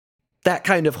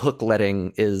kind of hook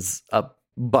letting is a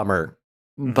bummer.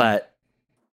 But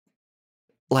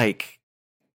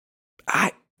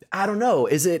I don't know.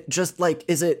 Is it just like,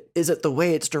 is it the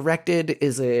way it's directed?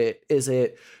 Is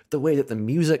it the way that the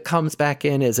music comes back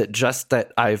in? Is it just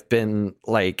that I've been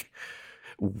like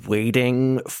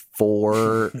waiting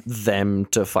for them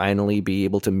to finally be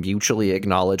able to mutually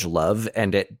acknowledge love,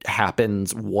 and it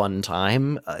happens one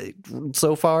time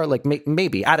so far? Like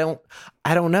maybe I don't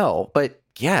know, but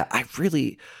yeah, I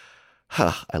really,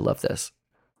 I love this.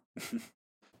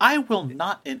 I will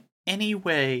not in any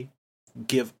way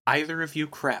give either of you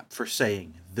crap for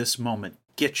saying this moment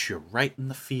gets you right in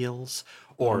the feels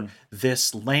or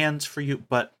this lands for you,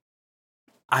 but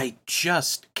I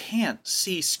just can't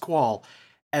see Squall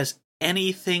as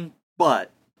anything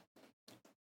but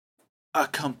a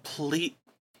complete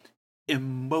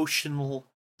emotional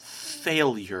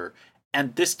failure.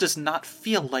 And this does not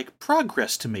feel like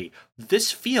progress to me.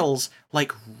 This feels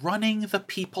like running the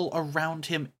people around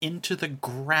him into the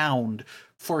ground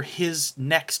for his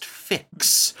next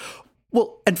fix.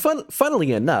 Well, and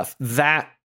funnily enough, that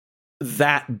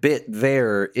bit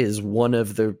there is one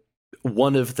of the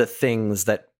things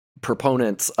that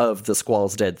proponents of the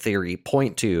Squall's dead theory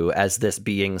point to as this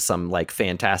being some like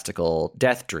fantastical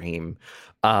death dream,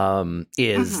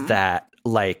 is that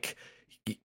like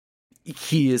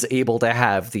he is able to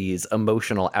have these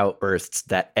emotional outbursts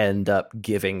that end up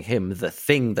giving him the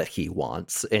thing that he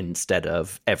wants instead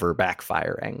of ever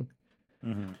backfiring.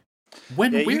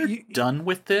 When we're done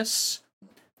with this,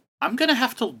 I'm going to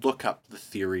have to look up the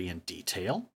theory in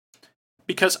detail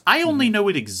because I only know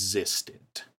it existed.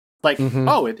 Like,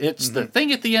 it's the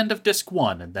thing at the end of disc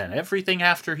 1 and then everything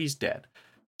after he's dead.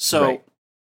 So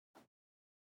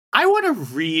I want to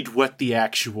read what the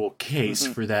actual case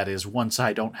for that is once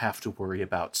I don't have to worry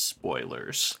about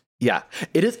spoilers. Yeah,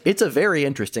 it is. It's a very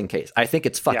interesting case. I think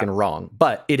it's fucking wrong,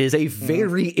 but it is a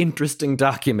very interesting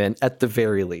document at the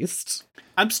very least.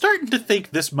 I'm starting to think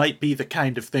this might be the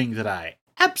kind of thing that I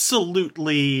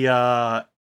absolutely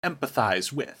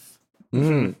empathize with.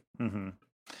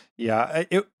 Yeah,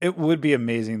 it would be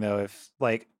amazing though if,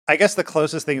 like, I guess the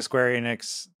closest thing Square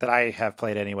Enix that I have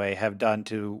played anyway have done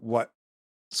to what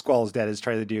Squall's Dead is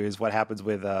trying to do is what happens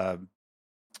with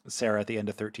Sarah at the end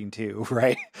of 13-2,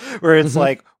 right? Where it's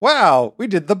like, wow, we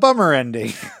did the bummer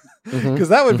ending. Because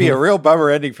that would be a real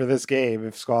bummer ending for this game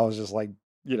if Squall was just like,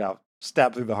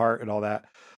 stabbed through the heart and all that.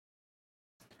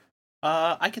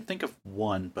 I can think of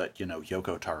one, but,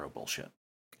 Yoko Taro bullshit.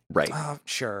 Right.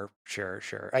 Sure.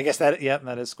 I guess that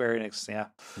is Square Enix, yeah.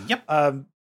 Yep.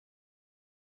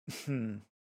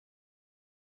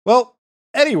 Well,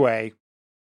 anyway,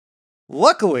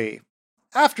 luckily,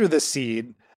 after this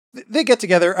scene, they get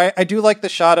together. I do like the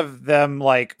shot of them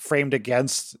like framed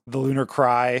against the lunar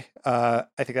cry. I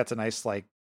think that's a nice like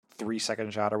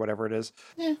 3-second shot or whatever it is.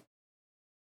 Yeah.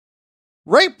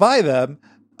 Right by them,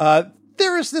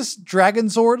 there is this Dragon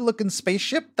Zord looking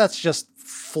spaceship that's just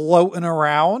floating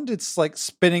around. It's like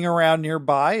spinning around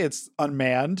nearby. It's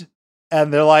unmanned.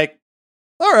 And they're like,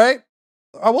 all right,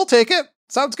 we'll take it.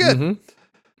 Sounds good. Mm-hmm.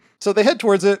 So they head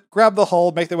towards it, grab the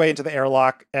hull, make their way into the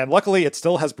airlock, and luckily it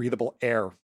still has breathable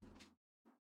air.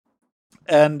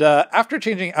 And after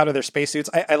changing out of their spacesuits,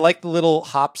 I like the little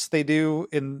hops they do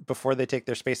before they take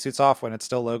their spacesuits off when it's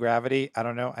still low gravity. I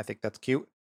don't know. I think that's cute.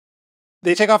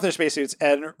 They take off their spacesuits,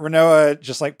 and Rinoa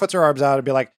just like puts her arms out and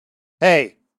be like,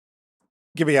 "Hey,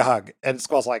 give me a hug." And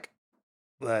Squall's like,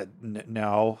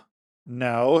 "No."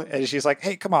 And she's like,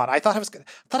 "Hey, come on! I thought I was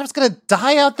gonna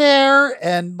die out there,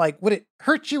 and like, would it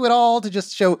hurt you at all to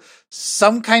just show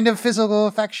some kind of physical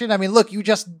affection? I mean, look, you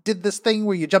just did this thing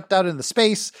where you jumped out into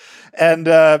space." And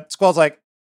Squall's like,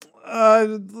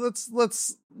 "Let's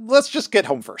just get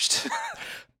home first."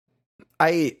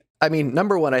 I mean,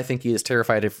 number one, I think he is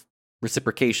terrified of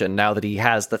reciprocation now that he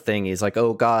has the thing. He's like,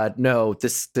 oh God, no,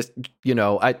 this,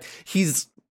 he's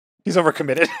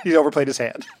overcommitted. He overplayed his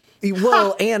hand.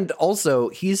 Well, and also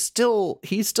he still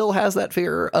has that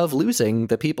fear of losing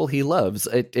the people he loves,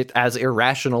 it as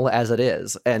irrational as it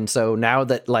is. And so now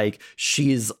that like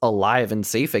she's alive and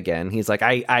safe again, he's like,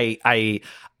 I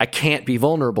can't be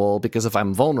vulnerable, because if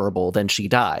I'm vulnerable, then she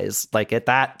dies. Like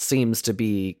that seems to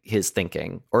be his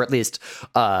thinking, or at least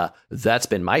that's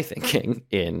been my thinking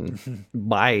in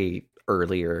my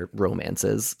earlier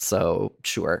romances. So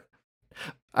sure,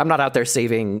 I'm not out there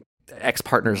saving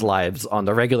ex-partners' lives on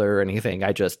the regular or anything.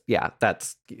 I just,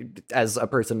 that's, as a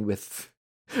person with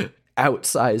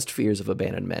outsized fears of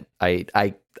abandonment, I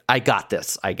got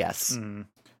this, I guess.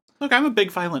 Look, I'm a big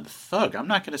violent thug. I'm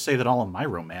not going to say that all of my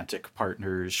romantic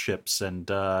partnerships and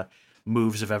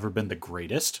moves have ever been the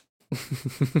greatest.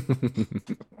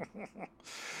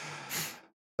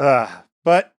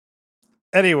 But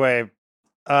anyway,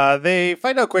 they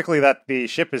find out quickly that the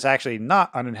ship is actually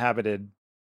not uninhabited.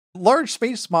 Large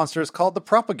space monsters called the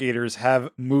Propagators have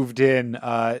moved in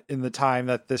the time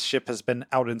that this ship has been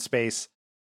out in space.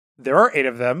 There are 8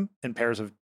 of them in pairs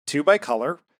of 2 by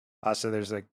color. So there's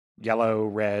like yellow,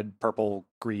 red, purple,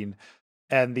 green.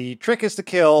 And the trick is to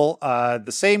kill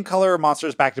the same color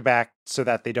monsters back to back so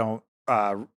that they don't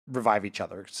revive each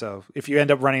other. So if you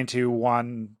end up running into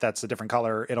one that's a different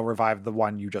color, it'll revive the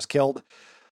one you just killed.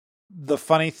 The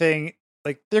funny thing,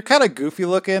 like, they're kind of goofy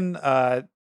looking.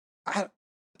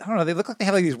 I don't know. They look like they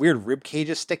have like these weird rib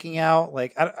cages sticking out.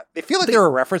 Like they feel like they're a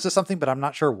reference to something, but I'm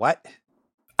not sure what.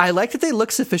 I like that they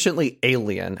look sufficiently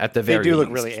alien at the very least. They do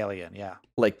look really alien, yeah.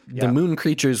 Like the moon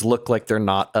creatures look like they're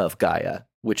not of Gaia,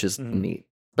 which is neat.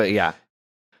 But yeah.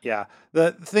 Yeah.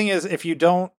 The thing is, if you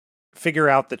don't figure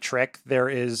out the trick, there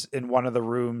is in one of the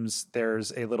rooms,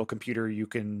 there's a little computer you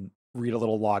can read a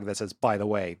little log that says, by the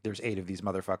way, there's 8 of these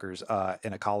motherfuckers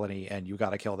in a colony and you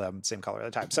got to kill them same color at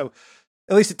a time. So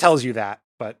at least it tells you that.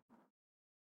 But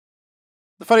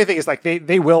the funny thing is, like,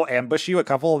 they will ambush you. A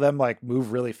couple of them like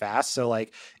move really fast. So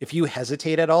like if you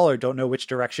hesitate at all or don't know which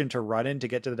direction to run in to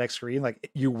get to the next screen,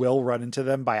 like you will run into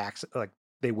them by accident. Like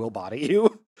they will body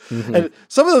you. Mm-hmm. And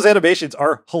some of those animations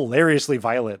are hilariously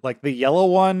violent. Like the yellow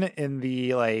one in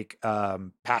the like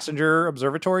passenger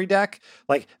observatory deck,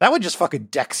 like that one just fucking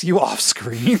decks you off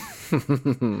screen.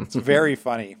 It's very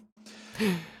funny.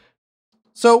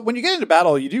 So when you get into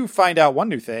battle, you do find out one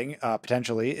new thing,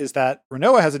 potentially, is that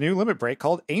Rinoa has a new limit break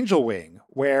called Angel Wing,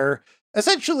 where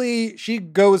essentially she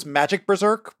goes magic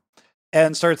berserk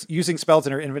and starts using spells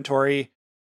in her inventory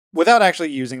without actually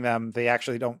using them. They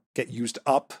actually don't get used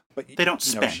up. But they don't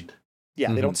spend.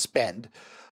 They don't spend.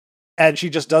 And she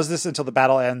just does this until the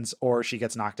battle ends or she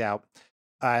gets knocked out.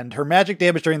 And her magic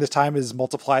damage during this time is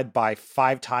multiplied by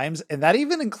 5 times, and that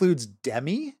even includes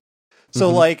Demi.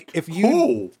 So like if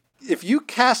you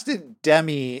casted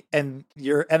Demi and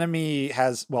your enemy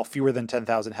has, fewer than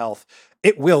 10,000 health,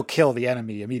 it will kill the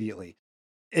enemy immediately.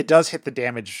 It does hit the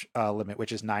damage limit,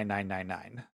 which is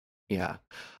 9,999. Yeah.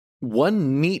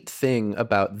 One neat thing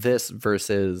about this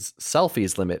versus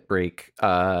Selfie's limit break,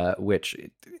 which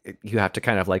you have to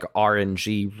kind of like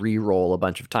RNG reroll a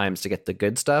bunch of times to get the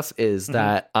good stuff, is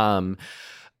that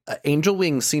Angel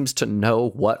Wing seems to know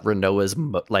what Rinoa's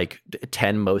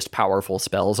 10 most powerful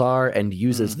spells are and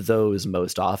uses those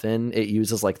most often. It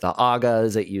uses like the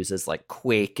Agas, it uses like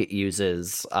Quake, it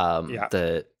uses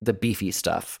the beefy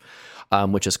stuff,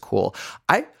 which is cool.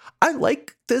 I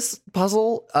like this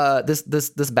puzzle,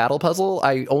 this battle puzzle.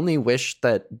 I only wish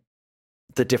that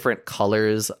the different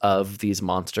colors of these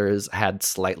monsters had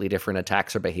slightly different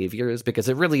attacks or behaviors, because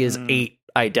it really is 8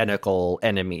 identical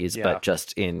enemies, but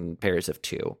just in pairs of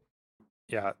 2.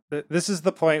 Yeah, this is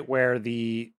the point where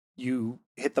you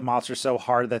hit the monster so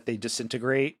hard that they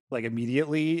disintegrate like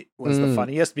immediately was the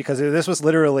funniest, because this was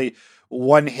literally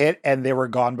one hit and they were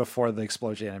gone before the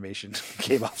explosion animation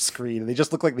came off screen. They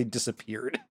just looked like they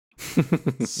disappeared.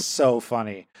 So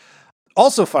funny.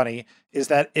 Also funny is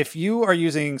that if you are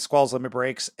using Squall's limit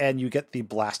breaks and you get the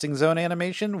blasting zone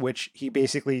animation, which he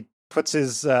basically puts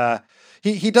his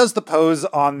he does the pose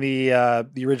on the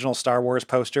original Star Wars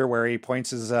poster where he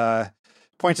points his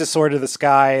sword to the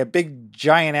sky, a big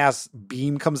giant ass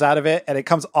beam comes out of it and it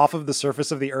comes off of the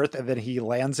surface of the earth and then he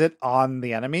lands it on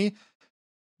the enemy,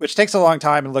 which takes a long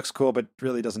time and looks cool, but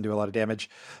really doesn't do a lot of damage.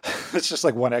 It's just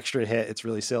like one extra hit. It's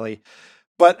really silly.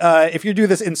 But if you do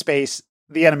this in space,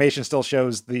 the animation still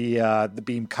shows the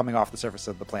beam coming off the surface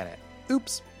of the planet.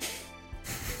 Oops.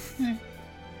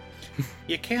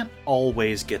 You can't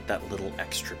always get that little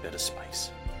extra bit of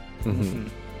spice. Mm-hmm.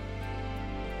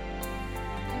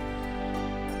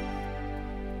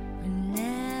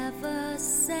 Never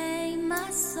sang my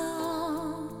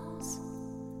songs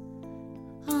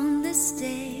on the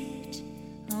stage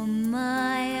on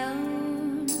my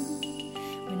own.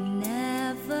 We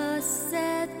never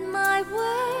said my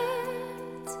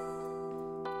words,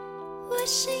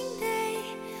 wishing they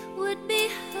would be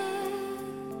heard.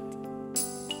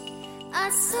 I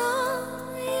saw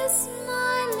you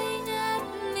smiling at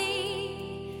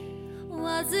me.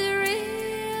 Was it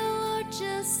real or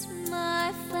just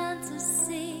my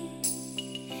fantasy?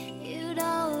 You'd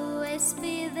always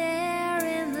be there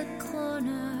in the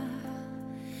corner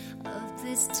of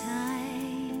this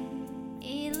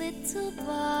tiny little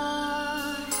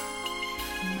bar.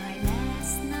 My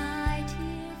last night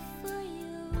here for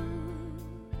you.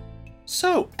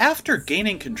 So, after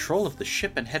gaining control of the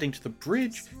ship and heading to the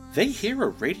bridge, they hear a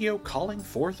radio calling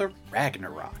for the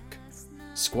Ragnarok.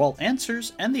 Squall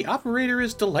answers, and the operator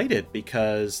is delighted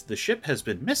because the ship has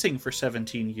been missing for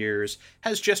 17 years,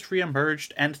 has just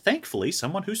re-emerged, and thankfully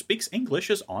someone who speaks English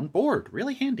is on board.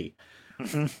 Really handy.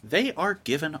 They are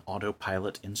given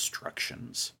autopilot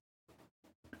instructions.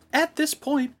 At this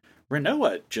point,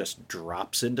 Rinoa just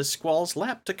drops into Squall's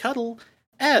lap to cuddle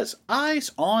as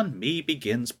Eyes on Me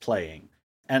begins playing,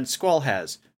 and Squall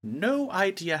has no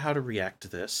idea how to react to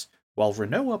this, while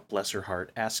Rinoa, bless her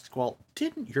heart, asks Squall,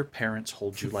 "Didn't your parents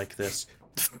hold you like this?"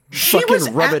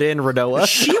 Fucking rub it in, Rinoa.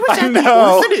 She was at the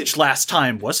orphanage last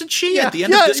time, wasn't she? At the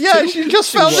end of this too? She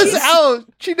just found this out.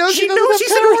 She knows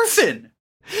she's an orphan.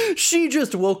 She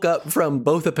just woke up from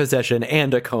both a possession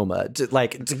and a coma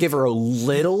to give her a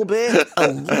little bit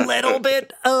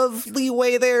of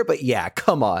leeway there. But yeah,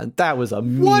 come on. That was a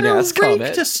mean-ass comment. What a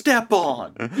rake to step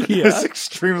on. Yeah. It's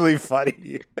extremely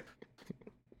funny.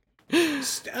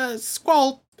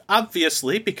 Squall,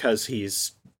 obviously, because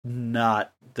he's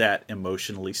not that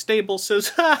emotionally stable,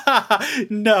 says,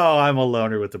 "No, I'm a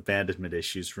loner with abandonment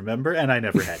issues, remember? And I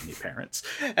never had any parents."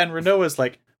 And Rinoa's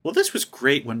like, "Well, this was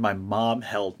great when my mom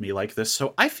held me like this,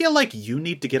 so I feel like you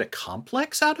need to get a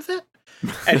complex out of it."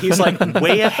 And he's like,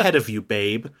 "Way ahead of you,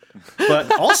 babe.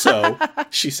 But also,"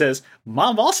 she says,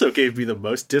 "Mom also gave me the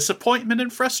most disappointment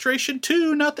and frustration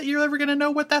too. Not that you're ever going to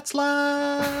know what that's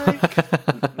like."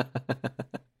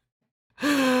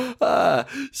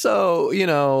 So,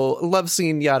 love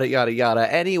scene, yada, yada,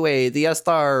 yada. Anyway, the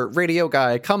Esthar radio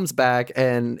guy comes back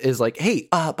and is like, "Hey,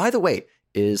 by the way,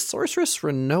 is Sorceress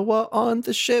Rinoa on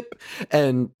the ship?"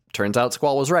 And turns out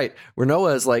Squall was right.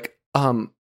 Rinoa is like,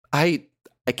 I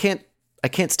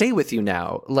can't stay with you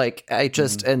now.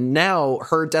 And now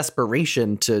her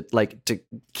desperation to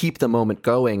keep the moment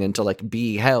going and to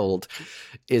be held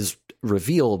is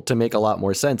revealed to make a lot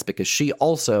more sense, because she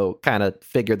also kind of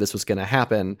figured this was going to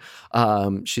happen.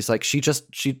 She's like,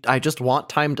 I just want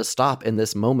time to stop in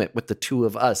this moment with the two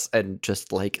of us and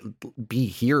just be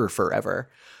here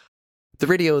forever. The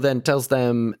radio then tells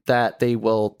them that they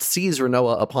will seize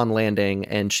Rinoa upon landing,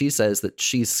 and she says that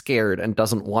she's scared and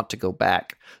doesn't want to go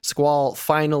back. Squall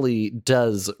finally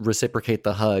does reciprocate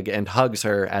the hug and hugs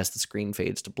her as the screen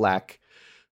fades to black.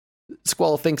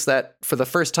 Squall thinks that for the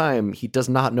first time, he does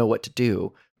not know what to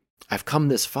do. "I've come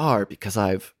this far because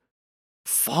I've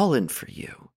fallen for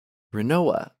you.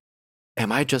 Rinoa,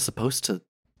 am I just supposed to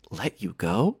let you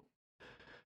go?"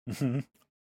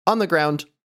 On the ground,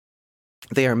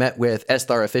 they are met with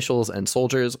Esthar officials and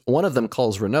soldiers. One of them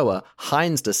calls Rinoa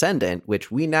Hein's descendant,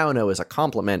 which we now know is a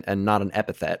compliment and not an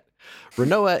epithet.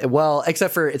 Rinoa, well,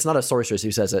 except for it's not a sorceress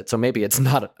who says it, so maybe it's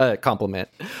not a compliment.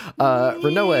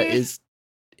 Rinoa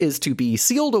is to be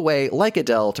sealed away like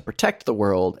Adele to protect the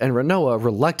world, and Rinoa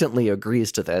reluctantly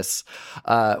agrees to this,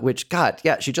 which, God,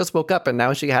 yeah, she just woke up and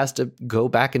now she has to go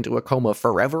back into a coma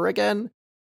forever again.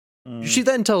 She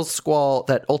then tells Squall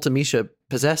that Ultimecia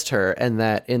possessed her, and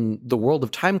that in the world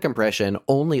of time compression,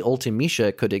 only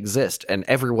Ultimecia could exist and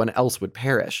everyone else would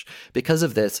perish. Because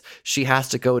of this, she has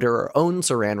to go to her own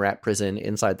Saran Wrap prison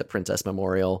inside the Princess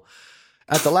Memorial.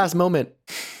 At the last moment,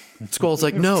 Squall's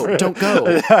like, no, don't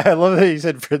go. I love that you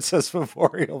said Princess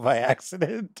Memorial by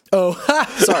accident. Oh,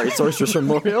 sorry, Sorceress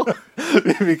Memorial.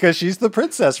 Because she's the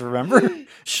princess, remember?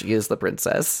 She is the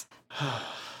princess.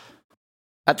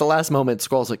 At the last moment,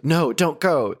 Squall's like, no, don't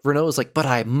go. Renoa's like, but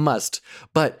I must.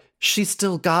 But she's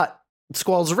still got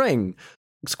Squall's ring.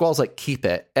 Squall's like, keep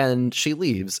it. And she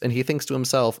leaves, and he thinks to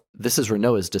himself, this is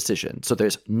Renoa's decision, so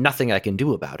there's nothing I can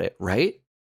do about it, right?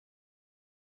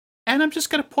 And I'm just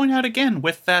going to point out again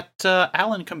with that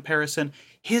Alan comparison,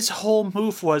 his whole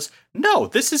move was, no,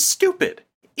 this is stupid.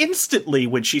 Instantly,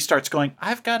 when she starts going,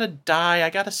 I've got to die,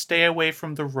 I got to stay away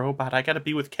from the robot, I got to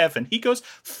be with Kevin, he goes,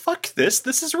 fuck this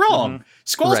is wrong. Mm-hmm.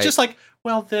 Squall's just like,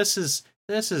 well, this is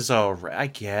all right. I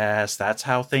guess that's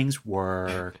how things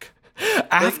work.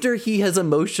 After he has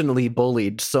emotionally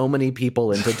bullied so many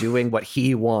people into doing what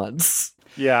he wants.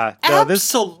 Yeah. No,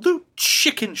 absolute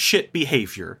chicken shit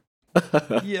behavior.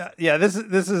 Yeah. This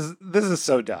is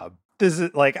so dumb. This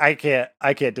is like, I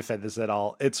can't defend this at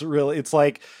all. It's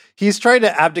like he's trying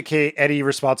to abdicate any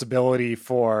responsibility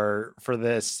for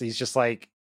this. He's just like,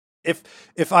 if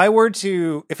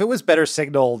it was better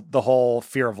signaled, the whole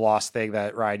fear of loss thing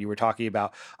that Ryan, you were talking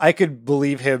about, I could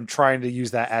believe him trying to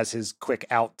use that as his quick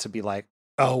out to be like,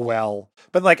 oh, well,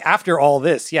 but like after all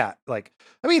this, yeah, like,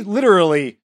 I mean,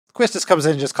 literally, Quistis comes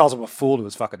in and just calls him a fool to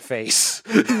his fucking face.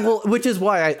 Well, which is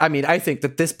why I think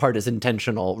that this part is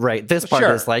intentional, right? This part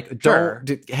is like,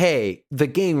 hey, the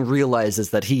game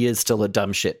realizes that he is still a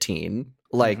dumb shit teen.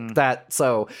 Like that.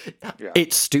 So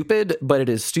it's stupid, but it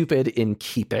is stupid in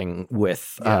keeping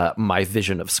with my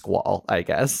vision of Squall, I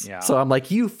guess. Yeah. So I'm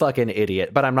like, you fucking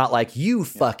idiot. But I'm not like, you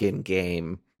fucking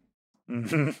game.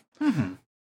 Mm-hmm. Mm-hmm.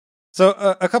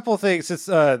 So a couple of things since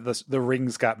the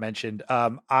rings got mentioned.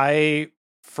 I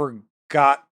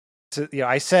forgot to,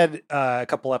 I said a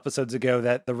couple episodes ago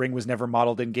that the ring was never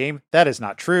modeled in game. That is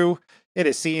not true. It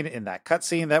is seen in that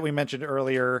cutscene that we mentioned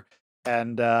earlier.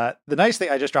 And the nice thing,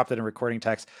 I just dropped it in recording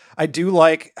text. I do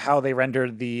like how they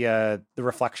rendered the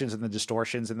reflections and the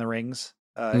distortions in the rings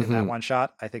in that one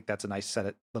shot. I think that's a nice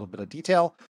little bit of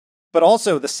detail. But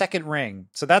also the second ring.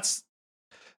 So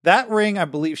that ring, I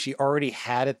believe she already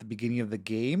had at the beginning of the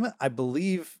game. I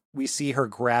believe we see her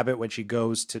grab it when she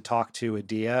goes to talk to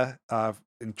Adia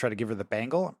and try to give her the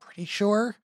bangle. I'm pretty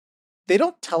sure. They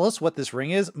don't tell us what this ring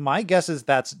is. My guess is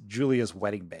that's Julia's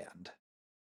wedding band.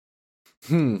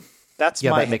 That's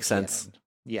that makes sense.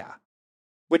 Yeah.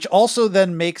 Which also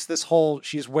then makes this whole,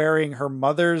 she's wearing her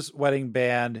mother's wedding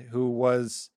band, who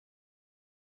was,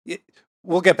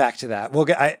 we'll get back to that.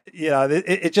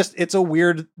 It's a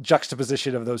weird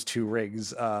juxtaposition of those two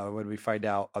rings when we find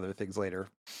out other things later.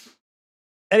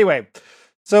 Anyway,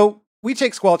 so we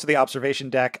take Squall to the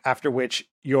observation deck, after which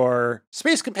your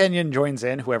space companion joins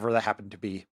in, whoever that happened to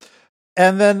be.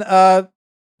 And then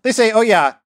they say, oh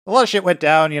yeah, a lot of shit went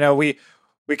down.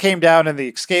 We came down in the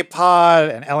escape pod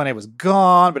and LNA was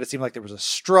gone, but it seemed like there was a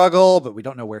struggle, but we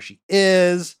don't know where she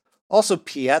is. Also,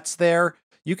 Piet's there.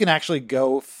 You can actually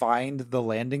go find the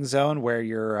landing zone where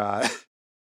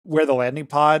where the landing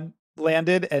pod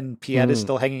landed, and Piet is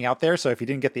still hanging out there. So if you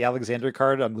didn't get the Alexander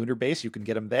card on Lunar Base, you can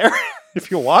get him there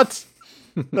if you want.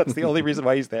 That's the only reason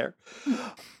why he's there.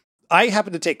 I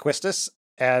happen to take Quistis,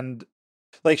 and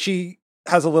like she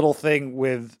has a little thing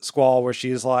with Squall where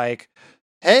she's like,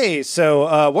 hey,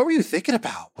 so what were you thinking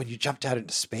about when you jumped out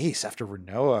into space after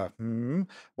Renoa?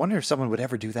 Wonder if someone would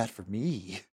ever do that for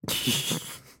me.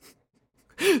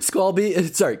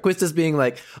 Quistis being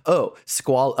like, oh,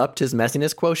 Squall upped his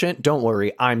messiness quotient. Don't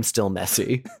worry, I'm still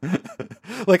messy.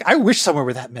 Like, I wish someone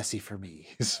were that messy for me.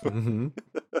 Then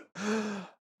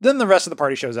the rest of the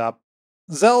party shows up.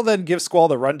 Zell then gives Squall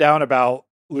the rundown about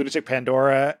Lunatic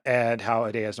Pandora and how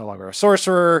Adea is no longer a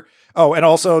sorcerer. Oh, and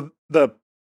also the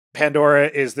Pandora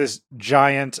is this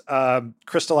giant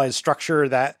crystallized structure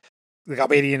that the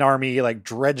Albanian army like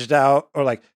dredged out, or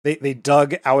like they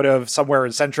dug out of somewhere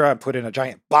in Centra and put in a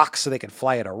giant box so they can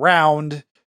fly it around,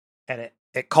 and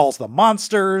it calls the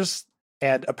monsters.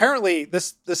 And apparently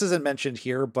this isn't mentioned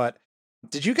here, but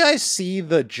did you guys see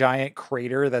the giant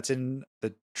crater that's in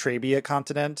the Trabia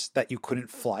continent that you couldn't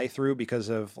fly through because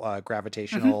of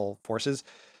gravitational forces?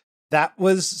 That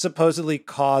was supposedly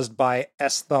caused by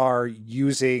Esthar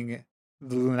using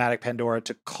the Lunatic Pandora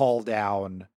to call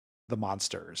down the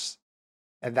monsters.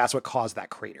 And that's what caused that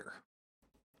crater.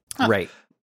 Right.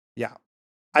 Yeah.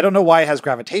 I don't know why it has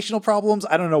gravitational problems.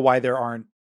 I don't know why there aren't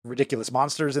ridiculous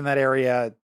monsters in that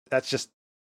area. That's just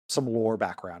some lore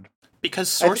background. Because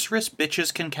sorceress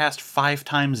bitches can cast 5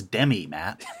 times Demi,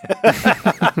 Matt.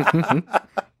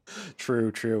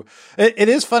 True. It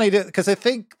is funny because I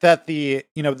think that the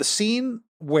scene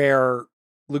where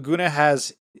Laguna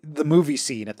has the movie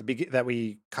scene at the beginning that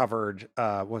we covered,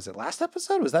 was it last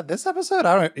episode? Was that this episode?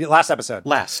 I don't know. Last episode.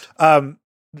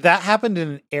 That happened in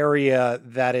an area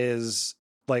that is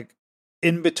like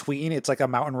in between. It's like a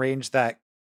mountain range that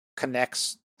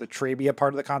connects the Trabia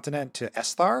part of the continent to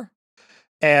Esthar.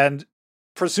 And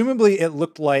presumably it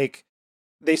looked like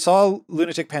they saw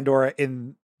Lunatic Pandora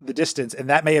in the distance, and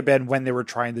that may have been when they were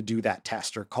trying to do that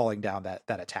test or calling down that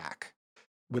attack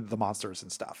with the monsters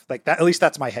and stuff like that. At least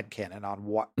that's my headcanon on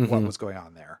what was going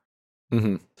on there.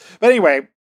 Mm-hmm. But anyway,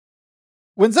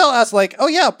 when Zell asks like, oh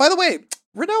yeah, by the way,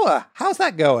 Rinoa, how's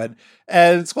that going?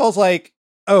 And Squall's like,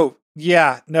 oh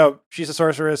yeah, no, she's a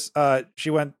sorceress. She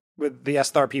went with the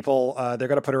Esthar people. They're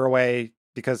going to put her away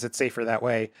because it's safer that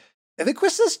way. And then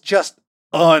Quistis just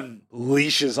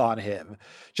unleashes on him,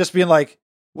 just being like,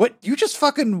 what? You just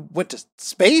fucking went to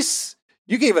space?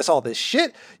 You gave us all this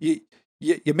shit. You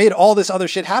made all this other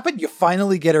shit happen. You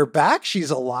finally get her back.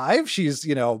 She's alive. She's,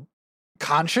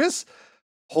 conscious.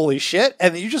 Holy shit.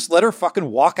 And then you just let her fucking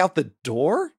walk out the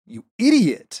door? You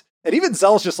idiot. And even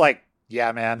Zell's just like,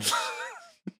 yeah, man,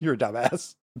 you're a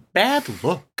dumbass. Bad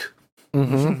look.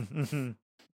 Mm-hmm.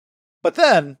 But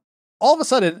then all of a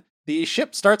sudden the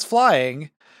ship starts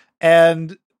flying,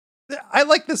 and I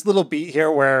like this little beat here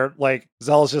where like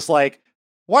Zell's just like,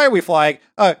 why are we flying?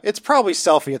 It's probably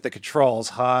Selfie at the controls,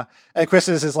 huh? And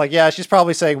Quistis is like, yeah, she's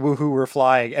probably saying woohoo, we're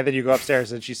flying. And then you go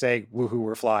upstairs and she's saying woohoo,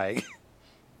 we're flying.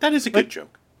 That is a good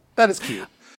joke. That is cute.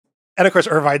 And of course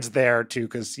Irvine's there too,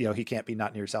 because he can't be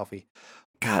not near Selfie.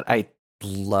 God, I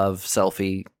love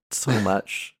Selfie so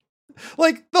much.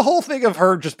 Like the whole thing of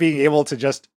her just being able to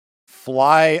just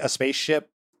fly a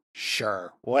spaceship,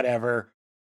 sure, whatever.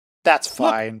 That's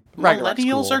fine. Look,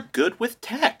 millennials are good with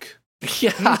tech.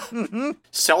 Yeah.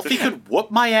 Selfie could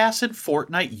whoop my ass in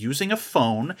Fortnite using a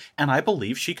phone, and I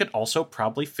believe she could also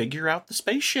probably figure out the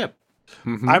spaceship.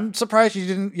 Mm-hmm. I'm surprised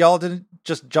y'all didn't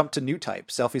just jump to new type.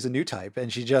 Selfie's a new type,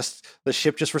 and the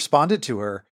ship just responded to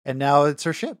her, and now it's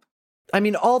her ship. I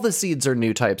mean, all the seeds are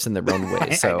new types in their own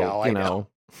way, so I know.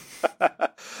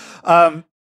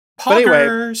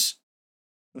 Poggers!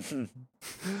 Anyway.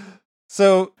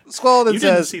 So Squall then you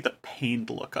says, didn't see the pained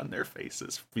look on their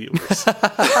faces, viewers.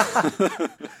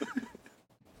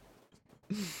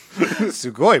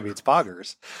 Sugoi means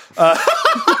poggers.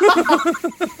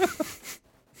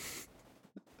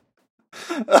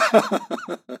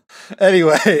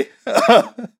 Anyway,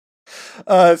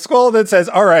 Squall then says,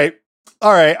 all right,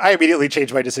 I immediately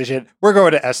changed my decision. We're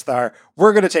going to Esthar.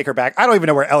 We're going to take her back. I don't even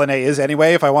know where LNA is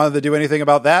anyway, if I wanted to do anything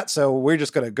about that. So we're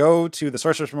just going to go to the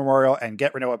Sorcerer's Memorial and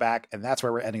get Rinoa back. And that's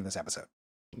where we're ending this episode.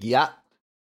 Yeah.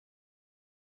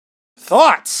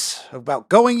 Thoughts about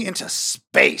going into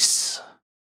space?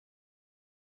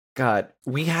 God,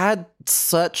 we had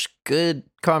such good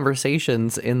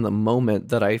conversations in the moment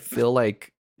that I feel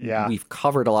like we've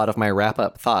covered a lot of my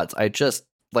wrap-up thoughts. I just,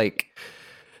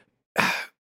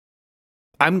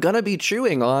 I'm going to be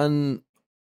chewing on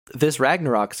this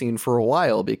Ragnarok scene for a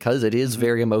while because it is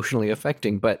very emotionally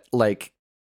affecting, but,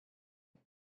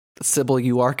 Sybil,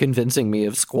 you are convincing me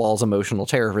of Squall's emotional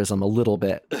terrorism a little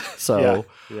bit. So,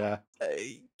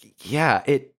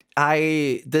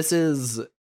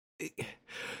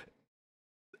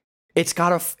 it's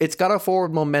got a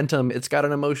forward momentum. It's got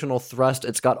an emotional thrust.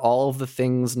 It's got all of the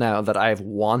things now that I've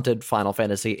wanted Final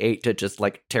Fantasy VIII to just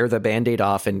tear the Band-Aid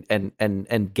off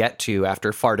and get to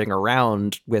after farting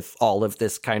around with all of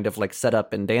this kind of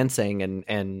setup and dancing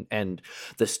and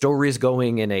the story's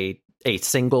going in a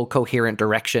single coherent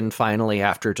direction finally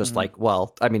after just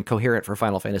coherent for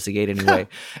Final Fantasy VIII anyway.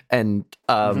 And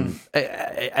I'm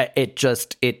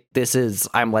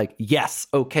like, yes,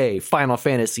 okay, Final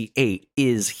Fantasy VIII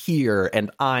is here and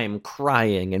I'm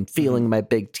crying and feeling my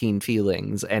big teen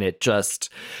feelings, and it's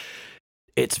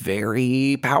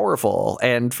very powerful.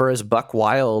 And for as buck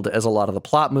wild as a lot of the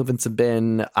plot movements have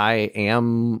been, I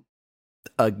am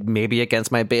maybe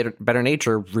against my better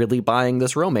nature, really buying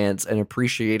this romance and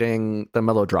appreciating the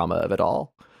melodrama of it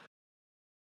all.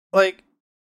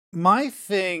 My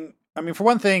thing, for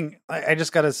one thing, I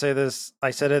just gotta say this.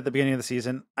 I said it at the beginning of the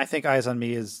season. I think Eyes on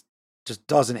Me just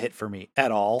doesn't hit for me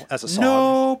at all as a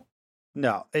song.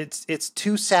 No, it's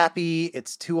too sappy.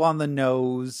 It's too on the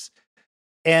nose.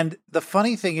 And the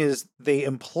funny thing is they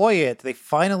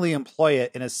finally employ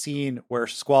it in a scene where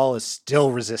Squall is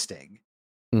still resisting.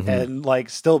 Mm-hmm.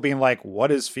 And still being like, what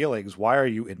is feelings? Why are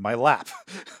you in my lap?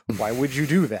 Why would you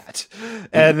do that?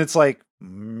 And it's like,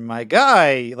 my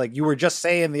guy, you were just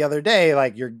saying the other day,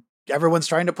 everyone's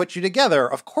trying to put you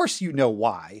together. Of course you know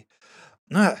why.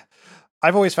 Ugh.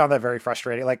 I've always found that very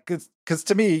frustrating. Like, because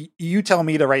to me, you tell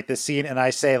me to write this scene, and I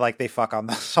say like they fuck on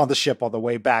the ship on the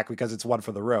way back because it's one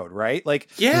for the road, right? Like,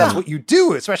 that's what you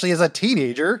do, especially as a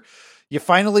teenager. You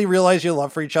finally realize your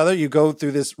love for each other. You go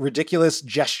through this ridiculous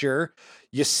gesture.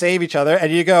 You save each other,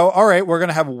 and you go, all right, we're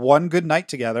gonna have one good night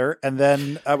together, and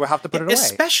then we'll have to put it away.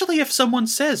 Especially if someone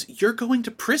says you're going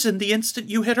to prison the instant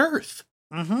you hit Earth.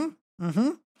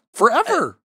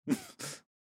 Forever.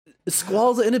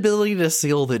 Squall's inability to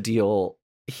seal the deal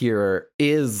here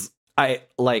is I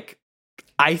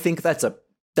think that's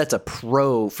a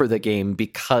pro for the game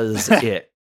because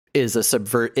it is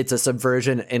it's a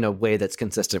subversion in a way that's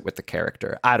consistent with the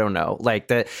character. I don't know. Like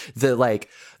the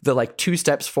 2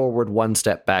 steps forward, 1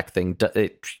 step back thing,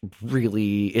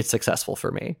 it's successful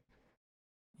for me.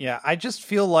 Yeah, I just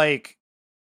feel like,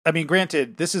 I mean,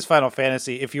 granted, this is Final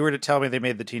Fantasy. If you were to tell me they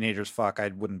made the teenagers fuck, I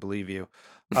wouldn't believe you.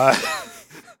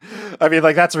 I mean,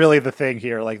 like, that's really the thing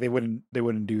here. Like, they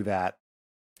wouldn't do that.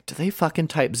 Do they fucking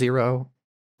Type 0?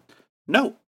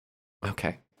 No.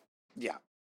 Okay. Yeah.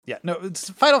 No, it's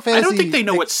Final Fantasy. I don't think they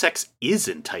know what sex is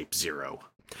in Type 0.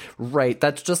 Right.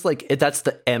 That's just like that's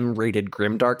the M-rated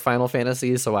grimdark Final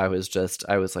Fantasy. So I was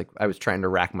trying to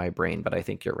rack my brain, but I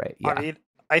think you're right. Yeah. I mean,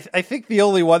 I think the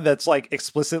only one that's like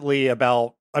explicitly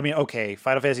about, I mean, okay,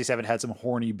 Final Fantasy VII had some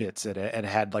horny bits in it and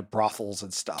had like brothels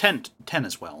and stuff. 10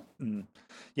 as well.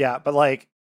 Yeah, but like,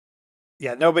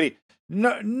 yeah, nobody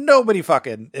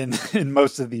fucking in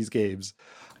most of these games.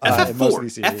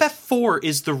 FF4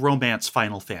 is the romance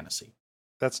Final Fantasy.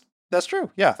 That's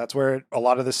true. Yeah, that's where a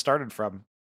lot of this started from.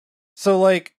 So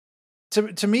like,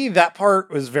 to me, that part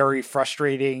was very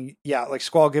frustrating. Yeah, like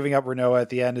Squall giving up Renoa at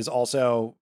the end is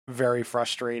also very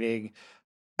frustrating.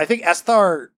 I think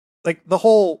Esthar, like the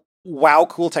whole wow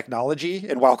cool technology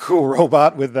and wow cool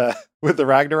robot with the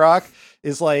Ragnarok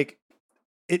is like,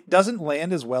 it doesn't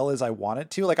land as well as I want it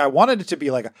to. Like, I wanted it to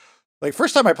be like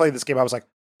first time I played this game, I was like,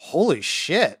 holy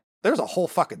shit, there's a whole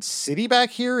fucking city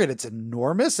back here and it's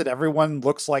enormous and everyone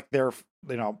looks like they're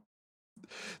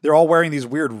all wearing these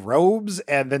weird robes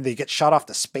and then they get shot off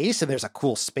to space and there's a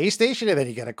cool space station and then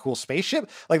you get a cool spaceship.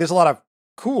 Like, there's a lot of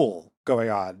cool going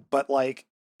on, but like,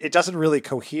 it doesn't really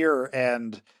cohere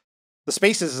and the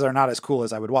spaces are not as cool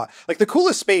as I would want. Like, the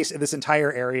coolest space in this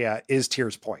entire area is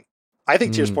Tears Point. I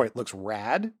think Tears Point looks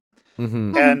rad.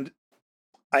 Mm-hmm. And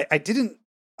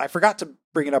I forgot to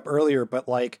bring it up earlier, but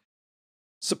like,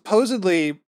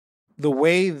 supposedly the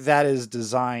way that is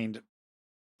designed,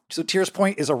 so Tears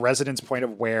Point is a residence point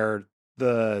of where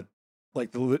the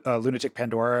lunatic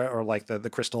Pandora or like the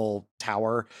crystal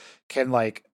tower can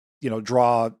like,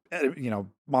 draw,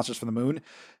 monsters from the moon.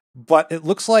 But it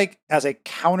looks like as a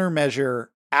countermeasure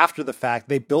after the fact,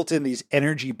 they built in these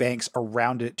energy banks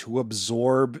around it to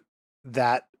absorb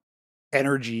that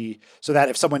energy so that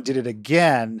if someone did it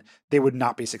again, they would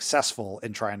not be successful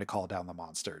in trying to call down the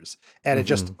monsters. And it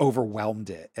just overwhelmed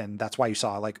it. And that's why you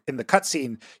saw, like, in the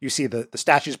cutscene, you see the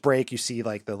statues break, you see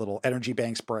like the little energy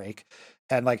banks break.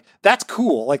 And like, that's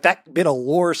cool. Like, that bit of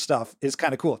lore stuff is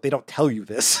kind of cool. They don't tell you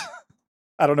this.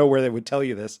 I don't know where they would tell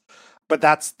you this, but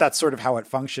that's sort of how it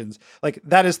functions. Like,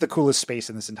 that is the coolest space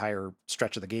in this entire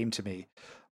stretch of the game to me.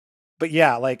 But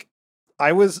yeah, like,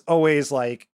 I was always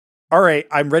like, all right,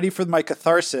 I'm ready for my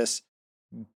catharsis.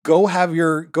 Go have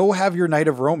your night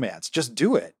of romance. Just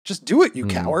do it. Just do it, you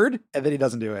coward. And then he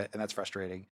doesn't do it, and that's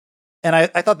frustrating. And I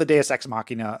thought the Deus Ex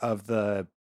Machina of the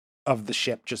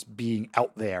ship just being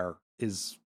out there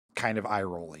is kind of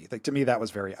eye-rolly. Like, to me, that was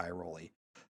very eye-rolly.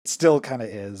 Still kind of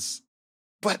is.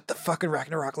 But the fucking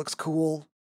Ragnarok looks cool.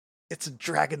 It's a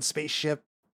dragon spaceship.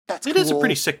 That's cool. It is a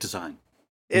pretty sick design.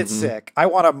 It's sick. I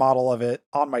want a model of it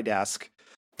on my desk.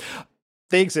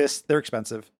 They exist. They're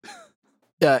expensive.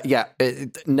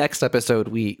 Next episode,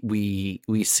 we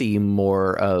see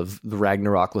more of the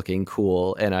Ragnarok looking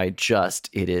cool, and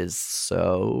it is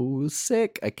so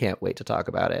sick. I can't wait to talk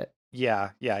about it. Yeah.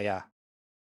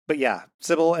 But yeah,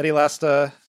 Sybil, any last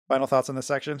final thoughts on this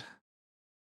section?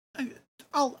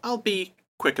 I'll be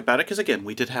quick about it because again,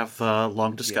 we did have a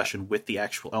long discussion with the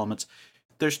actual elements.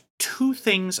 There's 2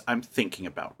 things I'm thinking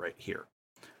about right here.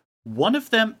 One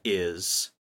of them is,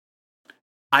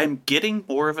 I'm getting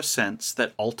more of a sense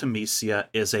that Ultimecia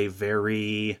is a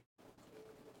very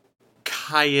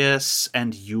Caius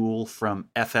and Yule from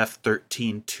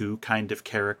FF13-2 kind of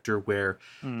character where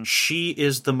she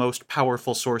is the most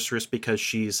powerful sorceress because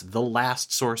she's the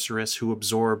last sorceress who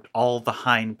absorbed all the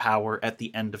Hein power at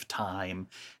the end of time,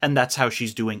 and that's how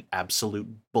she's doing absolute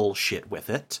bullshit with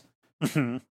it.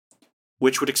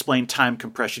 Which would explain time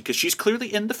compression, because she's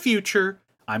clearly in the future.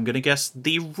 I'm going to guess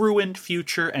the ruined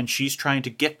future, and she's trying to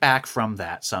get back from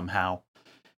that somehow.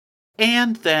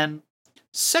 And then,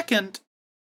 second,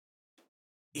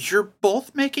 you're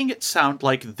both making it sound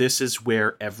like this is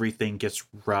where everything gets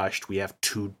rushed. We have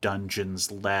 2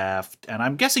 dungeons left, and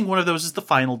I'm guessing one of those is the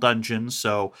final dungeon,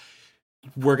 so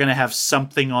we're going to have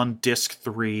something on disc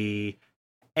 3.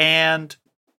 And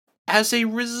as a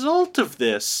result of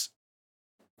this,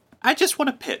 I just want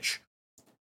to pitch.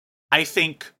 I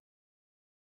think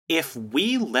if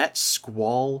we let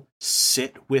Squall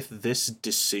sit with this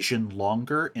decision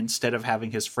longer, instead of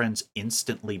having his friends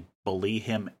instantly bully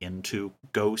him into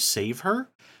go save her,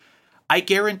 I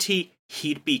guarantee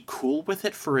he'd be cool with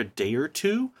it for a day or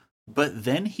two, but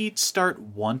then he'd start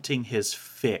wanting his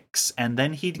fix, and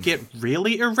then he'd get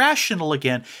really irrational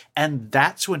again, and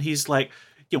that's when he's like,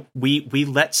 we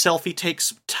let Selphie take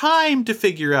some time to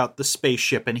figure out the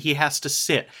spaceship, and he has to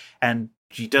sit, and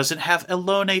he doesn't have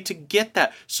Elone to get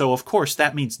that. So, of course,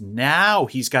 that means now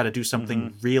he's got to do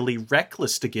something really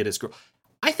reckless to get his girl.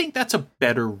 I think that's a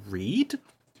better read.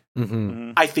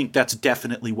 I think that's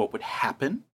definitely what would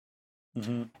happen.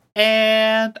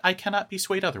 And I cannot be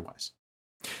swayed otherwise.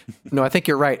 No, I think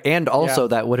you're right. And also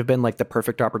that would have been like the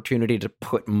perfect opportunity to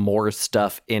put more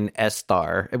stuff in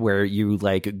Esthar, where you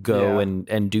like go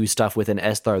and do stuff within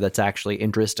Esthar that's actually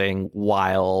interesting,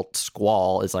 while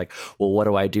Squall is like, well, what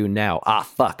do I do now? Ah,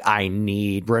 fuck, I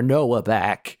need Renoa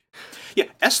back. Yeah,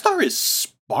 Esthar is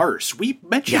sparse. We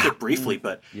mentioned it briefly,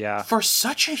 but for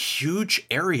such a huge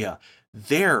area,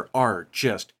 there are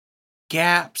just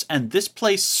gaps, and this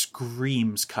place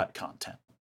screams cut content.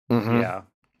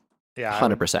 Yeah,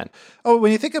 100%. Oh,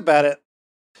 when you think about it,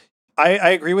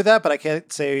 I agree with that, but I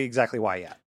can't say exactly why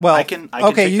yet. Well, I can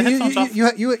take the headphones off.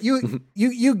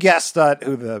 You guessed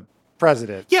who the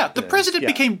president. Yeah, the president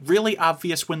became really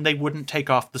obvious when they wouldn't take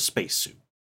off the spacesuit.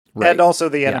 Right. And also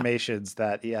the animations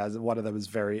that one of them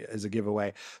is a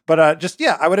giveaway. But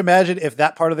I would imagine if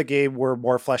that part of the game were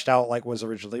more fleshed out like was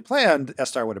originally planned,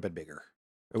 Esthar would have been bigger.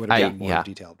 It would have been more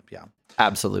detailed. Yeah,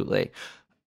 absolutely.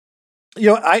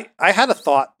 I had a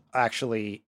thought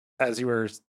actually as you were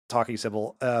talking,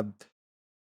 Sybil.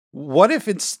 What if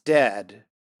instead,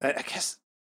 I guess,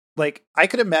 like I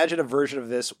could imagine a version of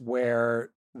this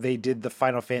where they did the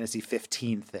Final Fantasy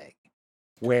 15 thing,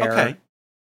 where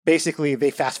basically they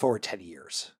fast forward 10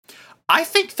 years. I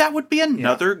think that would be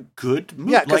another good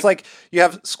move. Yeah, because like you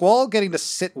have Squall getting to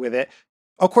sit with it.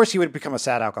 Of course, he would become a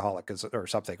sad alcoholic or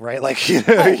something, right? Like,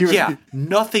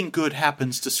 nothing good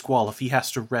happens to Squall if he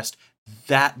has to rest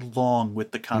that long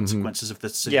with the consequences of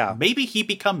this decision. Yeah. Maybe he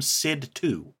becomes Sid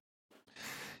too.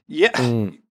 Yeah.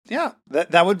 Yeah.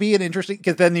 That would be an interesting,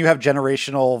 because then you have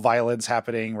generational violence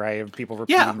happening, right? Of people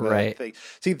repeating the thing.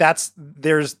 See,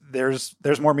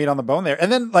 there's more meat on the bone there.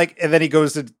 And then he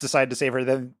goes to decide to save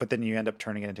her, but then you end up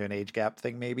turning it into an age gap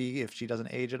thing, maybe, if she doesn't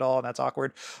age at all, and that's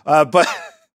awkward. But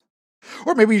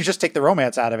or maybe you just take the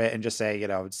romance out of it and just say,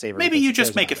 save her. Maybe you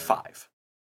just make it 5.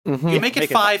 You make it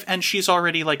 5 and she's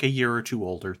already like a year or two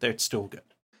older. That's still good.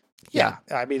 Yeah.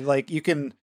 I mean, like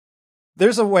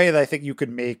there's a way that I think you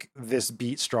could make this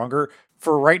beat stronger.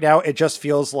 For right now, it just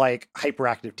feels like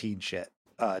hyperactive teen shit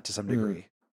to some degree.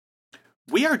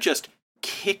 We are just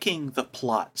kicking the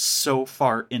plot so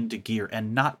far into gear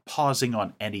and not pausing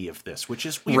on any of this, which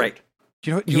is weird. Right.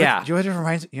 You know what it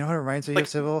reminds me of,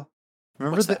 Sybil?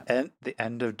 Remember the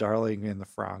end of Darling in the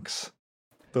Franxx?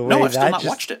 No, I've still not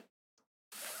watched it.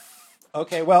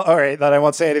 Okay, well, all right, then I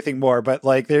won't say anything more, but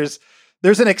like there's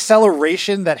an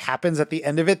acceleration that happens at the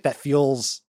end of it that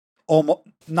feels almost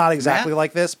not exactly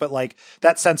like this, but like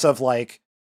that sense of like,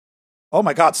 oh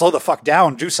my God, slow the fuck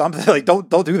down, do something. Like don't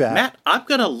do that. Matt, I'm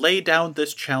gonna lay down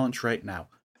this challenge right now.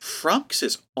 Franxx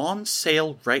is on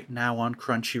sale right now on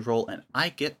Crunchyroll, and I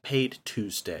get paid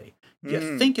Tuesday.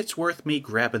 You think it's worth me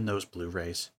grabbing those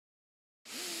Blu-rays?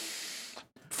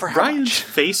 For Ryan's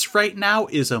face right now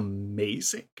is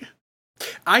amazing.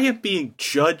 I am being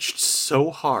judged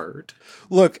so hard.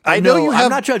 Look, I know you have... I'm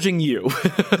not judging you.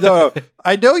 No,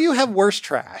 I know you have worse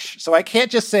trash, so I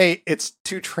can't just say it's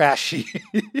too trashy.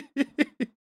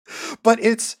 But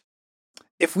it's...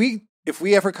 If we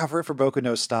ever cover it for Boku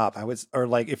no Stop, I would... Or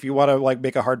like, if you want to like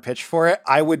make a hard pitch for it,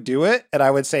 I would do it, and I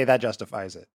would say that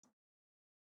justifies it.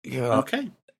 Yeah.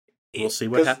 Okay. We'll see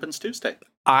what happens Tuesday.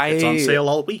 It's on sale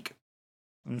all week.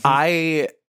 I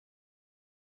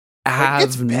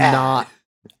have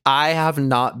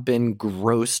not been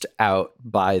grossed out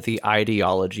by the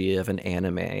ideology of an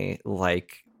anime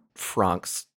like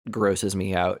Franxx grosses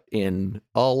me out in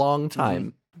a long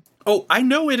time. Oh, I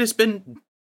know it has been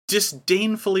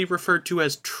disdainfully referred to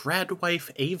as Tradwife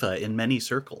Ava in many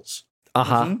circles.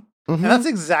 And that's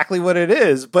exactly what it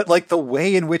is. But like the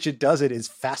way in which it does it is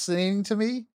fascinating to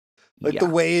me. Like the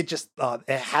way it just,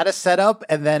 it had a setup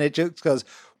and then it just goes,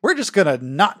 we're just going to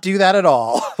not do that at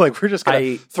all. Like we're just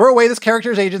going to throw away this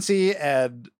character's agency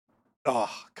and,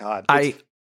 oh God. It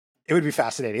would be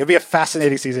fascinating. It would be a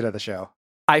fascinating season of the show.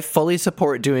 I fully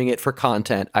support doing it for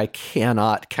content. I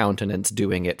cannot countenance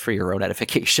doing it for your own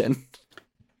edification.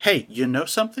 Hey, you know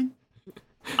something?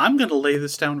 I'm going to lay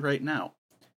this down right now.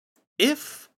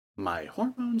 If my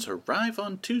hormones arrive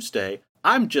on Tuesday,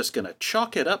 I'm just going to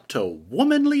chalk it up to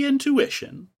womanly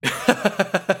intuition.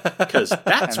 Because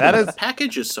that's when the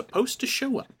package is supposed to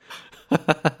show up.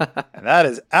 And that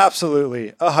is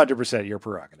absolutely 100% your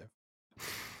prerogative.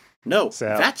 No,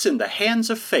 that's in the hands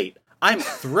of fate. I'm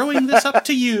throwing this up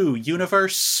to you,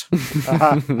 universe.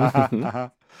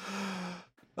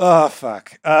 Oh,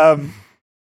 fuck. God,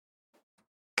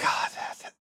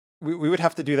 we would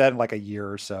have to do that in like a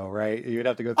year or so, right? You'd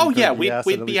have to go through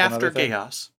we'd be after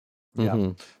chaos.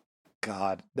 Yeah.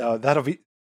 God, no, that'll be...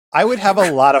 I would have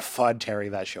a lot of fun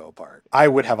tearing that show apart. I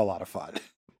would have a lot of fun.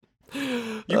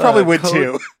 You probably would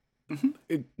too.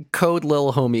 Code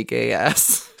Lil Homie Gay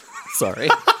Ass. Sorry.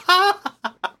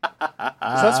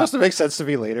 Is that supposed to make sense to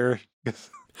me later?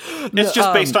 It's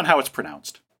just based on how it's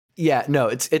pronounced. Yeah, no,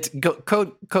 it's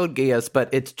code gay ass, but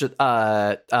it's just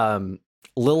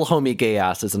Lil Homie Gay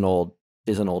Ass is an old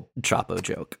Chapo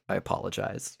joke. I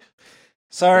apologize.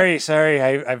 Sorry.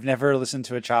 I've never listened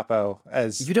to a Chapo.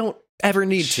 As you don't ever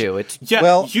need to. It's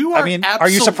well, you are. I mean, are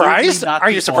you surprised? Are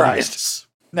you surprised?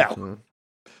 No,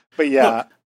 but yeah,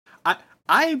 look,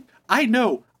 I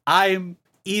know I'm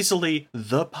easily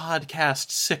the podcast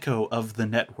sicko of the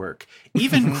network.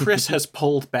 Even Chris has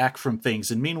pulled back from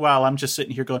things, and meanwhile, I'm just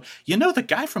sitting here going, you know, the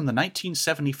guy from the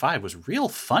 1975 was real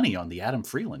funny on the Adam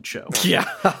Freeland show. Yeah,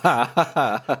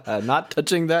 not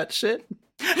touching that shit.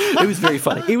 It was very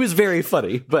funny. It was very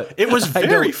funny, but it was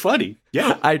very funny.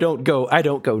 Yeah, I don't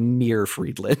go near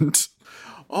Friedland.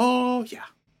 Oh yeah.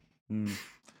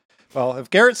 Well, if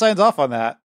Garrett signs off on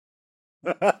that.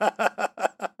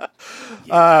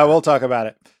 We'll talk about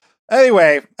it.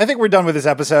 Anyway, I think we're done with this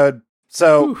episode.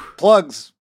 So,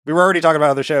 plugs. We were already talking about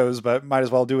other shows, but might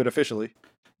as well do it officially.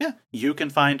 Yeah, you can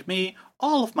find me,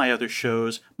 all of my other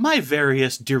shows, my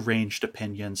various deranged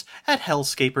opinions at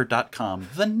hellscaper.com,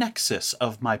 the nexus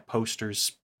of my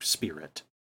poster's spirit.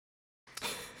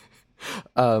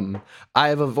 I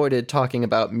have avoided talking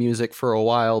about music for a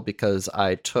while because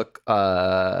I took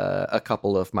a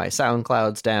couple of my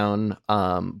SoundClouds down,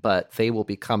 but they will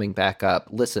be coming back up.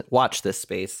 Watch this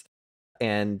space.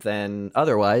 And then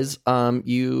otherwise,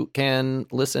 you can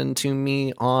listen to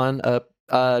me on a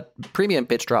premium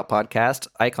Bitch Drop podcast,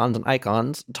 Icons and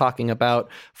Icons, talking about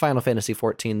Final Fantasy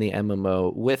XIV, the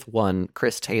MMO, with one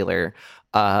Chris Taylor.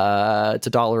 It's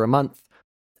 $1 a month.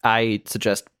 I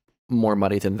suggest more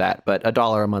money than that, but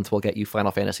 $1 a month will get you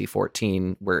Final Fantasy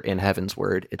XIV. We're in Heaven's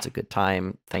Word. It's a good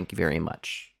time. Thank you very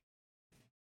much.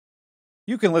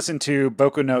 You can listen to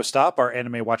Boku no Stop, our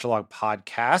anime watch-along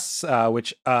podcasts,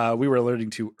 which we were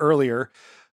alluding to earlier.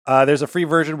 There's a free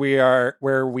version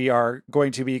where we are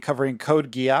going to be covering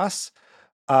Code Geass,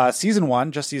 season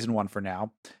 1, just season 1 for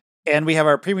now. And we have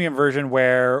our premium version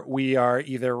where we are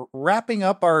either wrapping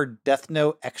up our Death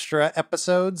Note extra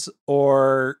episodes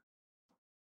or...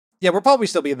 Yeah, we'll probably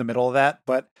still be in the middle of that,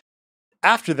 but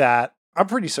after that, I'm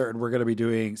pretty certain we're going to be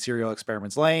doing Serial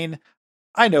Experiments Lane.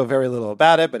 I know very little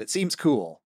about it, but it seems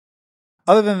cool.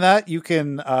 Other than that, you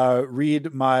can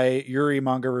read my Yuri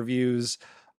manga reviews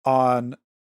on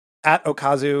at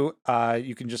Okazu.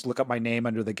 You can just look up my name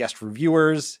under the guest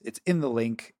reviewers. It's in the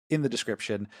link in the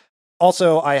description.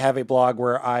 Also, I have a blog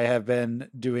where I have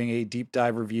been doing a deep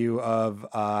dive review of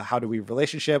How Do We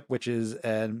Relationship, which is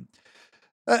an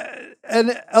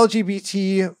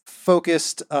LGBT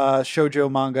focused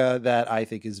shoujo manga that I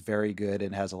think is very good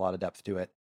and has a lot of depth to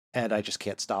it. And I just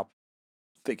can't stop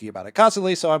thinking about it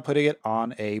constantly. So I'm putting it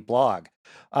on a blog.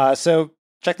 So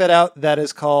check that out. That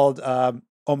is called,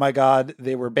 Oh My God,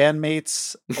 They Were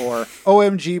Bandmates, or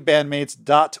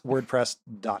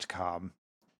omgbandmates.wordpress.com.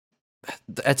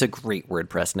 That's a great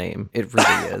WordPress name. It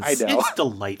really is. I know. It's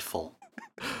delightful.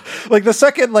 Like the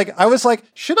second, I was like,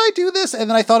 should I do this? And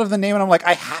then I thought of the name and I'm like,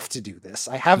 I have to do this.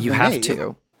 I have You the have name.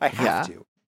 to. I have to.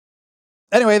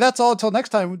 Anyway, that's all until next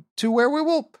time, to where we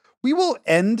will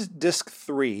end disc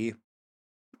 3.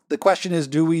 The question is,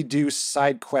 do we do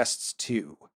side quests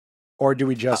too? Or do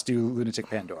we just do Lunatic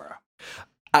Pandora?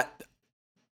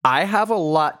 I have a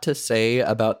lot to say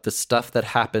about the stuff that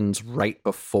happens right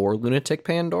before Lunatic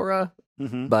Pandora.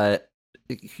 Mm-hmm. But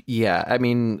yeah, I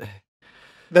mean,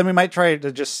 then we might try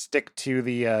to just stick to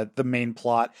the main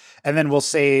plot, and then we'll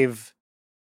save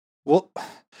Well,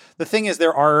 the thing is,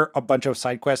 there are a bunch of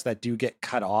side quests that do get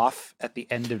cut off at the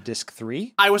end of Disc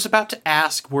 3. I was about to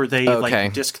ask, were they Okay.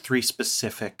 like Disc 3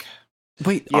 specific?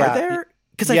 Wait, Yeah. are there?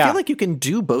 Because I Yeah. feel like you can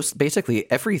do basically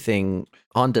everything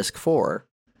on disc 4.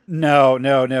 No,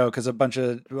 because a bunch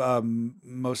of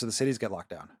most of the cities get locked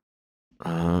down.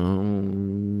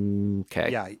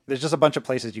 Okay. Yeah, there's just a bunch of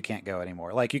places you can't go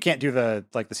anymore. Like you can't do the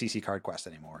CC card quest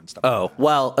anymore and stuff. Oh,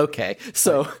 well, okay.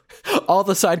 So all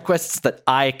the side quests that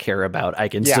I care about, I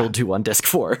can Yeah. still do on disc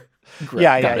 4.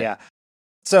 Yeah. Got it.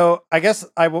 So I guess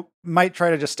might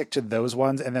try to just stick to those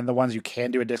ones, and then the ones you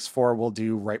can do a Disc 4 we'll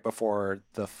do right before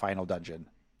the final dungeon.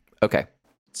 Okay.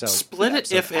 So Split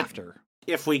it episode if after.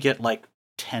 if we get like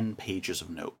 10 pages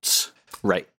of notes.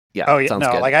 Right. Yeah. Oh yeah, sounds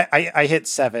no, good. like I hit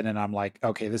 7 and I'm like,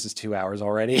 okay, this is 2 hours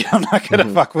already. I'm not gonna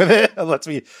fuck with it unless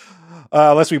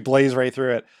we blaze right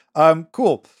through it.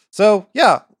 Cool. So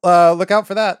yeah, look out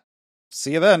for that.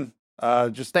 See you then.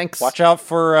 Just Thanks. watch out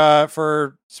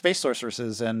for space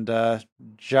sorceresses and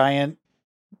giant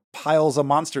piles of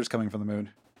monsters coming from the moon.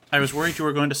 I was worried you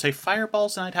were going to say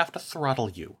fireballs and I'd have to throttle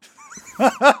you.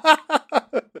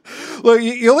 Look,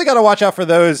 you only got to watch out for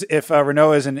those if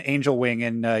Renoa is an angel wing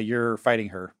and you're fighting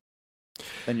her.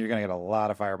 Then you're gonna get a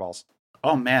lot of fireballs.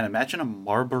 Oh man, imagine a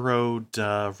Marlboro'd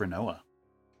Renoa.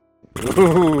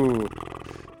 Ooh.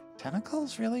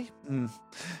 Tentacles, really?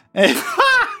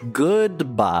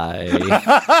 Goodbye.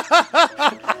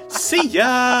 See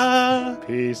ya!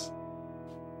 Peace.